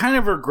you. I kind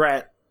of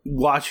regret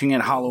watching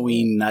it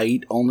Halloween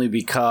night only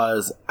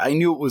because I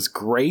knew it was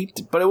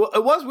great, but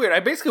it was weird. I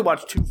basically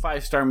watched 2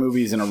 5-star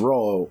movies in a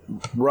row.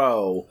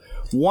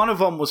 One of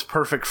them was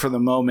perfect for the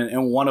moment,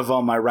 and one of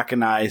them I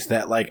recognized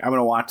that, like, I'm going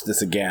to watch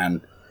this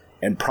again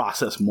and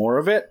process more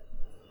of it,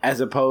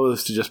 as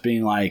opposed to just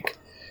being like,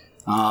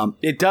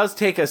 it does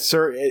take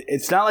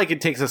it's not like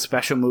it takes a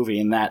special movie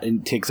in that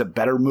it takes a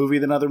better movie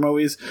than other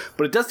movies,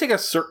 but it does take a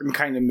certain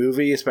kind of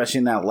movie, especially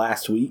in that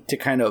last week, to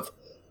kind of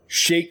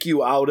shake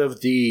you out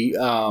of the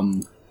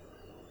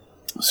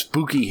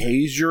spooky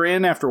haze you're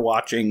in after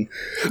watching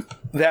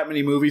that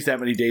many movies that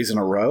many days in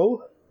a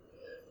row,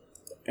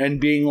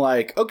 and being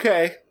like,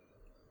 okay,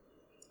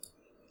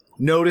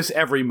 notice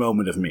every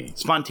moment of me.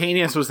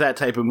 Spontaneous was that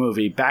type of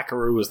movie.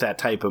 Baccarat was that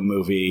type of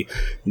movie.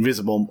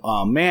 Invisible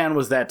Man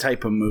was that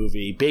type of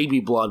movie. Baby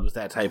Blood was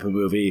that type of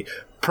movie.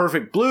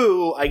 Perfect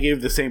Blue, I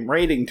gave the same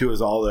rating to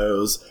as all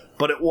those,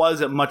 but it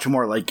was a much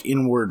more like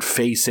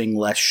inward-facing,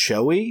 less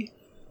showy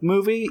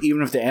movie,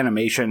 even if the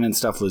animation and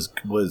stuff was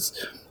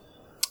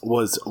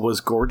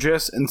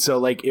gorgeous. And so,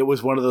 like, it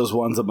was one of those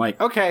ones I'm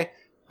like, okay,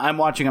 I'm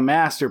watching a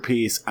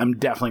masterpiece. I'm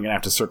definitely gonna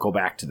have to circle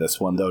back to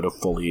this one, though, to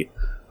fully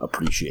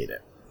appreciate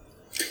it.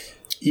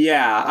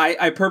 Yeah,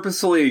 I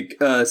purposely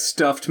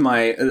stuffed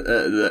my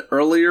the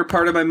earlier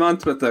part of my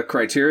month with the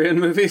Criterion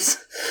movies,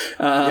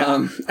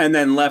 and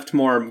then left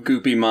more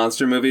goopy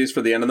monster movies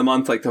for the end of the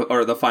month, like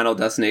the Final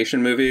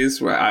Destination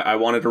movies, where I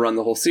wanted to run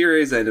the whole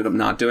series. I ended up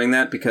not doing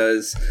that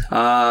because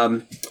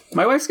my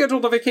wife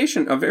scheduled a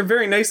vacation,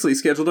 very nicely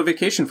scheduled a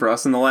vacation for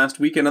us in the last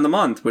weekend of the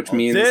month, which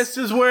means... This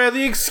is where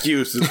the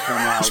excuses come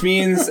out. Which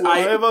means I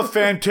have a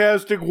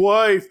fantastic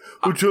wife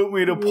who took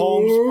me to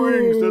Palm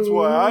Springs. That's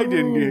why I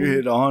didn't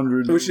hit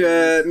 100. Which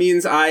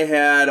means I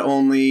had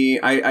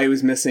I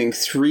was missing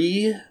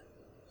 3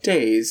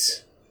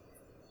 days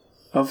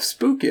of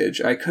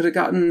spookage. I could have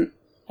gotten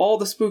all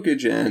the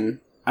spookage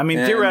in. I mean,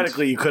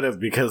 theoretically you could have,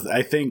 because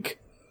I think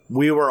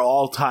we were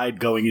all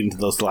tied going into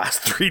those last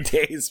 3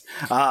 days.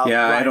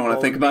 I don't want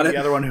to think about it. The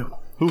other one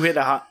who hit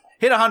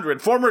 100.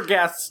 Former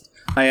guests.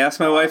 I asked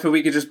my wife if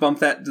we could just bump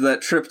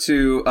that trip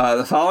to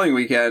the following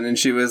weekend, and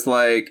she was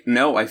like,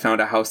 no, I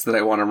found a house that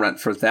I want to rent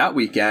for that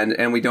weekend,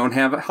 and we don't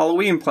have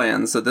Halloween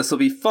plans, so this will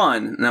be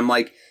fun. And I'm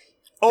like,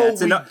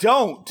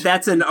 don't.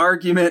 That's an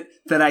argument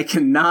that I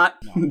cannot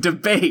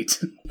debate.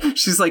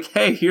 She's like,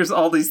 hey, here's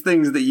all these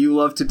things that you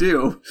love to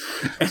do,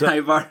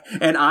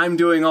 and I'm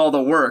doing all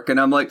the work, and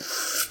I'm like,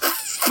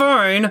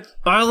 fine,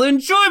 I'll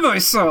enjoy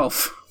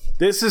myself.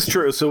 This is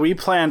true. So we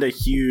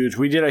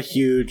did a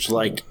huge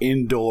like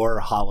indoor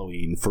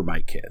Halloween for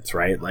my kids,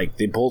 right? Like,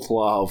 they both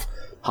love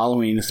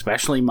Halloween,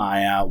 especially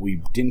Maya.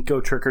 We didn't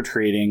go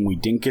trick-or-treating. We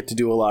didn't get to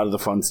do a lot of the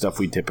fun stuff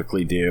we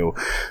typically do.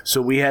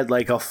 So we had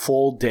like a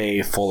full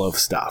day full of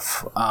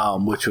stuff,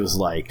 which was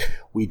like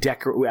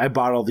I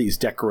bought all these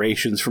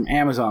decorations from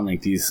Amazon,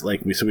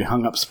 so we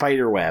hung up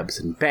spider webs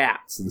and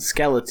bats and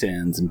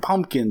skeletons and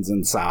pumpkins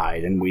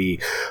inside, and we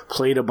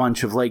played a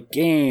bunch of like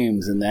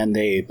games, and then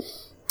they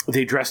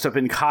dressed up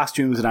in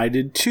costumes, and I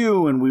did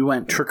too, and we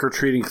went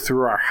trick-or-treating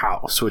through our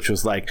house, which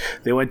was like,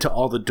 they went to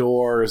all the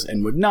doors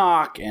and would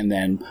knock, and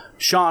then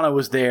Shauna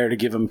was there to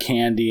give them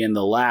candy, and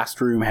the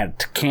last room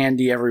had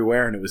candy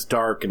everywhere, and it was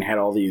dark and had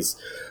all these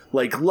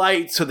like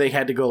lights, so they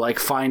had to go like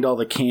find all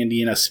the candy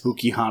in a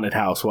spooky haunted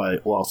house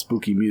while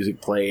spooky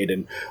music played,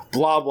 and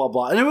blah blah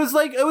blah. And it was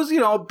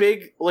a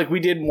big, like, we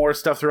did more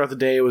stuff throughout the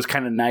day. It was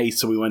kind of nice.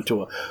 So we went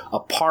to a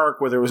park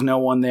where there was no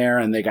one there,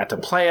 and they got to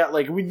play it.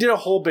 Like, we did a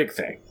whole big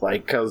thing,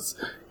 like,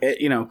 because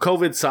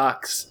COVID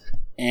sucks,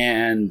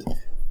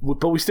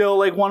 but we still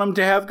like want them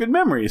to have good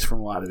memories from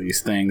a lot of these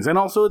things, and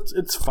also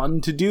it's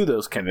fun to do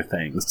those kind of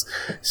things.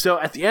 So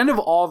at the end of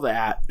all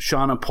that,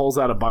 Shauna pulls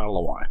out a bottle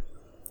of wine.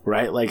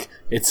 Right? Like,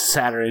 it's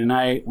Saturday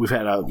night. We've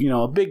had a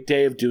big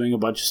day of doing a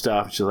bunch of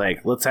stuff. She's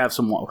like, let's have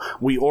some wine.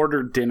 We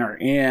ordered dinner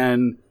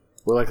in.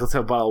 We're like, let's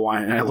have a bottle of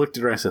wine. And I looked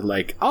at her and I said,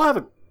 like, I'll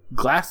have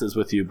glasses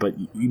with you, but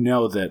you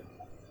know that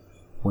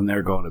when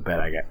they're going to bed,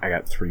 I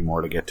got 3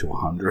 more to get to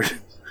 100.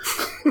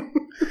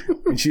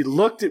 And she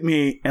looked at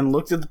me and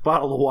looked at the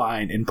bottle of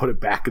wine and put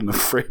it back in the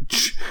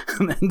fridge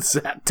and then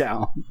sat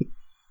down.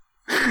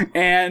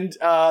 And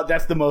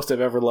that's the most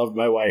I've ever loved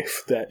my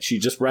wife, that she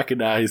just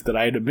recognized that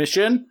I had a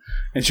mission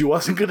and she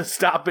wasn't going to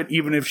stop it,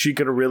 even if she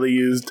could have really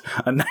used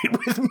a night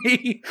with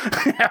me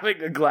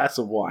having a glass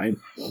of wine.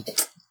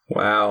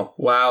 Wow.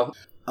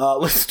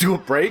 Let's do a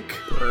break.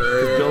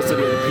 Bill said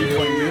he had to pee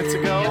 20 minutes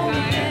ago.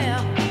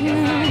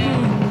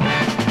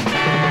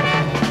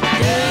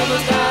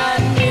 Devil's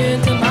gotten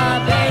into my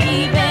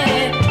baby.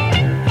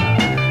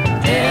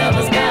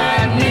 Devil's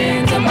gotten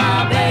into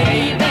my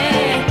baby.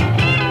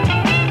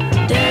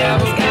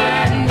 Devil's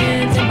gotten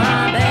into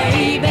my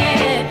baby.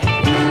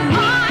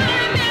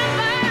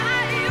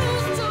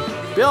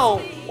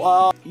 Bill,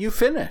 you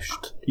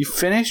finished. You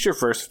finished your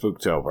first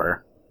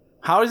Spooktober.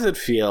 How does it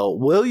feel?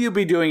 Will you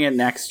be doing it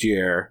next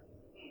year?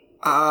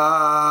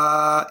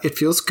 It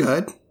feels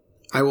good.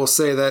 I will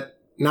say that,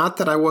 not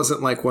that I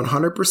wasn't like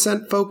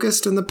 100%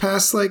 focused in the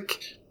past,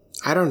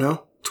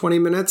 20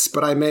 minutes,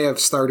 but I may have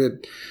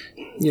started,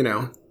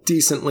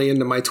 decently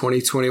into my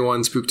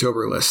 2021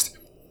 Spooktober list.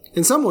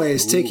 In some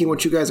ways, taking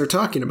what you guys are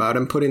talking about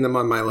and putting them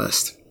on my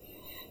list.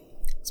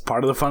 It's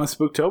part of the fun of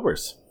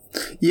Spooktobers.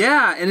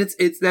 Yeah, and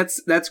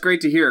that's great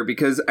to hear,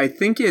 because I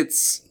think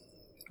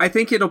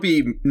it'll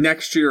be,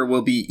 next year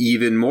will be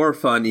even more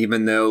fun,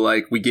 even though,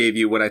 like, we gave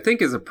you what I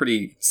think is a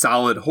pretty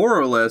solid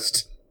horror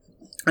list.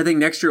 I think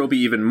next year will be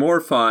even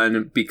more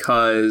fun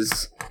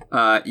because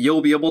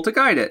you'll be able to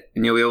guide it,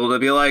 and you'll be able to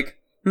be like,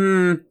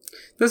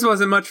 this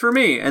wasn't much for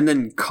me, and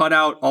then cut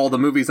out all the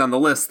movies on the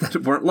list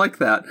that weren't like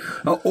that,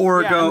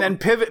 and then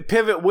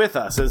pivot with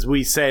us as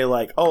we say,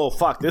 like, oh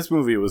fuck, this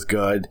movie was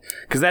good,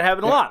 because that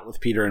happened a lot with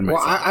Peter and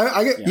myself.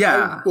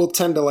 I will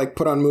tend to like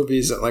put on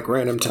movies at like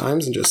random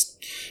times, and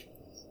just,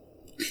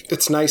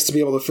 it's nice to be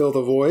able to fill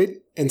the void.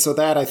 And so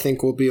that, I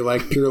think, will be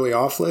like purely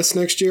off list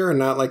next year, and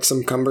not like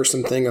some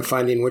cumbersome thing of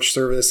finding which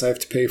service I have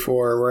to pay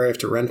for or where I have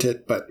to rent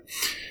it. But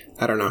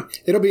I don't know.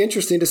 It'll be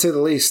interesting, to say the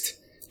least.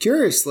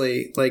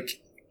 Curiously,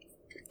 like,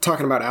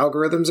 talking about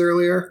algorithms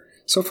earlier,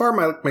 so far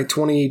my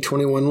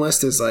 2021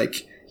 list is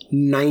like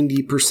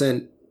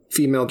 90%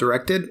 female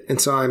directed. And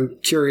so I'm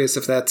curious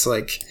if that's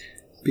like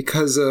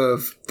because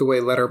of the way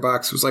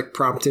Letterboxd was like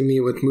prompting me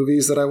with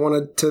movies that I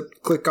wanted to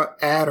click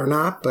add or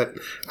not. But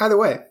either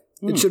way,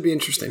 it should be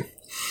interesting.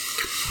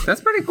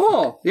 That's pretty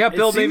cool. Yeah,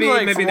 Bill, maybe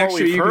next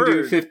year you can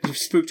do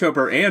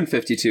Spooktober and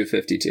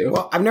 5252.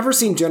 Well, I've never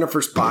seen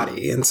Jennifer's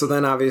Body, and so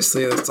then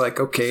obviously it's like,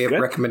 okay, I've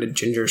recommended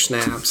Ginger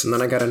Snaps, and then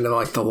I got into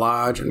like The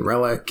Lodge and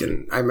Relic,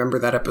 and I remember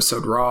that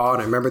episode Raw,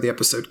 and I remember the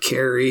episode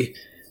Carrie.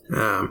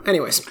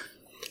 Anyways.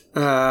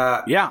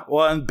 Yeah,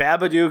 well, and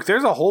Babadook,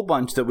 there's a whole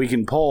bunch that we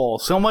can pull.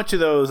 So much of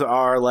those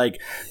are like,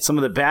 some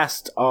of the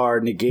best are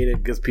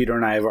negated because Peter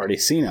and I have already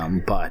seen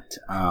them, but...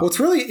 well,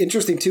 it's really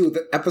interesting, too,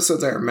 the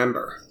episodes I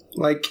remember.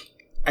 Like,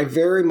 I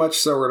very much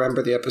so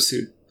remember the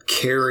episode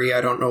Carrie,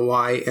 I don't know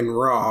why, and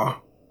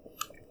Raw.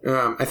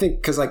 I think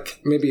because,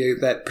 like, maybe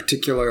that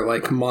particular,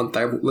 like, month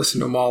I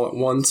listened to them all at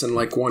once in,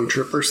 like, one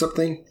trip or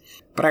something.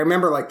 But I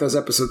remember, like, those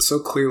episodes so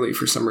clearly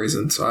for some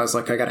reason, so I was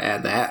like, I gotta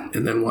add that,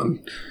 and then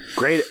one.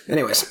 Great.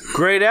 Anyways.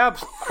 Great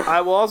apps.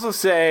 I will also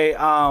say,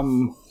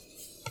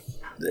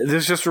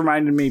 this just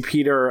reminded me,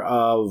 Peter,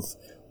 of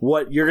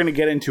what you're gonna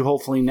get into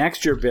hopefully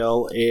next year,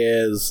 Bill,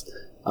 is,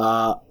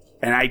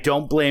 and I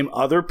don't blame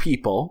other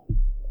people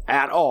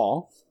at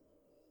all,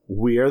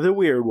 we are the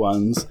weird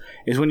ones,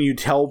 is when you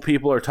tell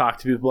people or talk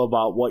to people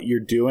about what you're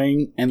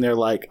doing, and they're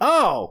like,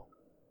 oh,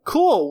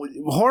 cool,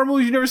 horror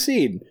movies you've never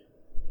seen.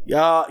 You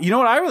know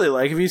what I really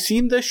like? Have you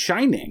seen The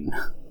Shining?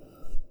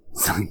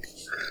 It's like,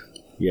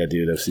 Yeah,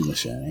 dude, I've seen The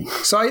Shining.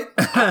 So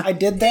I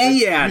did that.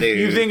 Yeah, dude.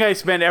 You think I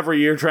spend every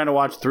year trying to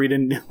watch 3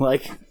 to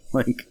like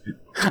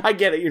I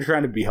get it, you're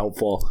trying to be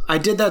helpful. I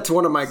did that to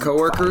one of my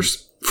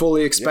coworkers,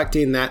 fully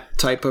expecting that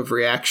type of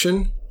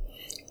reaction.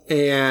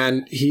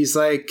 And he's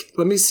like,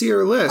 let me see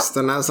your list.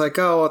 And I was like,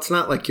 oh, well, it's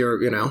not like your,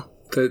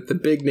 the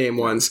big name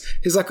ones.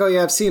 He's like, oh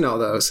yeah, I've seen all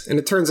those. And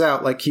it turns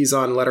out like he's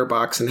on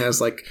Letterboxd and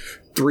has like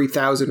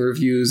 3,000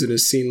 reviews and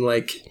has seen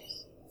like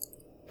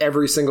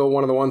every single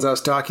one of the ones I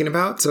was talking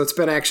about. So it's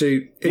been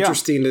actually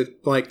interesting to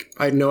like,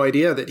 I had no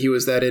idea that he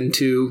was that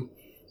into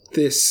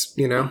this,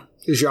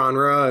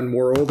 genre and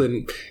world,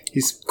 and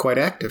he's quite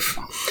active.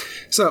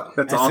 So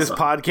That's As awesome. this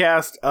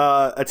podcast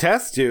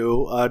attests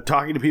to,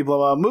 talking to people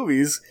about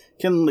movies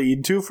can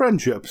lead to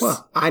friendships.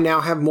 well, I now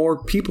have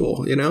more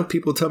people,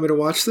 people tell me to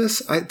watch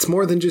this. It's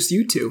more than just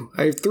you two.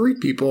 I have 3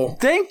 people.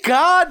 Thank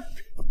God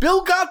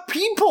Bill got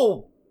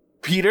people,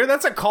 Peter.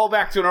 That's a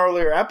callback to an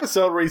earlier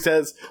episode where he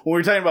says, when we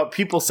were talking about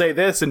people say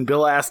this, and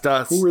Bill asked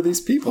us, Who are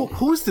these people?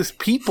 who's this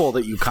people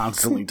that you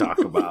constantly talk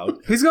about?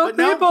 He's got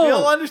But now people.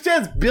 Bill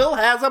understands. Bill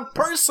has a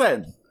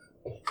person.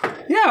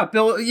 Yeah,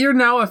 Bill, you're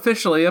now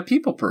officially a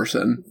people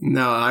person.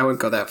 No, I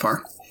wouldn't go that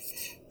far.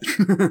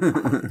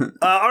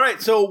 All right,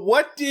 so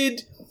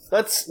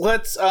let's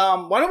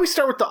why don't we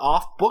start with the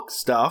off-book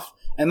stuff,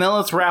 and then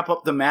let's wrap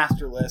up the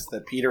master list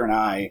that Peter and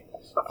I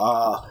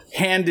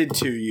handed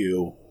to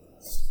you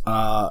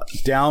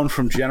down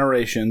from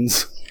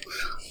generations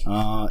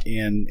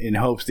in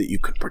hopes that you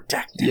could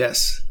protect it.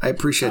 Yes, I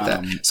appreciate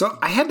that. So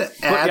I had to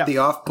add yeah. the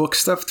off-book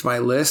stuff to my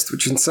list,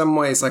 which in some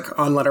ways, like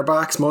on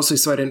Letterboxd, mostly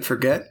so I didn't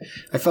forget.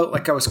 I felt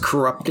like I was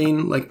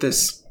corrupting like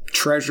this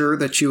treasure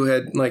that you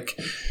had like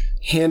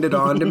handed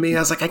on to me. I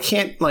was like, I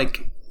can't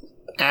like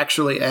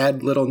actually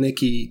add Little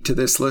Nicky to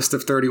this list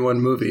of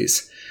 31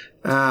 movies.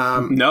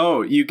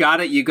 No, you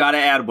got it. You got to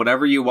add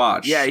whatever you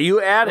watch. Yeah,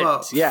 you add Well,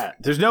 it. Yeah,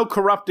 there's no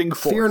corrupting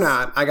force. Fear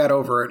not, I got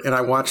over it, and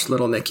I watched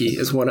Little Nicky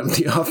as one of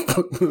the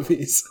off-book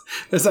movies,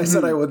 as I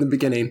said I would in the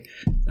beginning.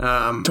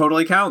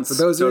 Totally counts. For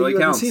those totally of you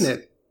who counts. haven't seen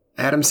it,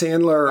 Adam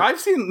Sandler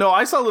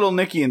I saw Little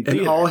Nicky in in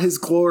theater. all his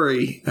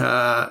glory.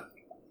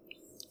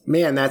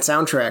 Man, that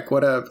soundtrack!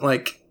 What a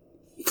like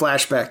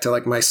flashback to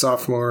like my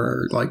sophomore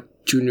or like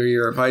junior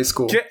year of high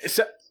school.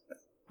 So,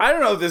 I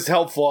don't know if this is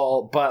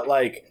helpful, but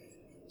like,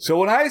 so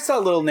when I saw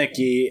Little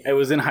Nicky, it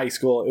was in high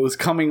school. It was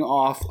coming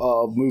off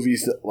of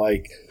movies that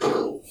like,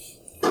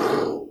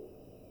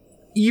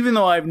 even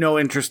though I have no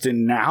interest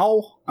in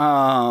now,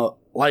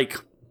 like,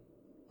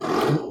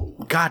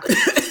 God,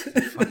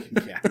 fucking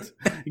cat.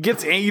 It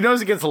gets,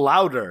 it gets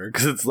louder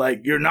because it's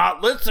like, you're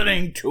not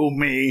listening to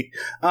me.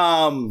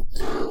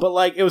 But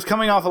like, it was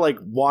coming off of like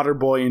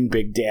Waterboy and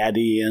Big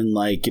Daddy and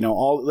like,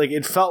 all like,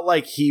 it felt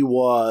like he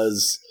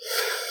was,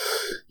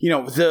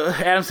 the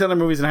Adam Sandler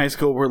movies in high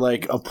school were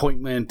like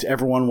appointment.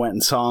 Everyone went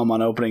and saw him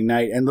on opening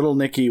night, and Little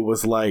Nicky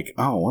was like,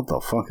 "Oh, what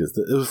the fuck is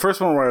this?" It was the first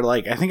one where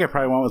like I think I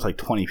probably went with like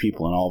 20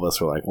 people, and all of us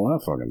were like, "Well,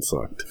 that fucking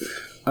sucked."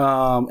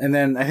 And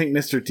then I think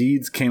Mr.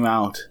 Deeds came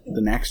out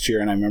the next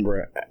year, and I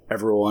remember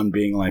everyone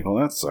being like,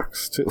 "Well, that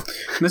sucks too."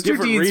 Mr.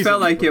 Different Deeds reasons,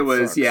 felt like but it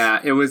was,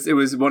 sucks. it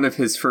was one of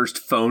his first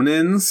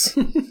phone-ins.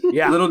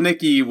 Yeah, Little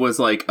Nicky was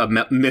like a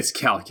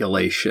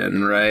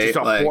miscalculation, right?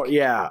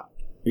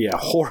 just a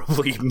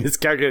horribly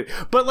miscalculated.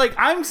 But like,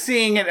 I'm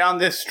seeing it on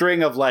this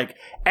string of like,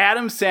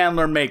 Adam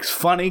Sandler makes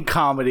funny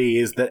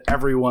comedies that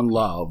everyone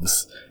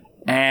loves,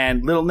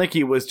 and Little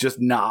Nicky was just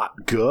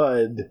not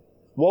good.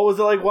 What was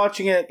it like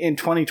watching it in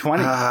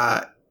 2020?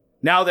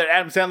 Now that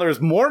Adam Sandler is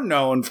more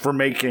known for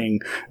making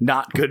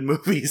not good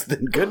movies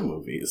than good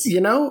movies.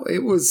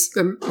 It was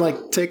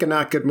like take a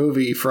not good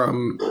movie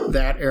from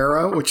that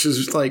era, which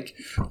is like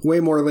way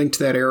more linked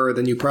to that era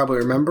than you probably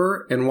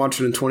remember, and watch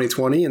it in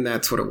 2020, and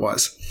that's what it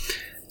was.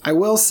 I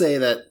will say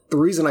that the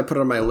reason I put it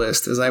on my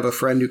list is I have a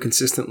friend who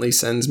consistently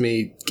sends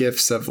me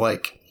gifs of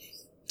like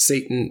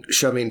Satan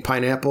shoving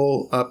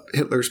pineapple up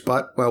Hitler's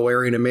butt while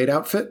wearing a maid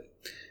outfit.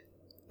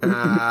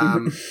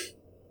 And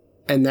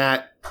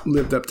that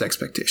lived up to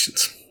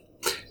expectations.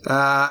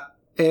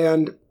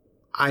 And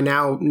I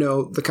now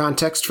know the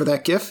context for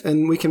that gif,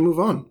 and we can move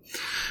on.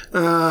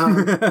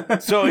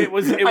 So it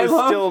was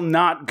still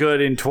not good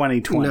in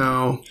 2020.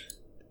 No,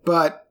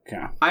 but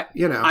Okay.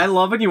 I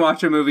love when you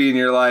watch a movie and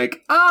you're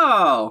like,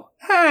 oh,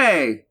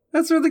 hey,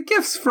 that's where the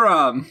gift's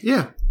from.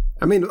 yeah.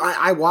 I mean,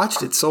 I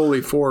watched it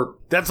solely for.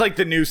 That's like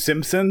the new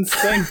Simpsons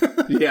thing.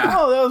 Yeah.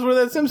 Oh, that was where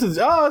that Simpsons.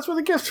 Oh, that's where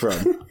the gift's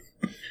from.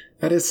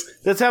 That is.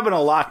 That's happened a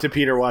lot to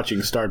Peter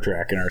watching Star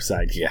Trek in our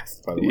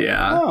sidecast, by the way.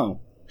 Yeah. Oh.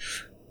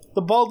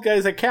 The bald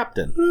guy's a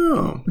captain.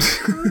 Oh.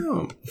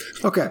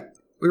 Okay.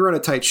 We run a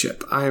tight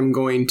ship. I am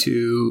going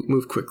to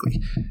move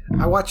quickly.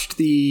 I watched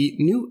the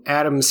new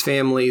Addams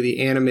Family, the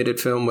animated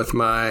film with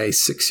my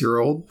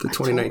 6-year-old, the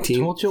 2019.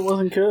 Told you it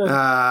wasn't good.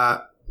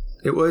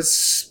 It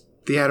was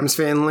the Addams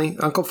Family.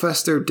 Uncle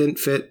Fester didn't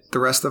fit the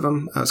rest of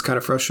them. I was kind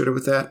of frustrated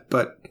with that.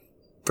 But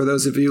for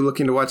those of you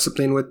looking to watch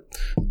something with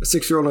a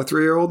 6-year-old and a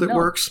 3-year-old, it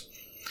works.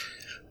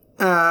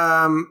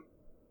 I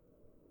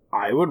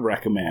would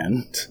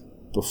recommend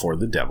before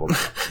the devil.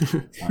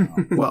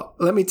 Well,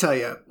 let me tell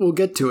you, we'll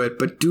get to it,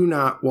 but do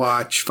not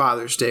watch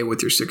Father's Day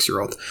with your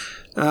 6-year-old.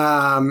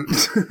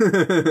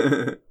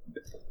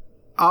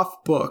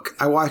 Off book,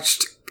 I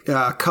watched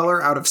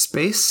Color Out of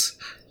Space.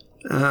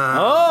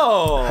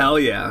 Oh! Hell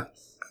yeah.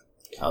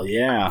 Hell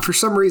yeah. For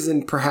some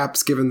reason,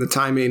 perhaps given the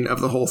timing of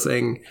the whole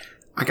thing,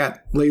 I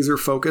got laser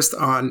focused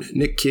on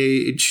Nick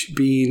Cage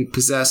being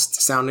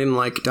possessed, sounding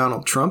like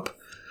Donald Trump.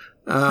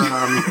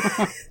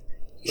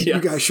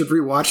 You guys should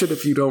rewatch it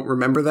if you don't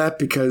remember that,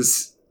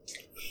 because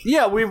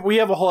Yeah, we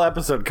have a whole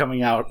episode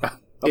coming out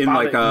In about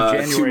like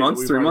it in January 2 months,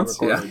 that we've 3 already months?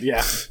 recorded.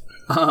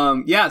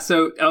 Yeah.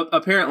 So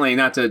apparently,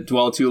 not to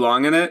dwell too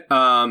long on it,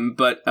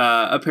 but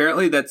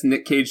apparently that's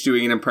Nick Cage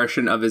doing an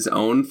impression of his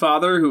own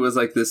father, who was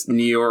like this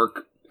New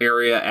York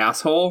area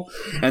asshole,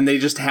 and they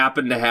just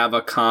happen to have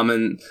a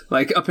common,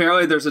 like,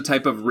 apparently there's a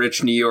type of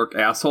rich New York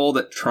asshole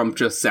that Trump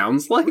just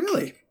sounds like.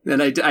 really, And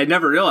I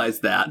never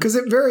realized that. because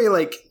it very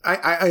like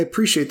I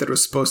appreciate that it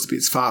was supposed to be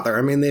his father.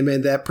 I mean, they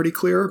made that pretty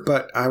clear,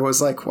 but I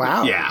was like,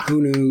 wow, Yeah.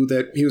 who knew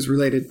that he was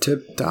related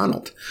to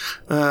Donald?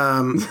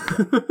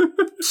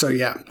 So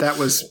yeah, that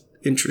was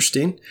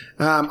interesting.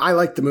 I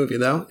liked the movie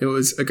though; it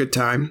was a good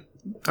time.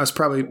 I was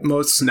probably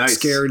most Nice.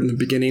 scared in the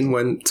beginning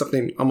when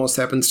something almost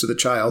happens to the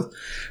child.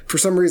 For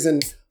some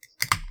reason,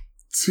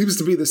 seems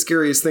to be the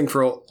scariest thing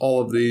for all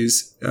of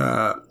these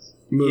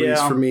movies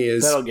Yeah, for me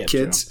is that'll get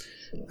kids.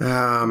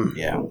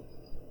 Yeah.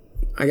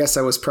 I guess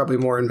I was probably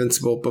more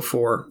invincible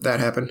before that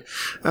happened.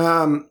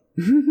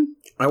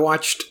 I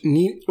watched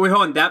Wait, hold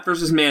on. That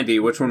versus Mandy,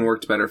 which one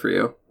worked better for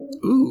you?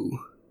 Ooh.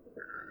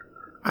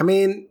 I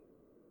mean,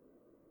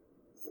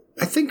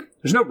 I think...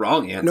 There's no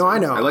wrong answer. No, I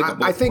know. I like them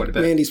both I think quite a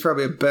bit. Mandy's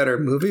probably a better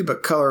movie,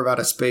 but Color of Out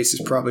of Space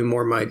is probably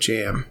more my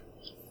jam.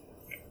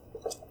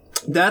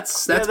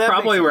 That's that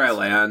probably makes where I sense.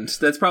 land.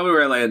 That's probably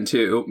where I land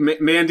too.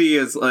 Mandy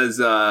is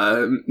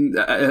a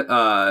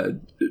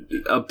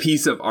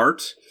piece of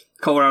art.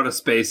 Color Out of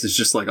Space is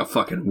just like a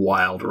fucking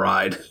wild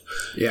ride.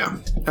 Yeah.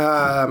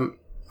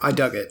 I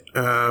dug it.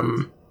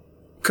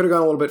 Could have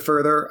gone a little bit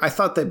further. I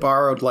thought they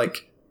borrowed,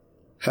 like,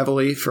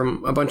 heavily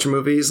from a bunch of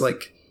movies.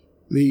 Like,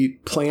 the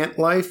plant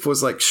life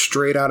was, like,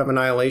 straight out of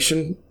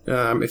Annihilation.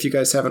 If you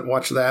guys haven't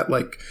watched that,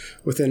 like,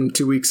 within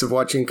 2 weeks of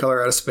watching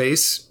Color Out of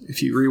Space,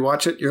 if you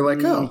rewatch it, you're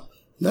like, oh,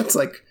 that's,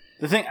 like...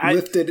 The thing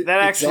Lifted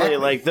that actually exactly.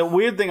 like the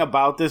weird thing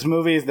about this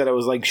movie is that it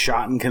was like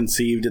shot and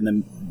conceived in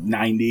the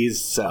 90s,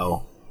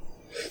 so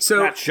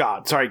not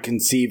shot, sorry,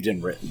 conceived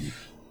and written.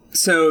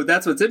 So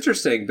that's what's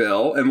interesting,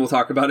 Bill, and we'll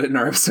talk about it in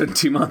our episode in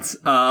 2 months,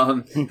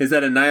 is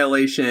that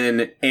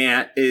Annihilation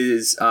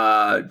is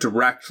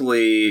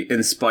directly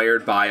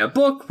inspired by a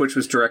book, which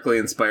was directly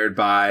inspired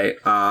by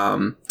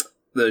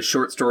the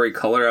short story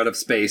Color Out of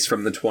Space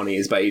from the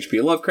 1920s by H.P.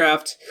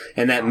 Lovecraft,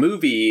 and that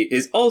movie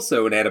is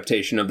also an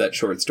adaptation of that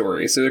short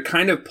story. So they're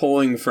kind of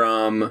pulling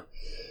from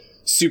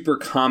super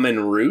common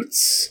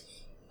roots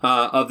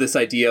of this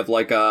idea of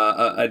like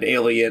an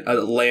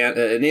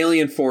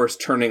alien force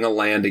turning a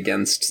land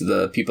against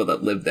the people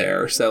that live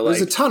there. So like,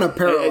 There's a ton of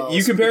parallels.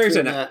 you compare it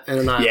between to that and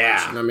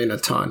Annihilation. Yeah. I mean, a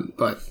ton,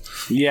 but...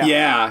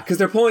 Yeah, because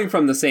they're pulling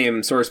from the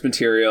same source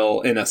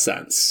material in a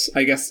sense.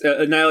 I guess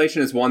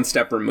Annihilation is one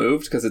step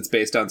removed because it's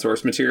based on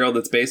source material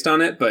that's based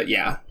on it, but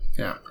yeah.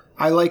 Yeah.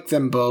 I like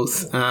them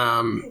both.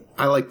 I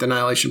liked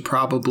Annihilation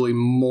probably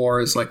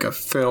more as like a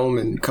film,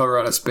 and Color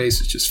Out of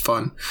Space is just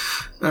fun.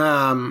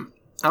 I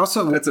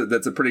also...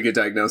 That's a pretty good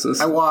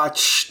diagnosis. I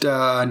watched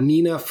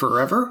Nina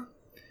Forever.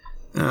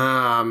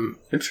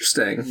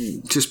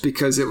 Interesting. Just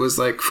because it was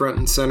like front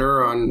and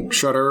center on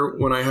Shudder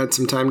when I had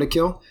some time to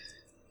kill.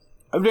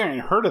 I've never even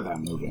heard of that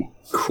movie.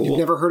 Cool. You've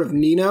never heard of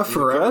Nina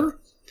Forever?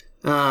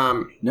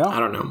 No. I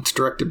don't know. It's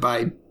directed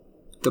by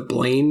the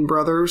Blaine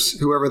brothers,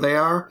 whoever they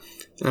are.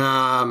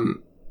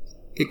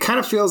 It kind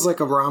of feels like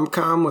a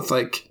rom-com with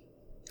like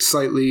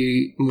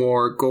slightly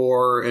more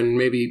gore and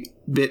maybe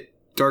a bit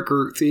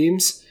darker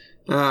themes.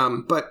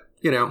 But,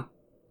 you know,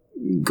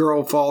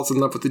 girl falls in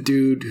love with a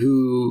dude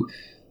who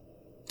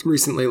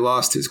recently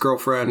lost his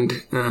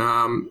girlfriend.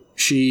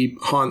 She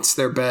haunts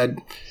their bed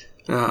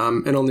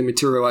and only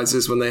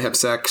materializes when they have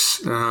sex.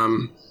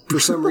 For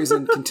some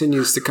reason,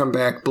 continues to come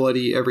back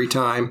bloody every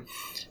time.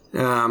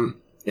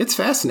 It's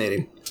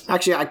fascinating.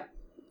 Actually, it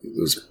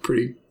was a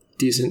pretty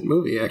decent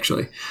movie,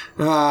 actually.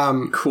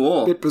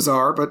 Cool. A bit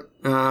bizarre, but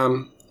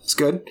it's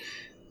good.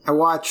 I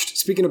watched,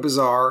 speaking of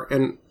bizarre,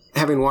 and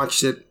having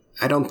watched it,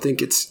 I don't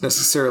think it's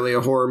necessarily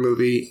a horror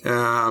movie,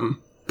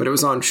 but it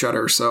was on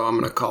Shudder, so I'm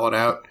going to call it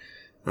out.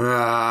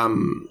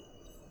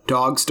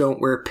 Dogs Don't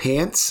Wear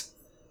Pants.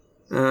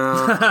 You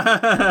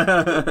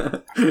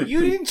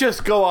didn't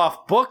just go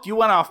off book, you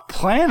went off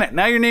planet.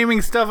 Now you're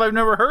naming stuff I've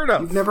never heard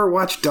of. You've never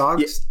watched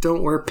Dogs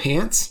Don't Wear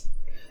Pants?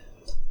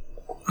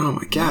 Oh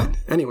my god.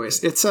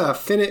 Anyways, it's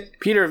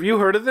Peter, have you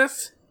heard of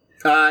this?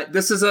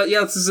 This is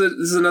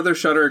another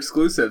Shudder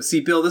exclusive. See,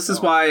 Bill, this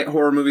is why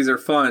horror movies are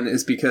fun,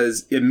 is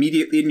because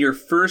immediately in your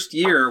first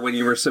year, when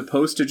you were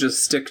supposed to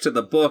just stick to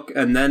the book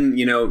and then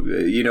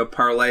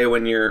parlay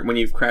when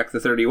you've cracked the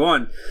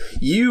 31,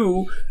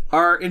 you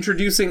are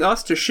introducing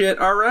us to shit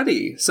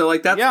already. So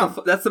like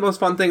that's the most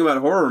fun thing about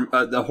horror.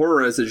 The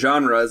horror as a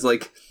genre is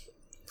like,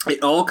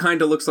 it all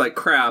kind of looks like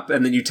crap,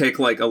 and then you take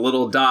like a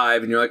little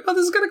dive, and you're like, "Oh,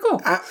 this is kind of cool."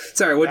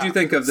 Sorry, what do you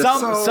think of this?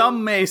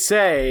 Some may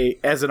say,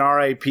 as an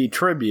RIP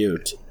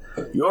tribute,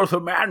 "You're the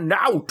man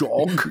now,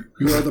 dog."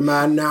 You're the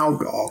man now,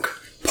 dog.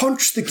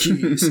 Punch the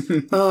keys.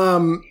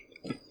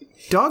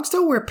 Dogs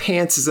Don't Wear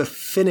Pants is a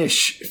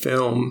Finnish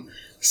film.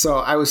 So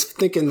I was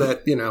thinking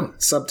that,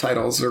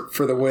 subtitles are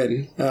for the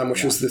win,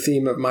 which was the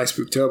theme of my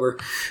Spooktober,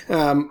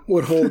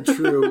 would hold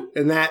true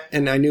in that.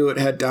 And I knew it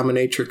had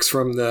dominatrix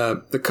from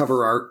the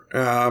cover art.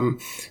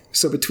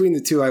 So between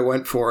the two, I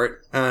went for it.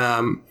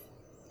 I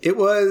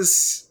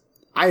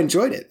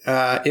enjoyed it.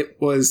 It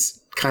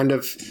was kind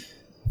of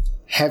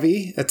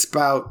heavy. It's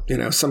about,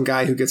 some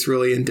guy who gets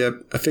really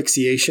into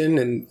asphyxiation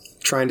and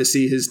trying to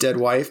see his dead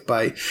wife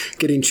by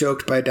getting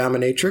choked by a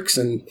dominatrix,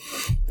 and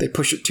they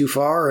push it too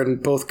far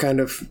and both kind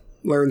of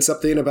learn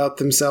something about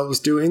themselves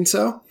doing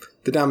so.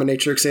 The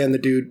dominatrix and the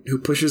dude who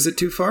pushes it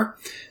too far.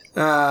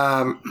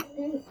 I'm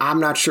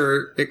not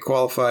sure it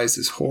qualifies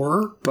as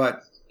horror,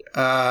 but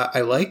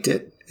I liked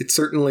it. It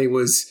certainly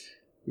was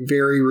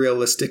very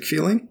realistic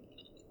feeling.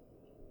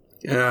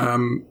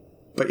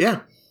 But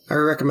yeah, I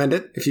recommend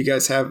it if you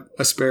guys have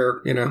a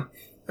spare,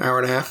 hour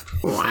and a half.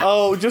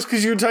 Oh, just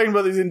because you were talking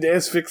about these into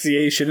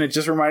asphyxiation, it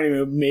just reminded me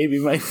of maybe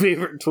my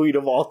favorite tweet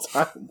of all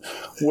time,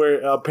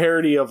 where a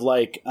parody of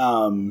like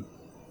those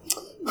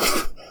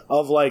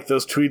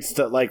tweets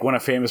that like when a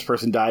famous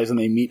person dies and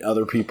they meet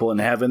other people in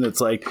heaven,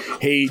 it's like,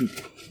 hey,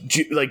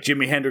 like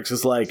Jimi Hendrix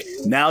is like,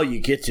 now you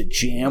get to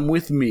jam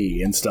with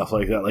me and stuff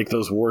like that, like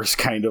those worst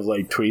kind of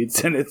like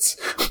tweets. And it's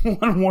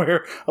one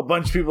where a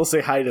bunch of people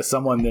say hi to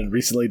someone that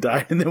recently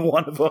died, and then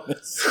one of them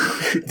is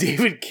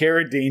David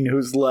Carradine,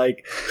 who's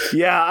like,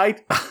 yeah,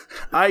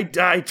 I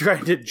died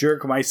trying to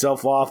jerk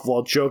myself off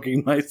while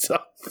choking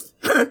myself.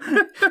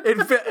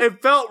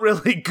 It felt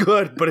really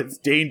good, but it's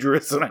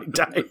dangerous, and I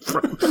died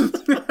from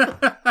it.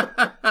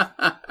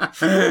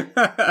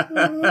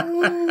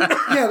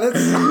 Yeah,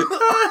 that's...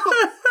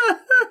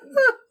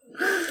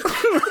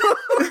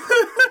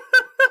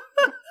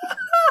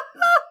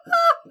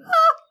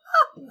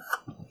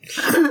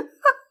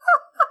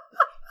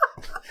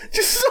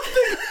 Just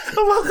something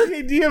about the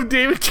idea of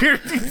David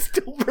Carradine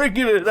still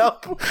bringing it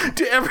up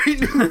to every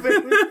new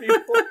famous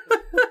people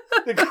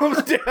that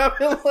comes to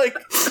heaven.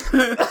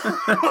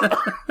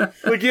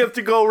 Like you have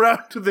to go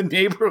around to the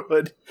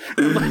neighborhood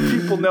and let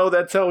people know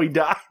that's how he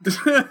died.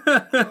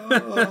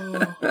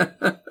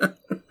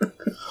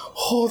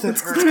 Oh,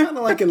 that's kind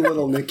of like in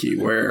Little Nicky,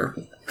 where...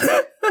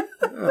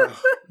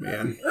 Oh,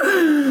 man.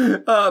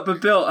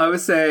 But Bill, I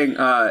was saying,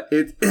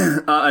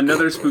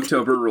 another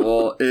Spooktober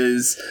rule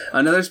is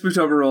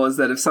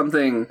that if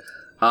something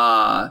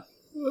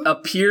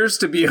appears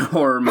to be a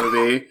horror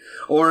movie,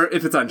 or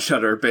if it's on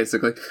Shudder,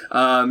 basically,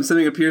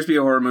 something appears to be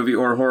a horror movie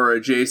or horror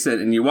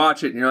adjacent, and you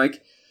watch it, and you're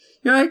like,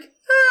 I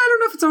don't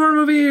know if it's a horror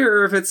movie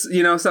or if it's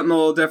something a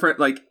little different.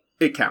 Like,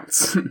 it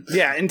counts.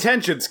 Yeah,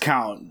 intentions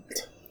count.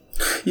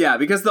 Yeah,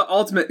 because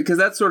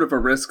that's sort of a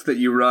risk that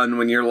you run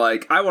when you're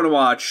like, I want to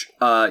watch,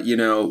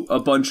 a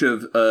bunch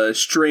of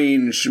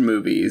strange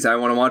movies. I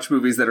want to watch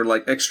movies that are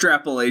like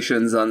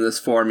extrapolations on this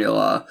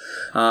formula.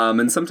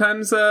 And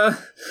sometimes it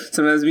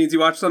means you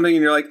watch something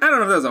and you're like, I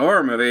don't know if that's a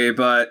horror movie,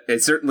 but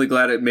it's certainly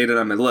glad it made it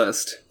on my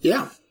list.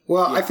 Yeah.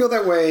 Well, I feel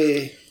that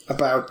way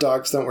about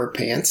Dogs Don't Wear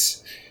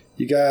Pants.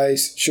 You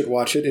guys should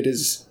watch it. It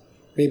is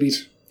maybe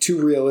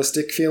too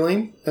realistic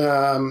feeling.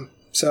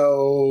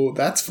 So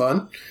that's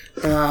fun.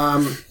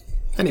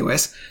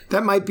 Anyways,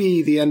 that might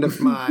be the end of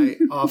my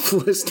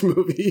off-list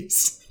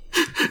movies.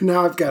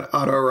 Now I've got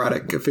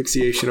autoerotic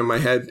asphyxiation in my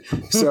head.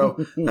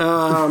 So,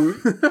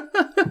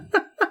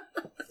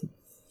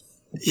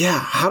 yeah,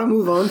 how to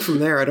move on from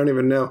there, I don't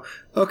even know.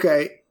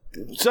 Okay.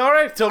 So, all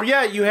right. So,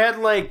 yeah, you had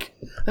I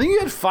think you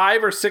had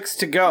 5 or 6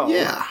 to go.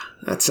 Yeah,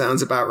 that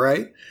sounds about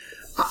right.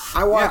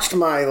 I watched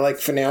my,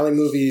 finale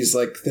movies,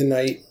 the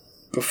night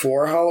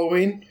before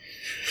Halloween.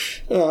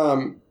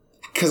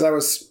 Because I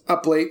was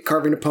up late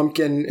carving a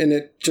pumpkin, and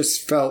it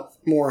just felt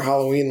more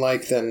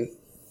Halloween-like than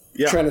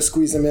trying to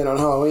squeeze them in on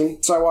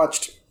Halloween. So I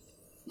watched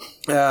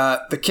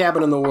The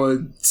Cabin in the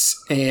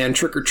Woods and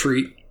Trick or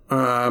Treat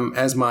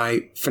as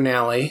my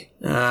finale.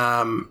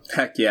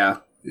 Heck yeah.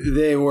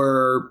 They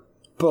were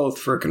both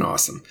freaking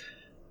awesome.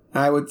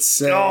 I would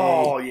say...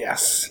 Oh,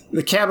 yes.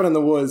 The Cabin in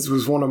the Woods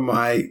was one of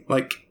my,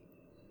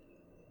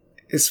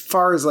 as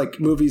far as,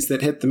 movies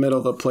that hit the middle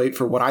of the plate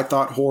for what I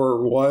thought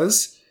horror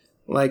was...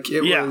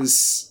 It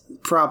was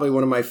probably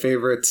one of my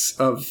favorites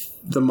of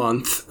the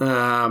month.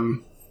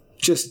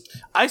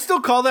 I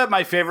still call that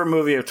my favorite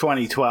movie of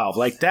 2012.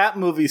 That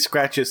movie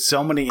scratches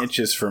so many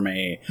itches for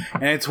me.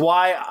 And it's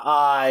why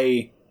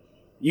I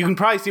you can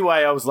probably see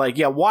why I was like,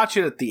 yeah, watch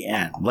it at the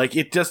end. Like,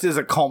 it just is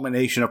a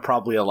culmination of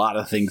probably a lot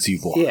of things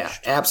you've watched. Yeah,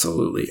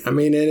 absolutely. I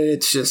mean, and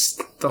it's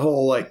just the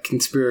whole like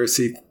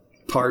conspiracy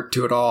part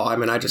to it all. I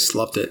mean, I just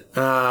loved it.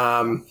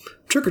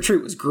 Trick or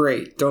Treat was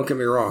great. Don't get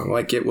me wrong.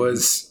 Like, it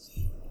was,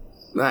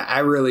 I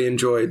really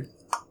enjoyed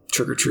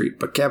Trick or Treat,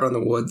 but Cabin in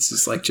the Woods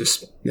is like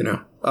just,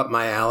 up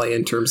my alley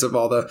in terms of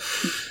all the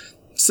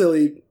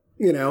silly,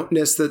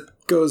 ness that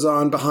goes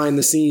on behind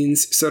the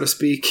scenes, so to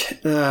speak.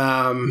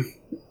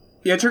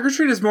 Yeah, Trick or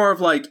Treat is more of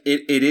like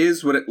it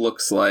is what it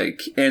looks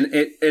like, and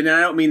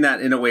I don't mean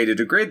that in a way to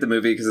degrade the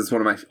movie because it's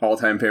one of my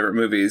all-time favorite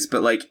movies,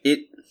 but like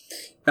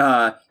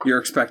you're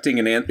expecting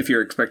if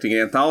you're expecting an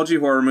anthology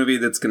horror movie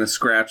that's going to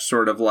scratch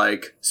sort of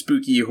like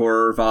spooky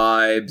horror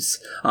vibes,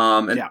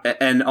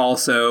 and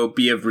also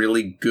be a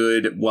really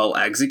good, well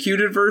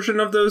executed version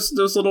of those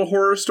little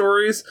horror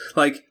stories.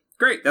 Like,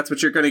 great, that's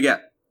what you're going to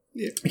get.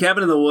 Yeah.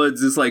 Cabin in the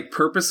Woods is like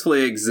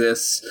purposefully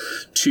exists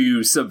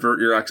to subvert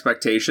your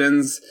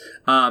expectations,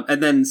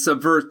 and then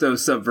subvert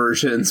those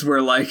subversions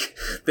where like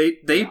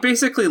they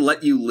basically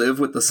let you live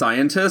with the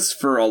scientists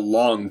for a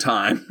long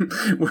time.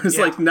 Whereas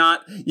like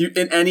not you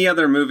in any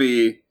other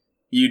movie,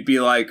 you'd be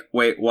like,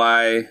 wait,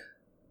 why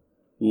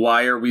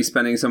are we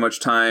spending so much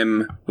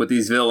time with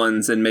these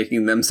villains and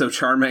making them so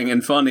charming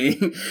and funny?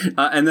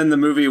 And then the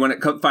movie, when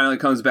it finally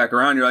comes back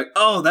around, you're like,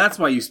 oh, that's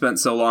why you spent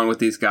so long with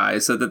these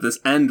guys, so that this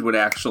end would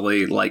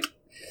actually, like,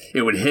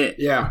 it would hit.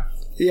 Yeah.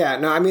 Yeah,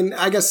 no, I mean,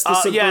 I guess the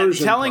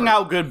subversion telling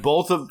how good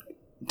both of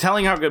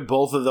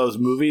those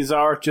movies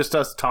are, just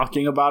us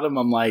talking about them,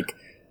 I'm like,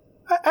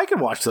 I could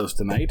watch those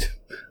tonight.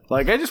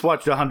 Like, I just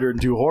watched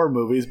 102 horror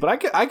movies, but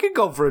I could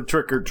go for a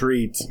Trick or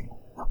Treat.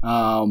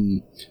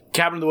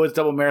 Cabin in the Woods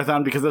double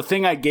marathon, because the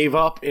thing I gave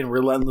up in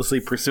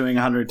relentlessly pursuing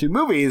 102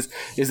 movies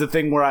is the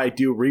thing where I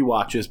do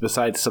rewatches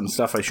besides some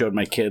stuff I showed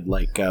my kid,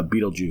 like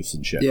Beetlejuice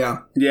and shit. I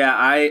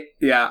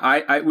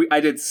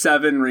did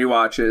 7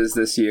 rewatches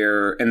this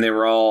year, and they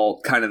were all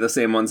kind of the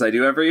same ones I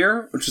do every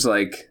year, which is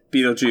like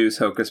Beetlejuice,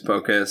 Hocus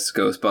Pocus,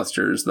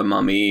 Ghostbusters, The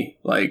Mummy,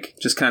 like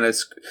just kind of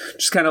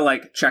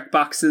like check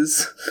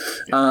boxes.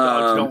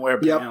 Dogs don't wear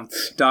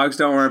pants. Dogs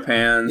don't wear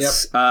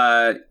pants.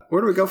 Yep. Where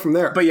do we go from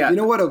there? But yeah, you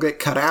know what'll get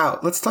cut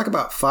out? Let's talk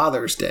about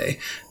Father's Day.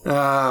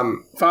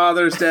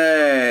 Father's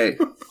Day.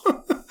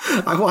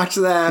 I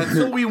watched that.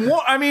 So we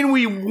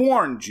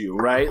warned you,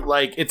 right?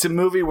 Like, it's a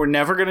movie we're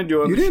never going to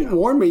do. You didn't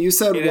warn me. You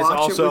said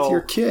watch it with your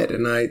kid,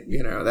 and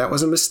that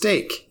was a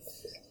mistake.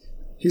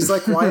 He's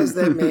like, why is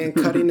that man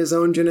cutting his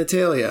own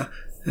genitalia?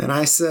 And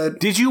I said...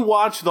 Did you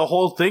watch the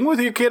whole thing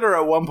with your kid, or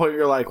at one point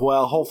you're like,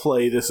 well,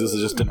 hopefully this is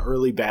just an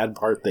early bad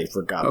part they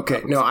forgot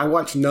Okay, no, I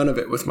watched none of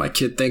it with my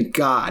kid, thank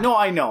God. No,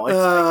 I know. It's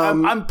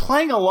I'm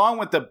playing along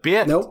with the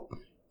bit. Nope.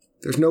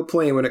 There's no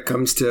playing when it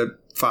comes to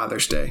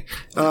Father's Day.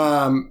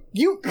 What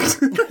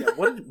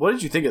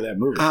did you think of that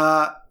movie?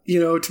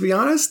 To be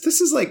honest,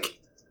 this is like...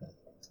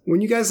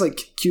 When you guys,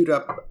 like, queued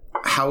up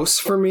House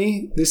for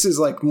me, this is,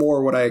 like,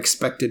 more what I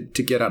expected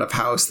to get out of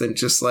House than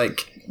just,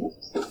 like...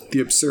 the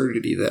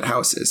absurdity that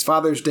House is.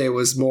 Father's Day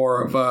was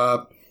more of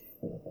a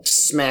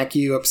smack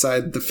you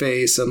upside the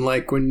face, and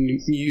like when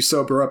you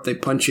sober up, they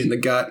punch you in the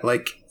gut.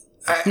 Like,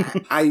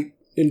 I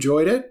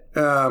enjoyed it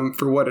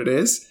for what it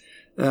is.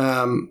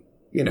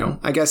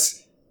 I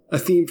guess a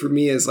theme for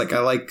me is like I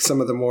like some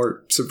of the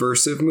more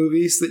subversive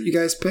movies that you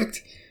guys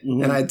picked,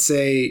 and I'd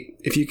say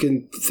if you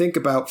can think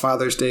about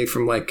Father's Day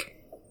from like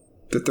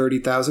the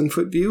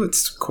 30,000-foot view,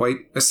 it's quite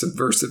a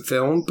subversive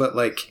film, but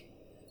like.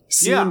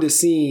 Scene to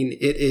scene,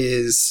 it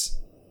is...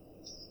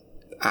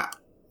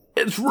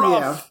 it's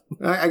rough.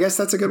 Yeah, I guess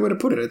that's a good way to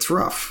put it. It's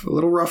rough. A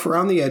little rough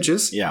around the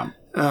edges. Yeah.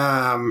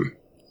 But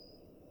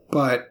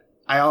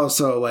I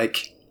also,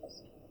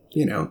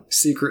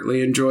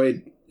 secretly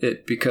enjoyed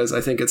it because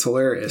I think it's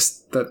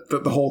hilarious.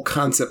 The whole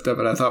concept of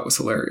it I thought was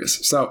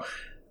hilarious. So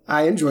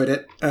I enjoyed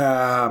it.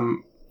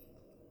 I'm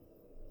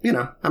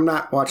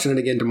not watching it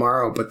again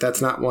tomorrow, but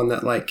that's not one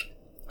that,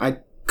 I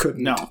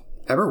couldn't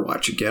ever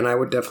watch again. I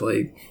would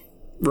definitely...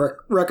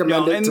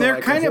 recommend it. And to they're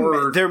like kind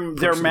of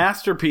their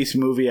masterpiece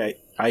movie.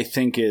 I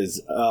think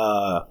is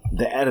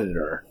The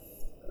Editor,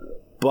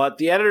 but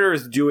The Editor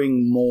is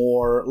doing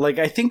more. Like,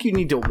 I think you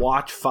need to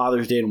watch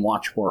Father's Day and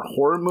watch more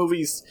horror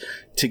movies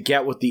to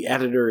get what The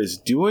Editor is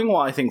doing.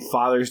 While I think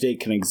Father's Day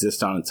can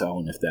exist on its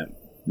own, if that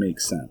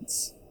makes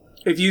sense.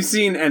 If you've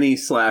seen any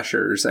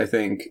slashers, I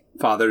think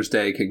Father's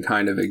Day can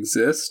kind of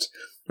exist.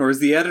 Whereas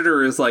The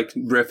Editor is like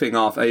riffing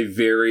off a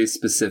very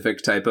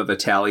specific type of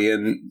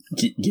Italian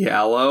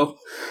giallo,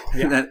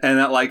 and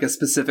that like a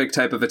specific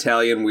type of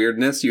Italian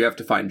weirdness you have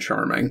to find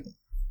charming.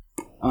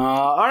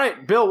 All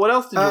right, Bill, what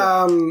else did you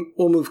watch?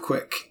 We'll move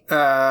quick.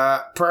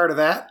 Prior to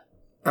that,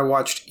 I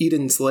watched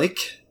Eden's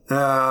Lake. Which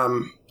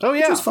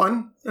was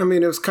fun. I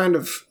mean, it was kind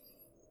of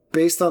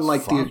based on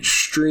like the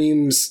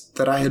extremes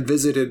that I had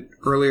visited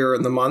earlier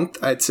in the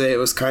month. I'd say it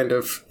was kind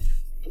of...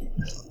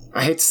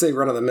 I hate to say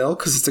run-of-the-mill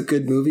because it's a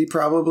good movie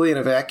probably in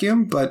a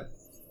vacuum, but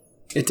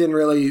it didn't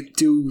really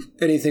do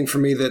anything for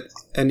me that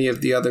any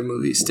of the other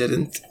movies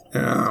didn't.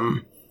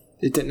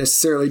 It didn't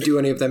necessarily do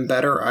any of them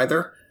better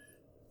either.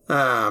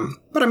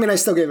 But I mean, I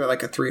still gave it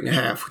like a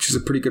 3.5, which is a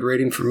pretty good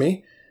rating for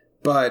me.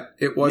 But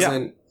it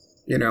wasn't,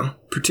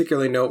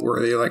 particularly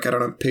noteworthy. Like, I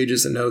don't have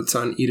pages of notes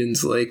on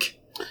Eden's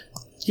Lake.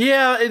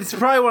 Yeah, it's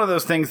probably one of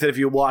those things that if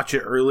you watch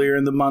it earlier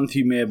in the month,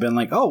 you may have been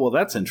like, oh, well,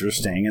 that's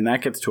interesting. And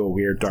that gets to a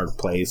weird, dark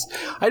place.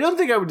 I don't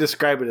think I would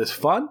describe it as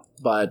fun,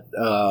 but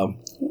I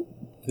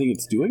think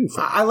it's doing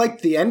fun. I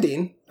liked the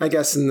ending, I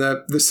guess, in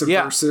the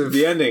subversive...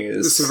 The ending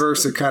is... The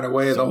subversive kind of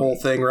way of the whole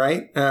thing,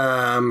 right?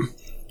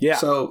 Yeah.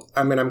 So,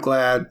 I mean, I'm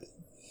glad...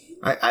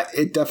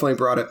 it definitely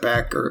brought it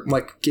back, or,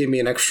 like, gave me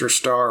an extra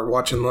star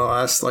watching the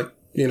last,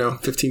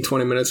 15,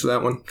 20 minutes of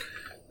that one.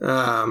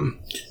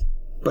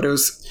 But it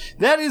was...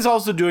 That is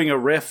also doing a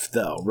riff,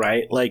 though,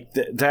 right? Like,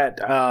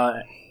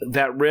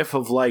 that riff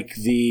of, like,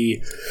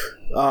 the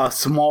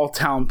small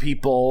town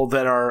people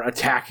that are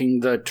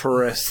attacking the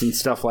tourists and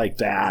stuff like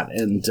that.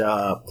 And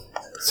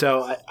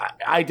so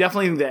I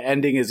definitely think the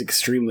ending is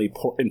extremely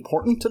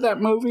important to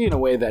that movie in a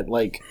way that,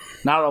 like,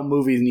 not all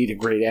movies need a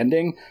great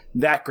ending.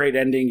 That great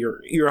ending,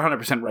 you're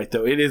 100% right,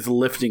 though. It is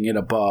lifting it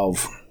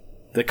above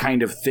the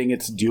kind of thing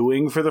it's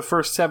doing for the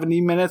first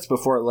 70 minutes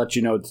before it lets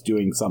you know it's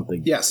doing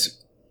something. Yes.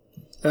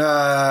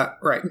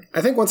 Right.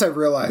 I think once I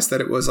realized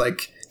that it was,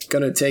 like,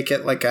 going to take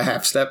it, like, a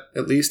half step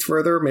at least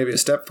further, maybe a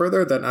step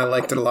further, then I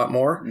liked it a lot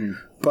more.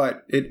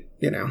 But it,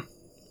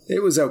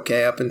 it was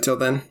okay up until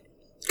then.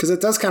 Because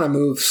it does kind of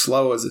move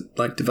slow as it,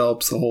 like,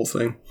 develops the whole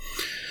thing.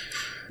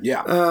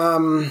 Yeah.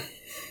 I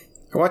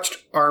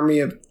watched Army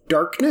of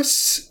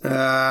Darkness.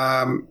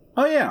 Oh,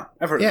 yeah.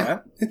 I've heard of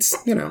that. It's,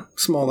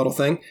 small little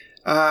thing.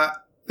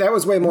 That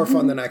was way more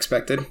fun than I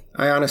expected.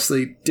 I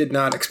honestly did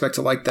not expect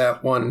to like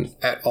that one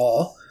at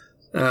all.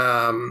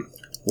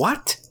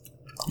 What?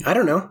 I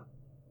don't know.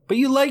 But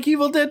you like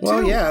Evil Dead 2?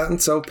 Well, yeah,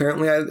 and so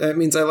apparently that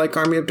means I like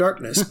Army of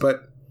Darkness.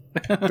 But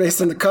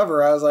based on the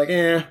cover, I was like,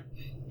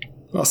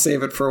 I'll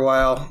save it for a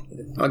while.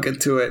 I'll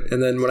get to it.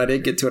 And then when I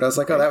did get to it, I was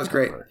like, oh, that was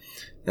great.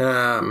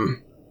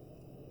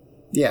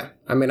 Yeah,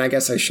 I mean, I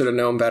guess I should have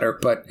known better,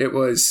 but it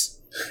was...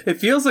 It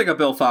feels like a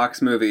Bill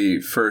Fox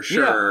movie for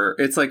sure.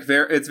 Yeah. It's like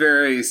it's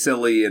very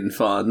silly and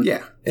fun.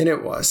 Yeah, and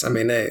it was. I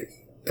mean,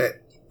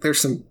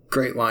 there's some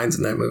great lines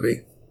in that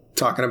movie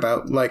talking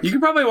about, like... You could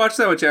probably watch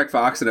that with Jack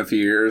Fox in a few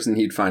years and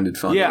he'd find it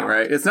funny,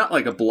 right? It's not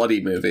like a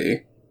bloody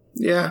movie.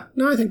 Yeah,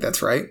 no, I think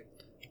that's right.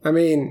 I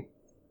mean,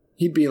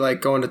 he'd be like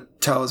going to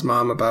tell his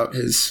mom about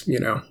his,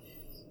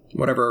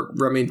 whatever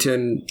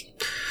Remington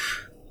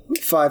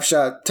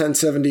 5-shot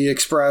 1070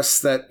 Express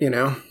that,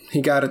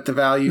 he got at the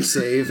Value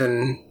Save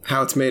and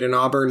how it's made in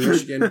Auburn,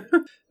 Michigan.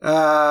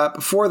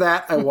 Before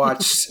that, I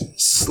watched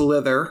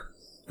Slither,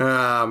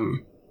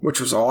 which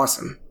was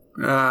awesome.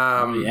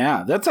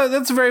 Yeah,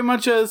 that's very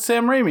much a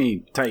Sam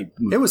Raimi type.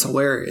 It was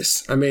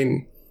hilarious. I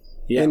mean,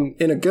 in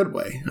a good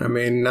way. I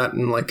mean, not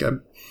in like a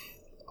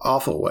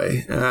awful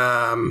way.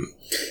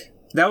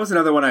 That was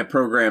another one I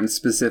programmed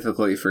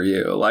specifically for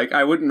you. Like,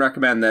 I wouldn't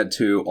recommend that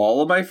to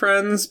all of my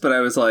friends, but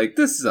I was like,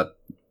 this is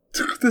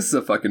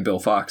a fucking Bill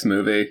Fox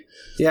movie.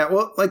 Yeah,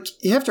 well, like,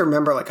 you have to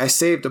remember, like, I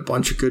saved a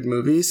bunch of good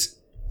movies.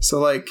 So,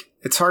 like,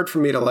 it's hard for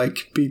me to,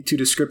 like, be too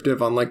descriptive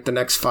on, like, the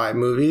next 5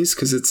 movies,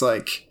 because it's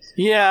like...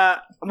 Yeah,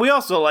 we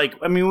also, like,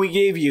 I mean, we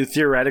gave you,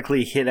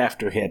 theoretically, hit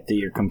after hit that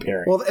you're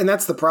comparing. Well, and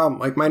that's the problem.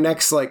 Like, my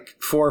next, like,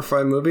 4 or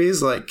 5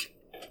 movies, like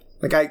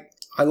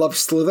I love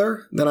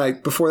Slither.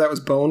 Then before that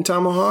was Bone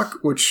Tomahawk,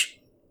 which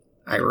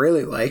I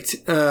really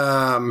liked.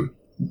 The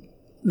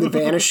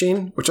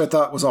Vanishing, which I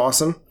thought was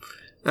awesome.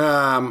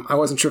 I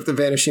wasn't sure if The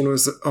Vanishing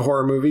was a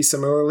horror movie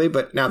similarly,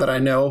 but now that I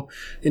know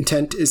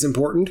intent is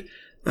important,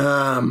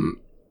 The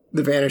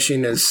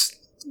Vanishing is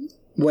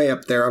way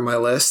up there on my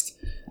list.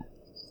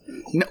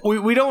 No,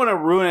 we don't want to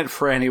ruin it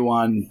for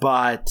anyone,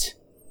 but,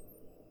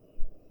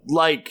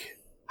 like,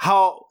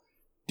 how...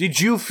 Did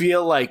you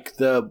feel like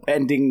the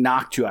ending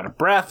knocked you out of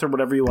breath or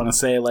whatever you want to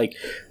say? Like,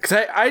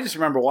 because I just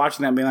remember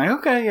watching that and being like,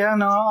 okay, yeah,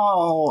 no,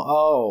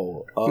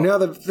 oh. No,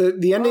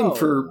 the ending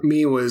for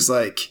me was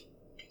like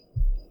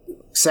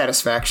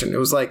satisfaction. It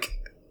was like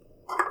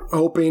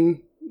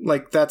hoping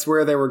like that's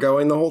where they were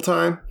going the whole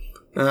time.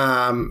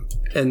 And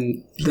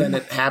then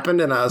it happened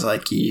and I was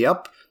like,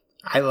 yep,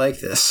 I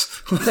like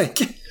this. Like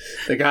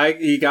the guy,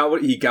 he got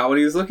what he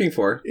was looking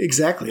for.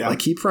 Exactly. Yeah.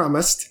 Like he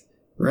promised.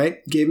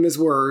 Right? Gave him his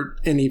word,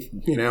 and he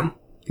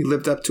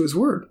lived up to his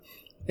word.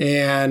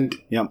 And,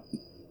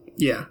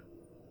 yeah.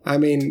 I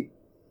mean,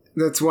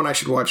 that's one I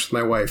should watch with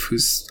my wife,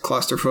 who's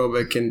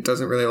claustrophobic and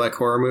doesn't really like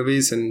horror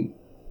movies, and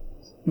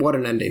what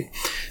an ending.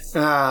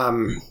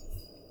 So,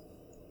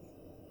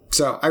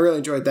 I really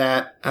enjoyed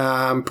that.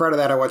 Prior to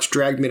that, I watched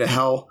Drag Me to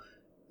Hell,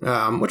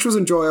 which was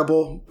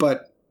enjoyable,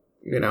 but,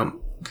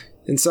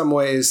 in some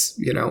ways,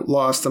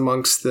 lost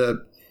amongst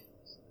the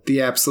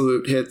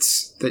absolute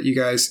hits that you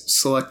guys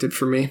selected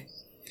for me.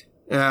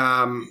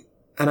 And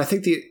I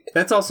think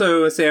that's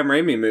also a Sam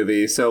Raimi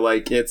movie, so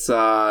like it's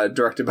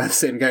directed by the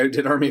same guy who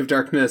did Army of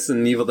Darkness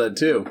and Evil Dead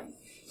 2.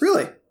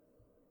 Really?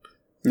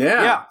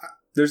 Yeah.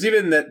 There's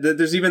even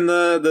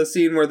the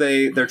scene where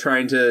they're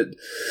trying to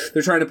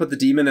put the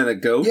demon in a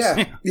goat.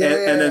 Yeah.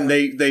 And then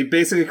they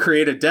basically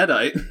create a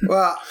deadite.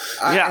 Well,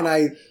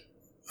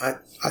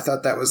 I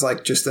thought that was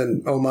like just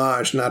an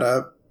homage, not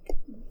a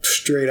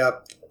straight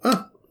up,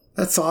 oh,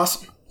 that's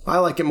awesome. I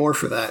like it more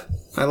for that.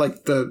 I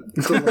like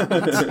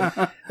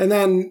the and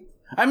then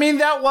I mean,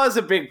 that was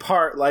a big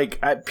part.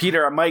 Like,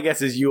 Peter, my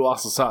guess is you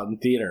also saw it in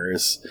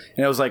theaters,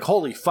 and it was like,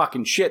 holy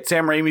fucking shit,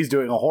 Sam Raimi's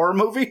doing a horror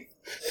movie?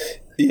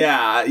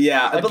 Yeah.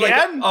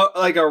 Again? But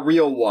like a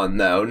real one,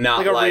 though.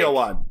 Not Like a real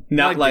one.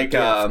 Not like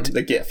The Gift.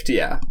 The Gift,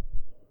 yeah.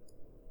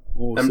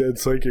 Oh, said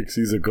psychic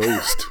sees a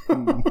ghost.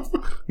 Okay.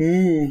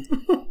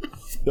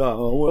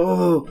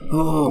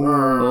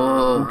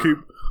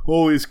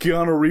 Oh, is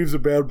Keanu Reeves a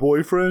bad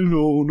boyfriend?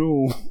 Oh,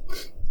 no.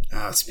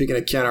 Speaking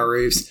of Keanu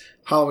Reeves,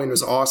 Halloween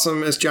was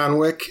awesome as John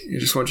Wick. I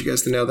just want you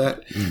guys to know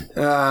that.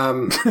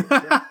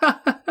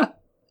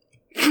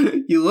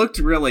 You looked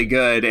really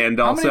good, and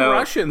How also many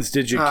Russians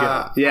did you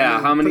kill?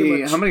 Yeah, I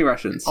mean, how many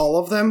Russians? All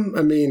of them.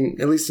 I mean,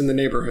 at least in the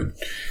neighborhood.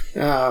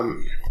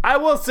 I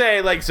will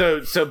say, like,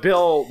 so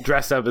Bill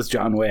dressed up as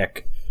John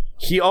Wick.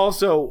 He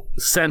also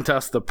sent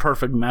us the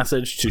perfect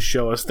message to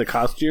show us the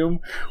costume,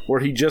 where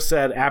he just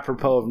said,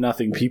 apropos of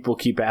nothing, people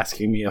keep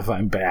asking me if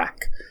I'm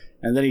back.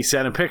 And then he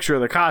sent a picture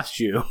of the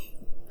costume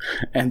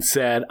and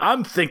said,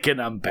 I'm thinking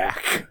I'm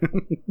back.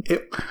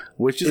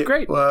 Which is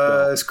great. It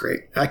was great.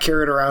 I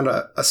carried around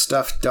a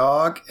stuffed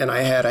dog, and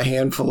I had a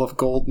handful of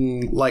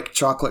golden, like,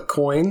 chocolate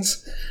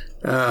coins.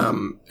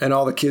 And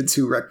all the kids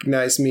who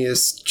recognized me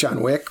as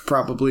John Wick,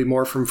 probably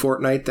more from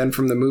Fortnite than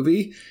from the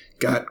movie,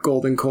 got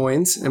golden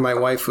coins. And my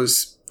wife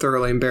was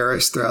thoroughly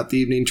embarrassed throughout the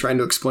evening trying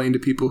to explain to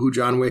people who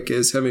John Wick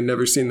is, having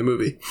never seen the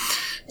movie.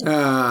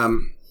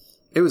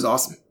 It was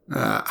awesome.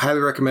 Highly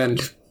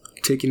recommend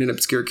taking an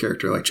obscure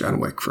character like John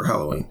Wick for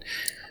Halloween.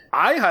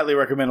 I highly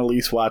recommend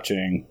Elise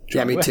watching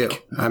John me Wick. too.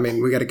 I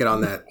mean, we got to get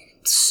on that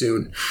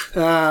soon.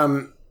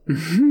 I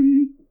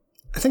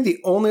think the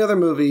only other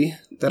movie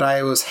that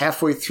I was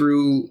halfway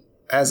through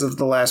as of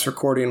the last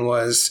recording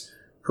was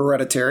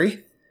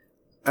Hereditary.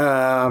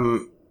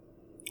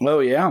 Oh,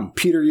 yeah.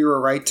 Peter, you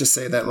were right to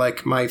say that,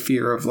 like, my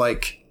fear of,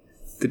 like,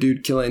 the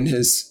dude killing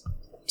his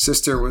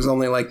sister was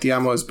only like the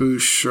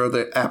amuse-bouche or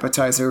the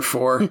appetizer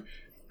for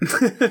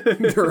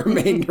the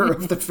remainder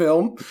of the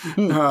film.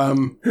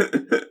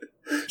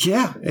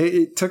 Yeah,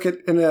 it took it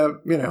in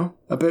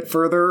a bit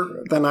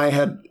further than I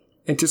had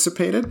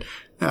anticipated.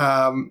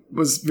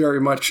 Was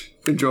very much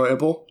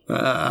enjoyable.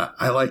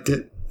 I liked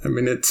it. I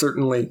mean, it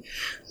certainly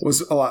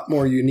was a lot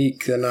more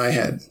unique than I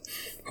had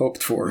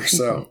hoped for.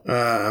 So,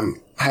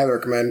 highly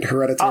recommend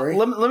Hereditary.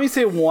 Let me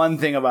say one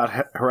thing about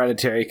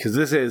Hereditary, because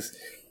this is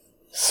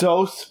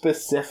so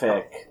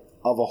specific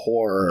of a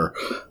horror,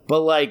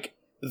 but like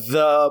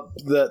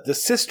the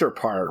sister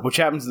part, which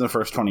happens in the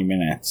first 20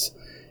 minutes,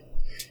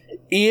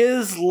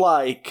 is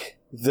like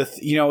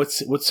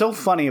it's what's so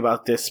funny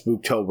about this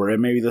Spooktober,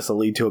 and maybe this will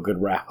lead to a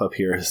good wrap up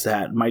here, is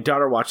that my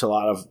daughter watched a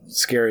lot of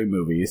scary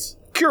movies,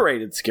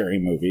 curated scary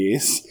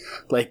movies,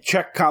 like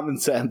check common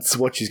sense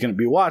what she's going to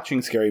be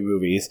watching, scary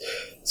movies,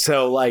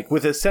 so like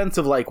with a sense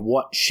of like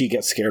what she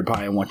gets scared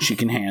by and what she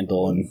can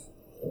handle, and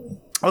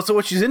also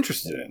what she's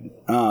interested in.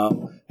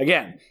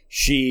 Again,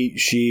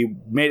 she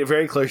made it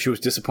very clear she was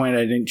disappointed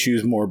I didn't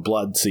choose more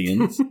blood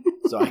scenes.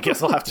 So I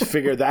guess I'll have to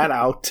figure that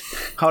out,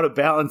 how to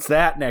balance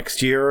that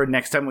next year or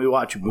next time we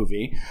watch a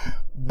movie.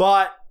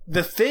 But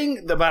the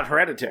thing about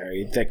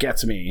Hereditary that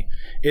gets me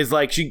is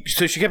like she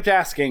kept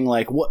asking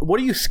like, what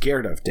are you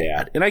scared of,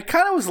 Dad? And I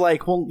kind of was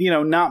like, well,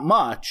 not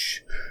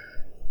much.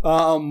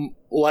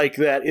 Like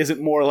that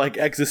isn't more like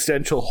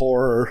existential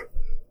horror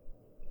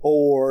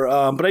or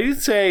but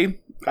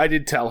I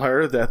did tell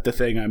her that the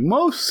thing I'm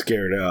most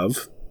scared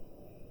of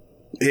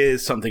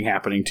is something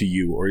happening to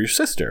you or your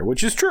sister,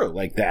 which is true.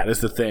 Like, that is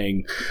the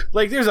thing.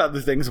 Like, there's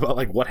other things about,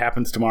 like, what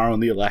happens tomorrow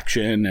in the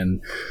election and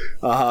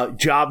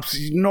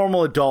jobs,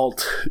 normal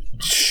adult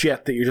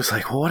shit that you're just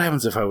like, well, what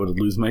happens if I would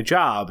lose my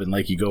job? And,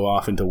 like, you go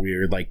off into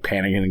weird, like,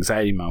 panic and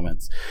anxiety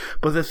moments.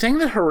 But the thing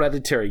that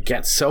Hereditary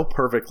gets so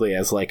perfectly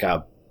as, like,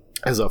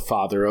 as a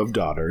father of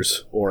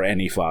daughters, or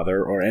any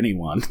father, or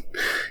anyone,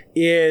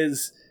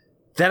 is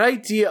that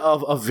idea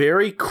of a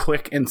very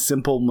quick and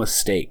simple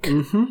mistake.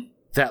 Mm-hmm.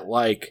 That,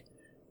 like,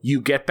 you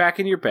get back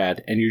in your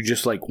bed and you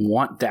just, like,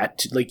 want that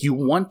to, like, you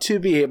want to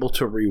be able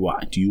to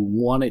rewind. You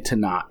want it to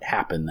not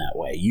happen that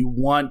way. You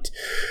want,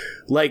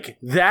 like,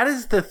 that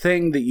is the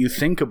thing that you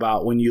think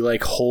about when you,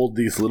 like, hold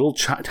these little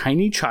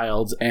tiny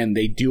childs and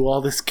they do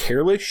all this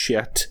careless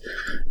shit.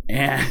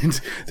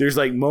 And there's,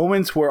 like,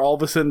 moments where all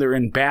of a sudden they're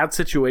in bad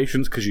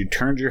situations because you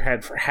turned your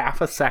head for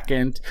half a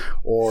second,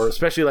 or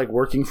especially, like,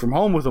 working from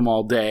home with them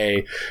all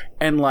day.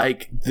 And,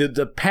 like,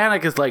 the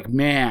panic is like,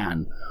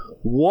 man,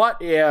 what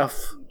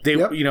if they,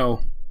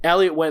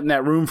 Elliot went in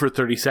that room for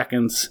 30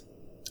 seconds.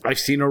 I've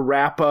seen her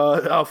wrap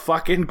a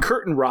fucking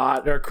curtain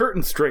rod or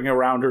curtain string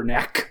around her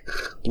neck.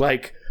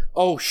 Like,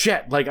 oh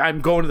shit, like, I'm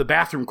going to the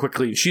bathroom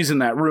quickly and she's in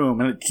that room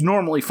and it's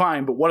normally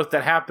fine, but what if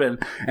that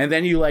happened? And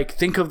then you, like,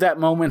 think of that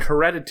moment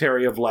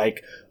Hereditary of,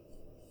 like,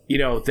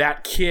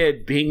 that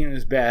kid being in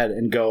his bed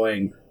and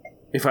going,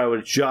 if I would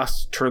have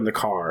just turned the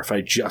car, if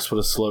I just would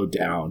have slowed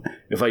down,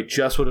 if I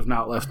just would have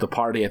not left the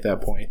party at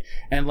that point.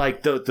 And,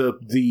 like,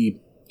 the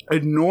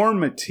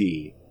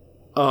enormity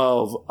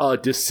of a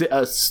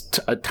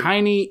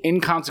tiny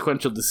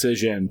inconsequential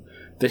decision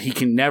that he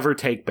can never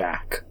take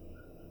back.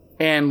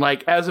 And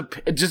like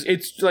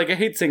it's like, I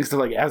hate saying stuff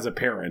like as a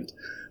parent,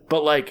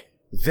 but like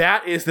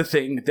that is the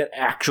thing that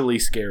actually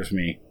scares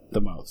me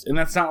the most. And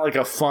that's not like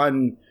a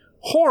fun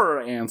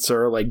horror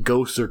answer like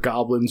ghosts or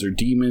goblins or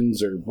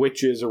demons or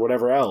witches or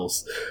whatever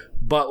else,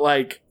 but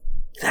like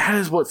that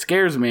is what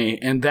scares me,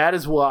 and that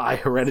is why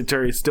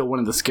Hereditary is still one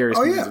of the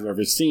scariest movies I've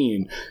ever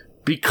seen.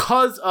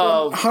 Because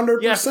of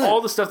 100%. Yes,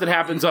 all the stuff that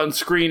happens on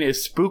screen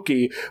is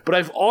spooky, but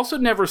I've also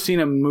never seen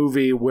a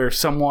movie where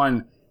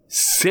someone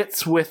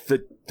sits with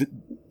the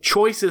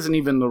choice isn't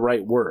even the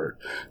right word,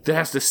 that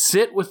has to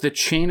sit with the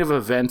chain of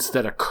events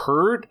that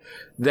occurred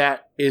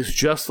that is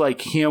just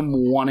like him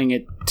wanting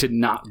it to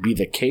not be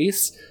the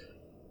case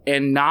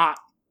and not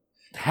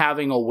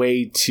having a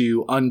way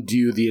to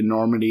undo the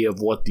enormity of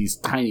what these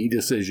tiny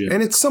decisions.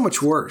 And it's so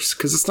much worse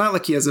because it's not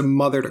like he has a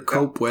mother to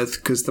cope with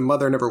because the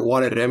mother never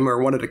wanted him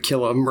or wanted to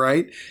kill him,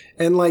 right?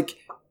 And like,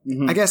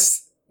 I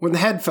guess when the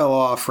head fell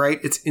off, right,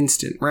 it's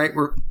instant, right?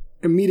 We're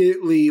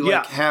immediately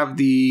like have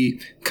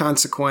the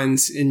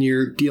consequence and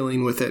you're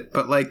dealing with it.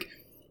 But like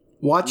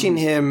watching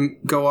him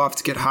go off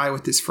to get high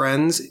with his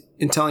friends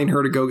and telling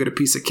her to go get a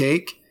piece of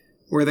cake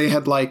where they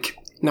had like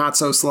not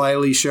so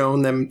slyly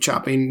shown them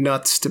chopping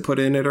nuts to put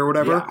in it or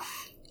whatever. Yeah.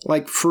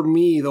 Like for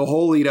me, the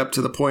whole lead up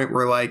to the point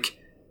where like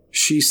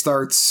she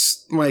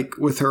starts like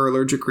with her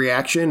allergic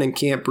reaction and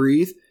can't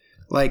breathe.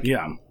 Like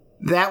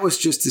that was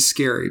just as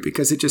scary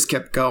because it just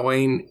kept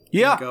going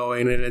and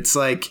going. And it's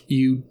like,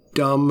 you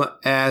dumb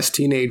ass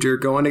teenager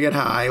going to get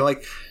high,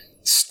 like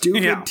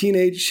stupid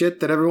teenage shit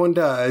that everyone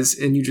does.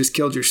 And you just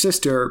killed your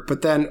sister.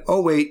 But then,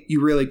 oh wait,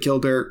 you really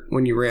killed her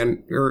when you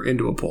ran her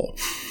into a pole.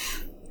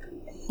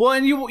 Well,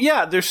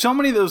 and there's so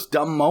many of those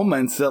dumb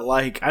moments that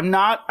like I'm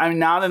not an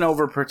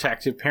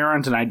overprotective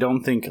parent, and I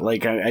don't think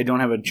like I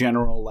don't have a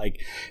general like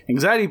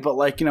anxiety, but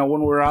like, you know,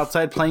 when we're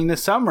outside playing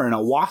this summer and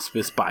a wasp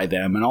is by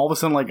them, and all of a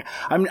sudden like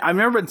I've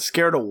never been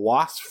scared of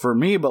wasps for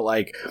me, but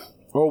like,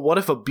 or what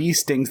if a bee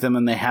stings them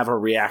and they have a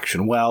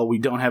reaction? Well, we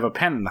don't have a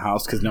pen in the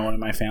house because no one in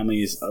my family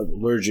is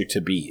allergic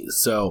to bees.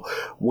 So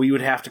we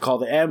would have to call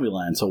the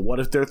ambulance. So what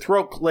if their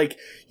throat... Like,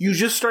 you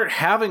just start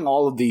having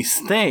all of these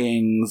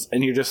things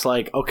and you're just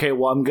like, okay,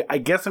 well, I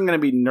guess I'm going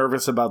to be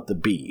nervous about the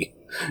bee.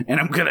 And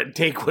I'm going to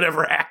take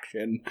whatever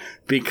action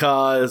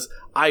because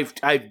I've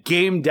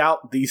gamed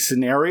out these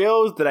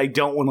scenarios that I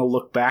don't want to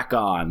look back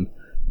on.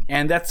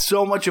 And that's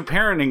so much of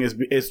parenting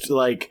is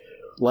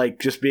like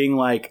just being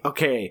like,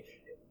 okay...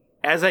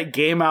 As I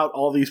game out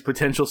all these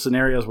potential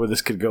scenarios where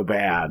this could go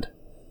bad,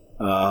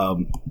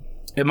 am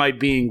I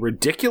being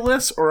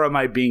ridiculous or am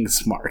I being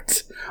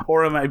smart?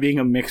 Or am I being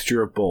a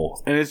mixture of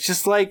both? And it's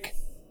just like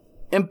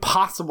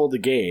impossible to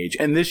gauge.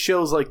 And this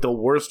shows like the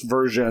worst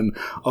version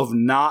of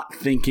not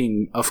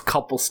thinking a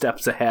couple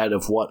steps ahead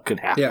of what could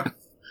happen. Yeah.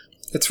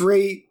 It's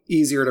way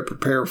easier to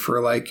prepare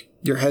for like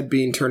your head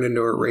being turned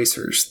into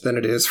erasers than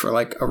it is for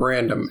like a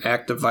random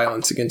act of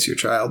violence against your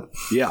child.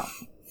 Yeah.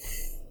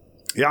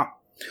 Yeah.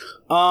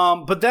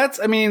 But that's,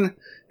 I mean,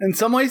 in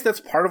some ways that's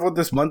part of what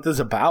this month is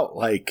about.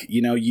 Like,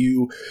 you know,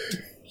 you're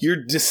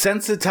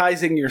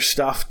desensitizing your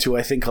stuff to,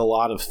 I think, a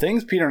lot of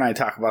things. Peter and I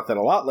talk about that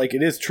a lot. Like,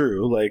 it is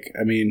true. Like,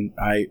 I mean,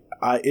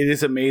 it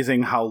is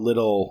amazing how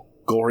little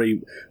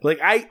gory, like,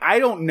 I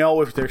don't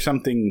know if there's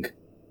something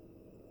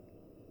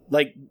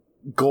like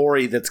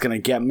gory that's going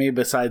to get me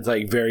besides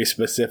like very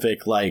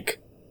specific,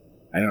 like,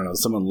 I don't know,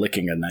 someone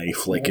licking a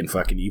knife like in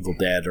fucking Evil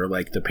Dead or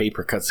like the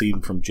paper cut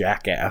scene from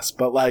Jackass.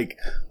 But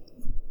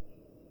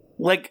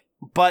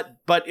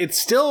but it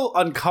still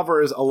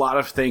uncovers a lot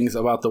of things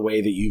about the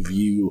way that you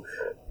view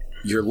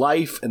your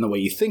life and the way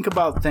you think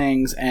about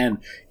things. And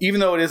even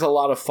though it is a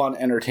lot of fun,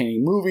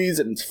 entertaining movies,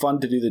 and it's fun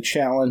to do the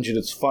challenge, and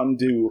it's fun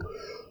to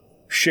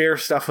share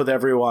stuff with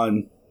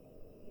everyone,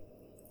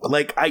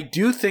 like, I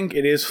do think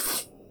it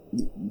is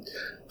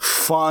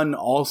fun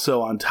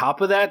also on top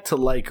of that to,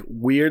 like,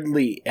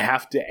 weirdly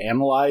have to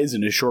analyze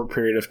in a short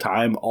period of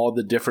time all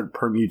the different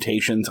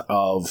permutations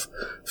of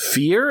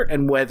fear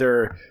and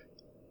whether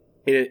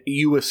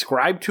you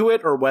ascribe to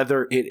it or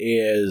whether it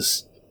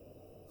is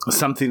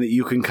something that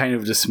you can kind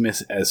of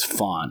dismiss as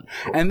fun.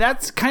 And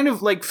that's kind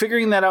of like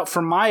figuring that out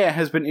for Maya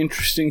has been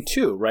interesting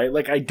too, right?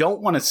 Like, I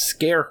don't want to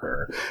scare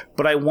her,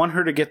 but I want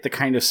her to get the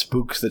kind of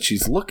spooks that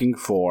she's looking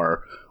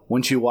for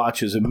when she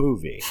watches a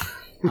movie.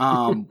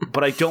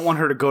 But I don't want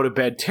her to go to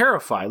bed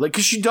terrified, like,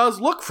 because she does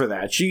look for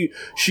that. She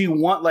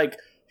want, like,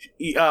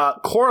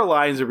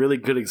 Coraline is a really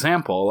good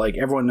example. Like,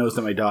 everyone knows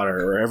that my daughter,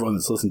 or everyone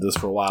that's listened to this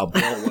for a while,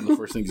 Bill, one of the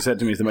first things he said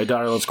to me is that my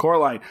daughter loves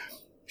Coraline.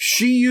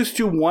 She used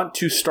to want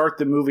to start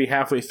the movie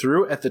halfway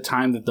through at the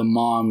time that the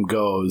mom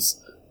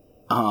goes,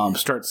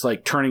 starts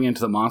like turning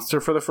into the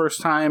monster for the first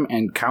time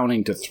and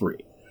counting to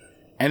 3.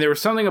 And there was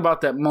something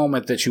about that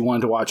moment that she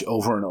wanted to watch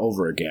over and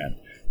over again.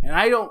 And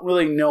I don't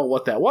really know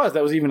what that was.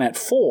 That was even at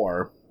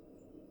 4.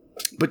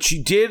 But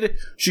she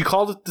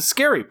called it the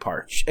scary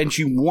part, and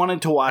she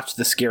wanted to watch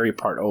the scary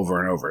part over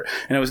and over.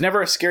 And it was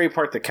never a scary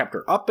part that kept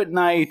her up at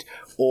night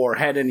or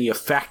had any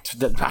effect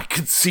that I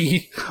could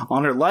see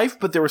on her life,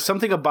 but there was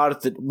something about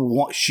it that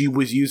she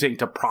was using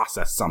to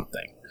process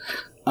something.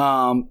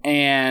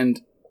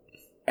 And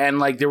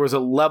like there was a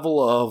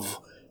level of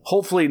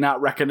hopefully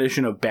not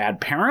recognition of bad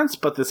parents,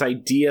 but this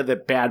idea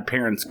that bad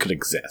parents could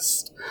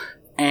exist.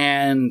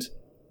 And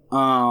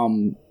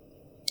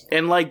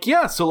like,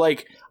 yeah, so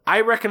like,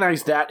 I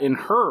recognize that in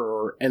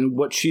her and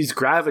what she's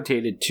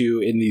gravitated to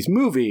in these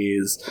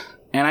movies.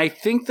 And I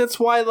think that's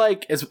why,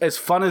 like, as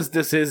fun as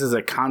this is as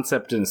a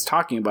concept and is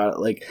talking about it,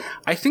 like,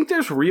 I think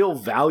there's real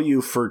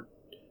value for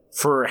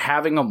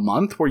having a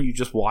month where you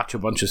just watch a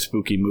bunch of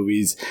spooky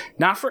movies.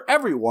 Not for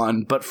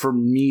everyone, but for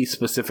me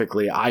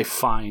specifically, I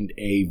find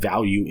a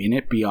value in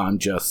it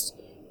beyond just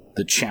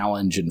the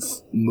challenge and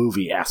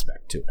movie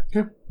aspect to it.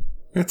 Yeah.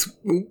 It's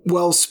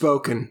well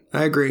spoken.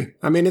 I agree.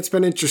 I mean, it's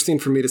been interesting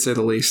for me to say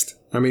the least.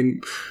 I mean,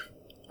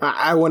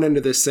 I went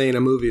into this saying a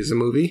movie is a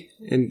movie,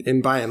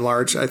 and by and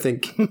large, I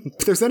think if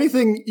there's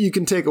anything you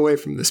can take away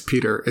from this,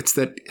 Peter, it's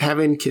that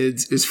having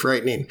kids is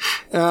frightening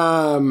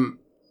for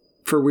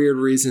weird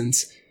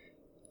reasons.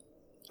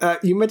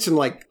 You mentioned,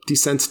 like,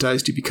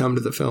 desensitized you become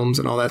to the films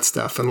and all that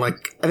stuff, and,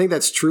 like, I think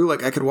that's true.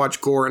 Like, I could watch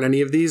gore in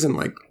any of these and,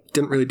 like,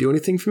 didn't really do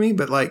anything for me,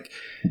 but, like,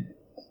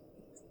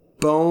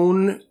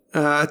 Bone...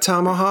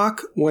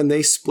 Tomahawk, when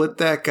they split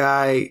that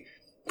guy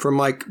from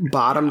like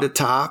bottom to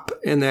top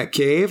in that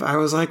cave, I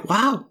was like,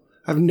 wow,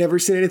 I've never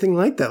seen anything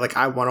like that. Like,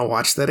 I want to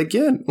watch that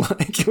again.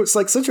 Like, it was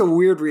like such a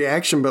weird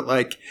reaction, but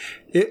like,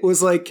 it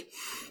was like,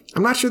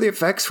 I'm not sure the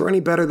effects were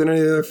any better than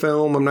any other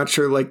film. I'm not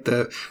sure like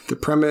the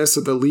premise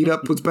or the lead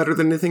up was better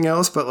than anything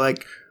else, but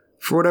like,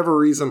 for whatever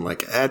reason,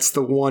 like, that's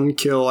the one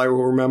kill I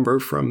will remember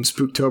from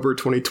Spooktober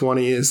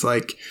 2020 is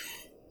like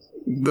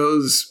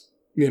those,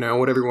 you know,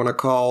 whatever you want to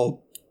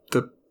call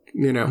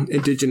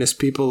indigenous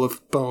people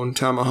of Bone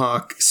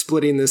Tomahawk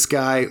splitting this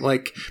guy,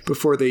 like,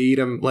 before they eat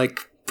him, like,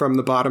 from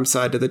the bottom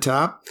side to the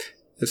top.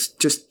 It's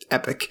just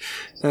epic.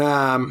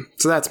 So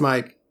that's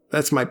my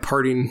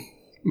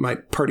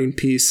parting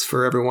piece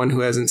for everyone who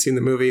hasn't seen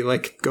the movie.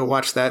 Like, go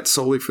watch that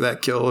solely for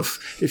that kill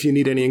if you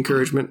need any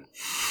encouragement.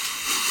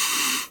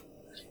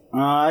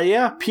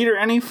 Yeah, Peter,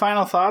 any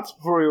final thoughts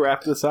before we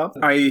wrap this up?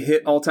 I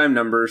hit all-time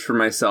numbers for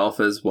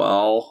myself as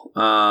well,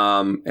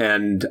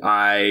 and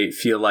I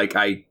feel like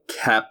I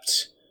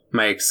kept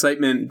my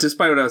excitement,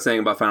 despite what I was saying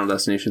about Final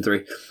Destination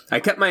 3,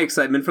 I kept my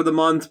excitement for the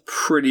month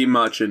pretty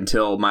much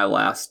until my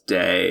last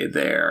day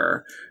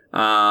there.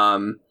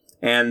 And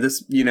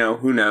this, you know,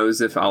 who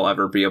knows if I'll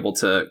ever be able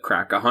to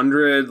crack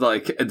 100,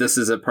 like, this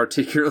is a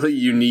particularly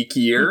unique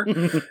year.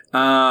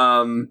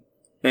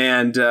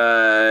 And,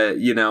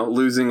 you know,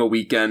 losing a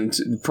weekend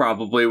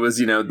probably was,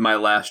 you know, my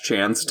last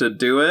chance to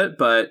do it.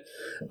 But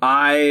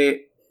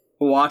I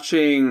watched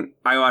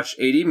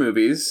 80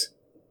 movies.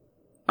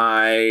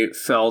 I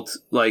felt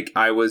like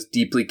I was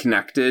deeply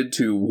connected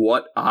to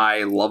what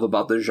I love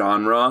about the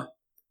genre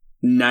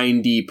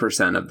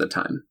 90% of the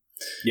time.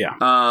 Yeah.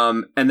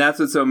 And that's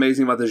what's so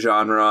amazing about the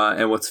genre,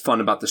 and what's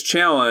fun about this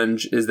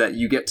challenge is that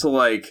you get to,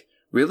 like,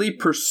 really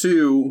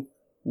pursue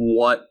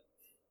what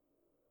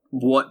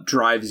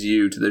drives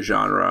you to the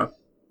genre,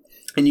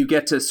 and you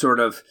get to sort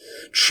of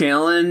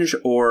challenge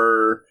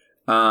or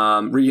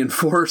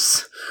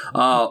reinforce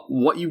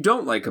what you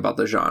don't like about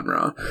the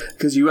genre,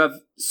 because you have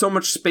so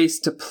much space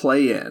to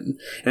play in,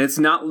 and it's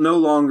no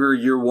longer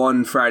your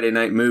one Friday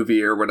night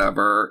movie or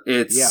whatever.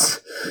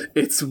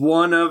 It's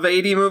one of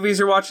 80 movies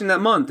you're watching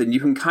that month, and you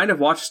can kind of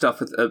watch stuff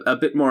with a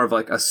bit more of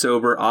like a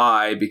sober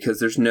eye, because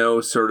there's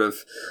no sort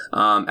of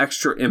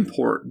extra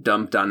import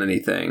dumped on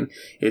anything.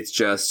 It's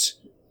just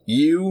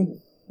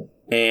you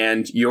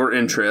and your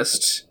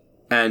interest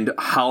and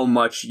how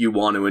much you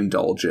want to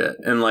indulge it.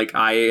 And like,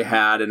 I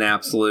had an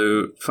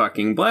absolute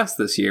fucking blast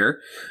this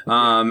year.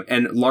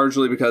 And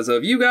largely because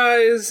of you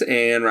guys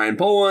and Ryan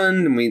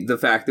Poland, and the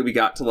fact that we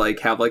got to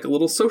like have like a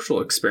little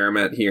social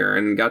experiment here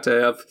and got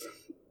to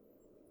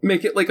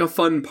make it like a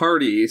fun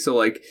party. So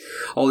like,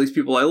 all these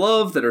people I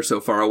love that are so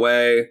far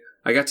away,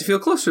 I got to feel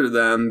closer to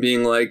them,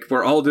 being like,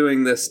 we're all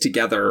doing this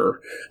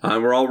together.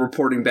 We're all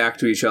reporting back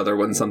to each other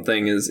when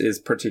something is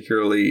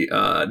particularly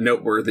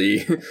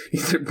noteworthy,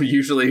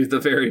 usually the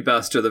very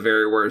best or the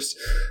very worst.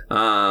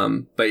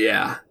 But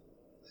yeah,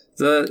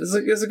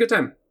 it's a good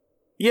time.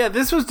 Yeah,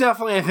 this was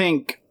definitely, I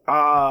think,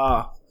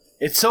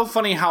 it's so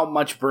funny how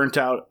much burnt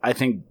out I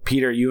think,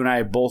 Peter, you and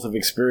I both have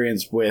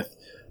experienced with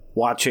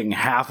watching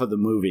half of the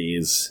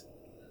movies.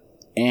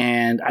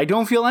 And I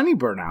don't feel any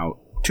burnout.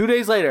 2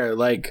 days later,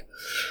 like,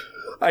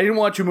 I didn't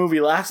watch a movie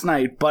last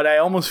night, but I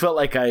almost felt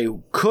like I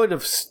could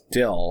have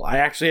still. I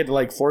actually had to,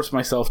 like, force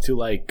myself to,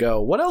 like,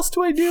 go, what else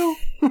do I do?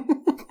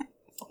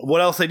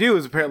 What else I do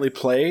is apparently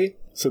play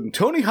some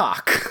Tony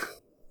Hawk.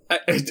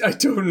 I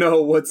don't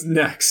know what's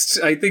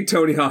next. I think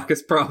Tony Hawk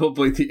is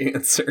probably the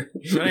answer.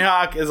 Tony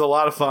Hawk is a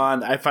lot of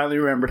fun. I finally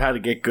remembered how to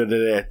get good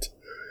at it.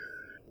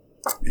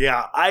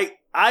 Yeah,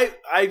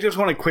 I just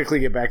want to quickly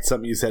get back to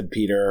something you said,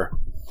 Peter.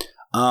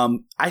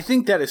 I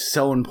think that is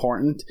so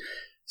important.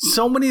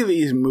 So many of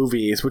these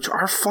movies, which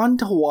are fun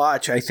to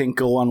watch, I think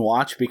go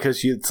unwatched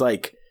because it's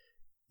like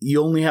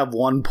you only have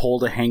one pole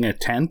to hang a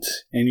tent,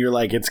 and you're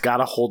like, it's got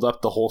to hold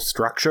up the whole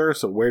structure,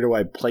 so where do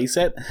I place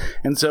it?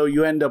 And so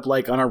you end up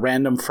like on a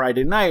random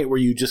Friday night where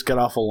you just got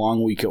off a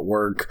long week at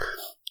work,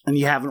 and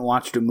you haven't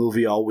watched a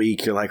movie all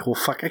week. You're like, well,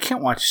 fuck, I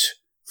can't watch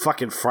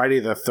fucking Friday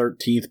the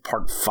 13th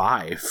Part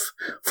 5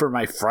 for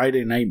my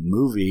Friday night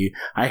movie.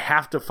 I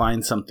have to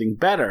find something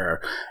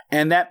better.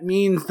 And that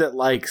means that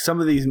like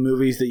some of these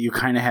movies that you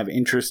kind of have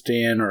interest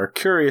in or are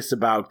curious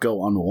about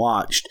go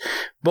unwatched.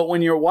 But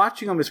when you're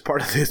watching them as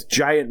part of this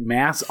giant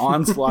mass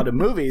onslaught of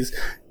movies,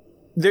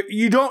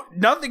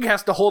 nothing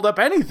has to hold up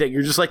anything.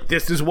 You're just like,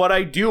 this is what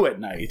I do at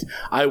night.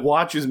 I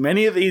watch as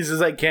many of these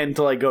as I can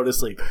until I go to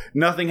sleep.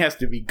 Nothing has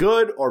to be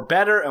good or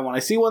better. And when I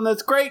see one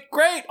that's great,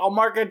 I'll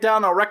mark it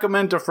down. I'll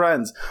recommend to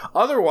friends.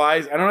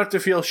 Otherwise, I don't have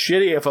to feel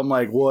shitty if I'm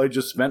like, well, I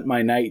just spent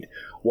my night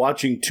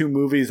watching 2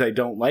 movies I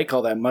don't like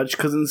all that much,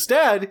 because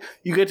instead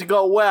you get to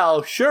go,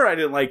 well, sure, I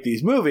didn't like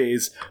these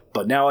movies,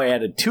 but now I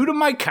added 2 to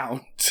my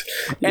count.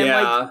 And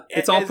yeah,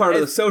 it's all part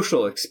of the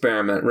social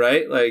experiment,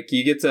 right? Like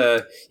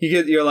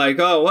you're like,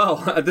 oh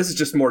well, this is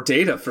just more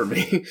data for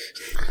me.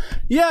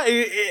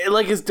 Yeah,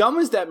 like as dumb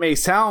as that may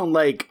sound,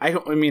 like I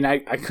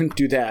couldn't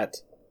do that.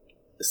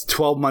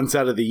 12 months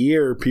out of the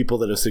year, people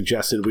that have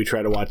suggested we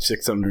try to watch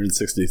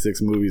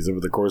 666 movies over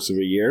the course of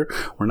a year,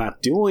 we're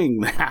not doing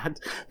that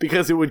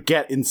because it would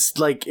get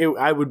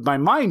my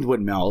mind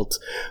would melt.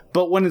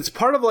 But when it's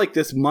part of like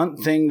this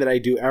month thing that I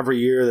do every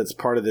year, that's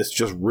part of this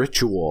just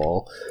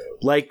ritual,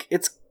 like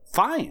it's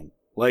fine.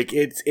 Like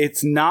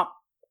it's not.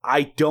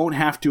 I don't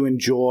have to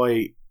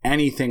enjoy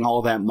anything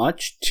all that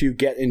much to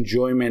get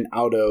enjoyment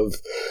out of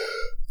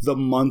the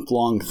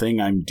month-long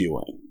thing I'm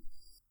doing.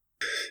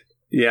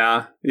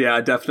 Yeah,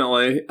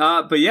 definitely.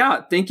 But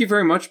yeah, thank you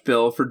very much,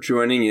 Bill, for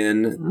joining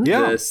in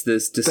this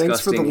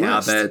disgusting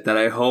habit that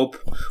I hope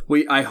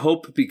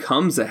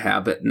becomes a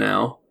habit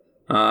now.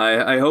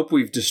 I hope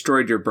we've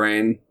destroyed your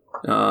brain.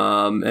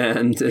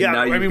 And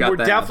now you've got we're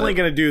definitely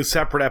going to do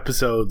separate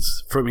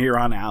episodes from here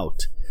on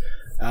out.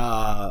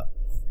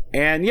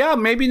 And yeah,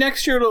 maybe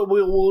next year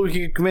we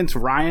can convince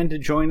Ryan to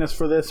join us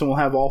for this, and we'll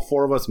have all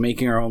 4 of us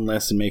making our own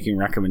lists and making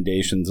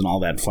recommendations and all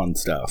that fun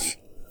stuff.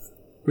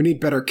 We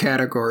need better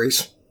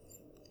categories.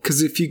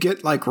 Because if you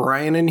get, like,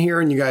 Ryan in here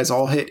and you guys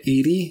all hit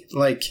 80,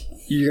 like,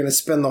 you're going to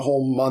spend the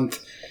whole month,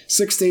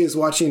 6 days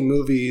watching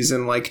movies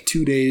and, like,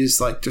 2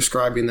 days, like,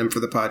 describing them for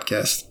the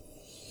podcast.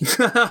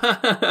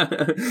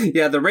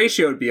 Yeah, the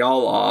ratio would be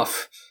all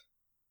off.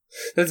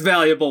 That's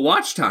valuable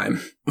watch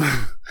time.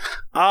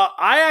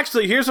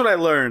 Here's what I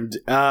learned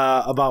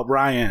about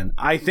Ryan.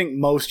 I think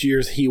most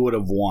years he would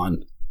have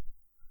won.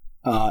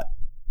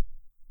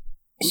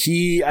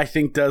 He, I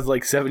think, does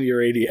like 70 or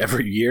 80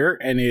 every year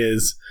and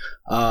is,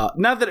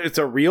 not that it's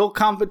a real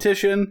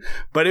competition,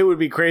 but it would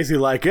be crazy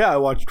like, yeah, I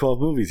watched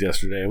 12 movies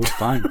yesterday. It was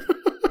fine.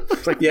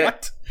 It's like, yeah,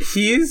 what?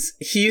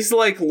 He's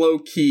like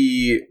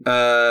low-key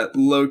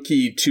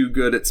too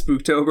good at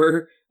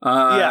Spooktober.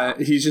 Yeah.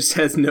 He just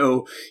has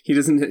he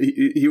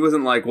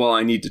wasn't like, well,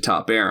 I need to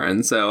top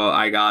Aaron, so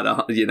I got,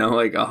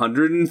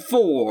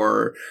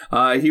 104.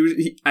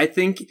 I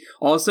think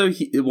also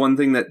one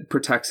thing that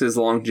protects his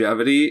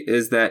longevity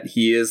is that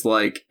he is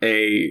like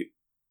he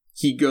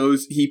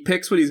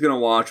picks what he's going to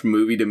watch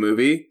movie to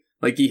movie.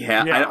 Like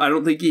I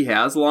don't think he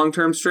has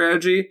long-term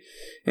strategy,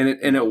 and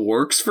it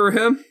works for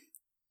him.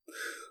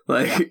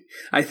 Like,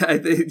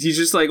 he's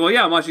just like, well,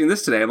 yeah, I'm watching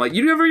this today. I'm like,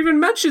 you never even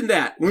mentioned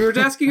that when we were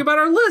asking about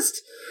our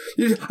list.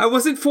 I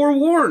wasn't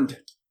forewarned.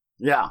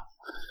 Yeah.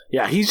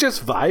 Yeah, he's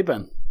just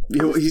vibing.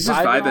 He's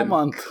just vibing all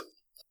month.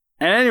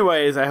 And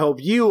anyways, I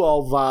hope you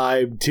all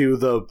vibe to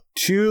the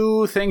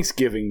 2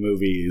 Thanksgiving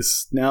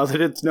movies now that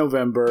it's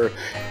November.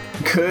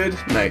 Good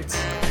night.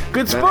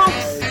 Good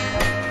spooks!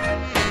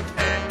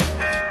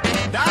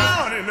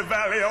 Down in the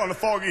valley on the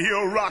foggy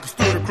hill rock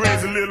stood a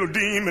crazy little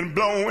demon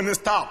blowing his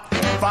top.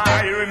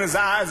 Fire in his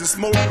eyes and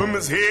smoke from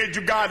his head.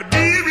 You gotta be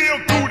real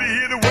cool to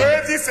hear the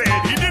words he said.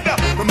 He did the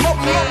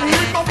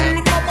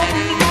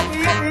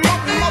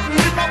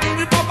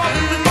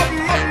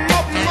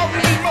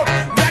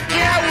that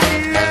cat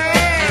was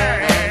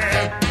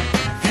mad.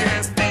 He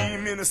had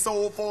steam in his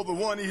soul for the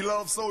one he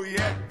loved, so he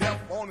had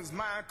death on his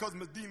mind, 'cause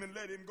Miss Demon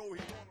let him go.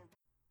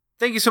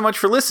 Thank you so much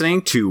for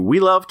listening to We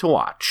Love to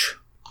Watch.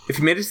 If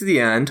you made it to the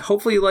end,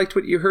 hopefully you liked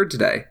what you heard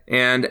today.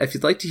 And if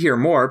you'd like to hear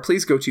more,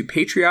 please go to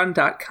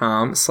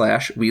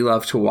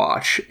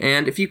patreon.com/WeLoveToWatch.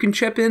 And if you can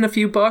chip in a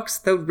few bucks,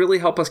 that would really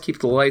help us keep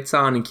the lights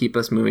on and keep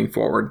us moving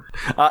forward.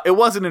 It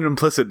wasn't an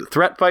implicit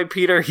threat by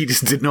Peter. He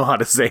just didn't know how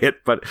to say it.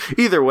 But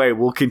either way,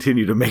 we'll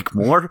continue to make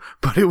more.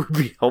 But it would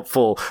be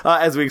helpful,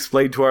 as we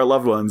explain to our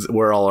loved ones,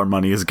 where all our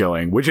money is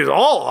going, which is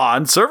all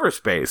on server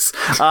space.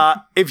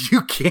 If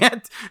you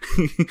can't,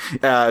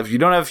 if you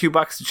don't have a few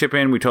bucks to chip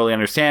in, we totally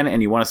understand.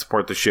 And you want to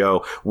support the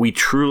show, we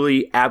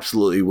truly,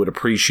 absolutely would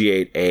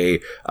appreciate a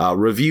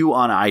review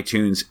on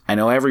iTunes. I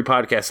know every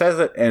podcast says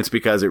it, and it's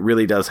because it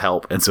really does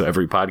help, and so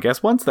every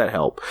podcast wants that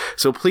help.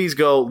 So please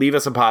go leave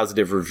us a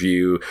positive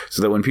review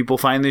so that when people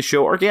find this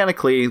show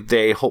organically,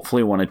 they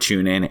hopefully want to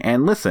tune in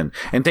and listen.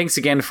 And thanks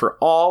again for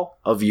all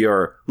of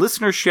your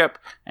listenership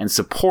and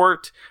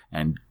support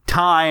and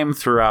time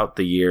throughout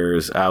the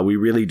years. We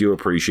really do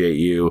appreciate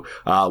you.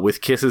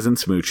 With kisses and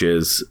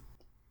smooches,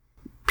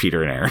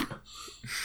 Peter and Aaron.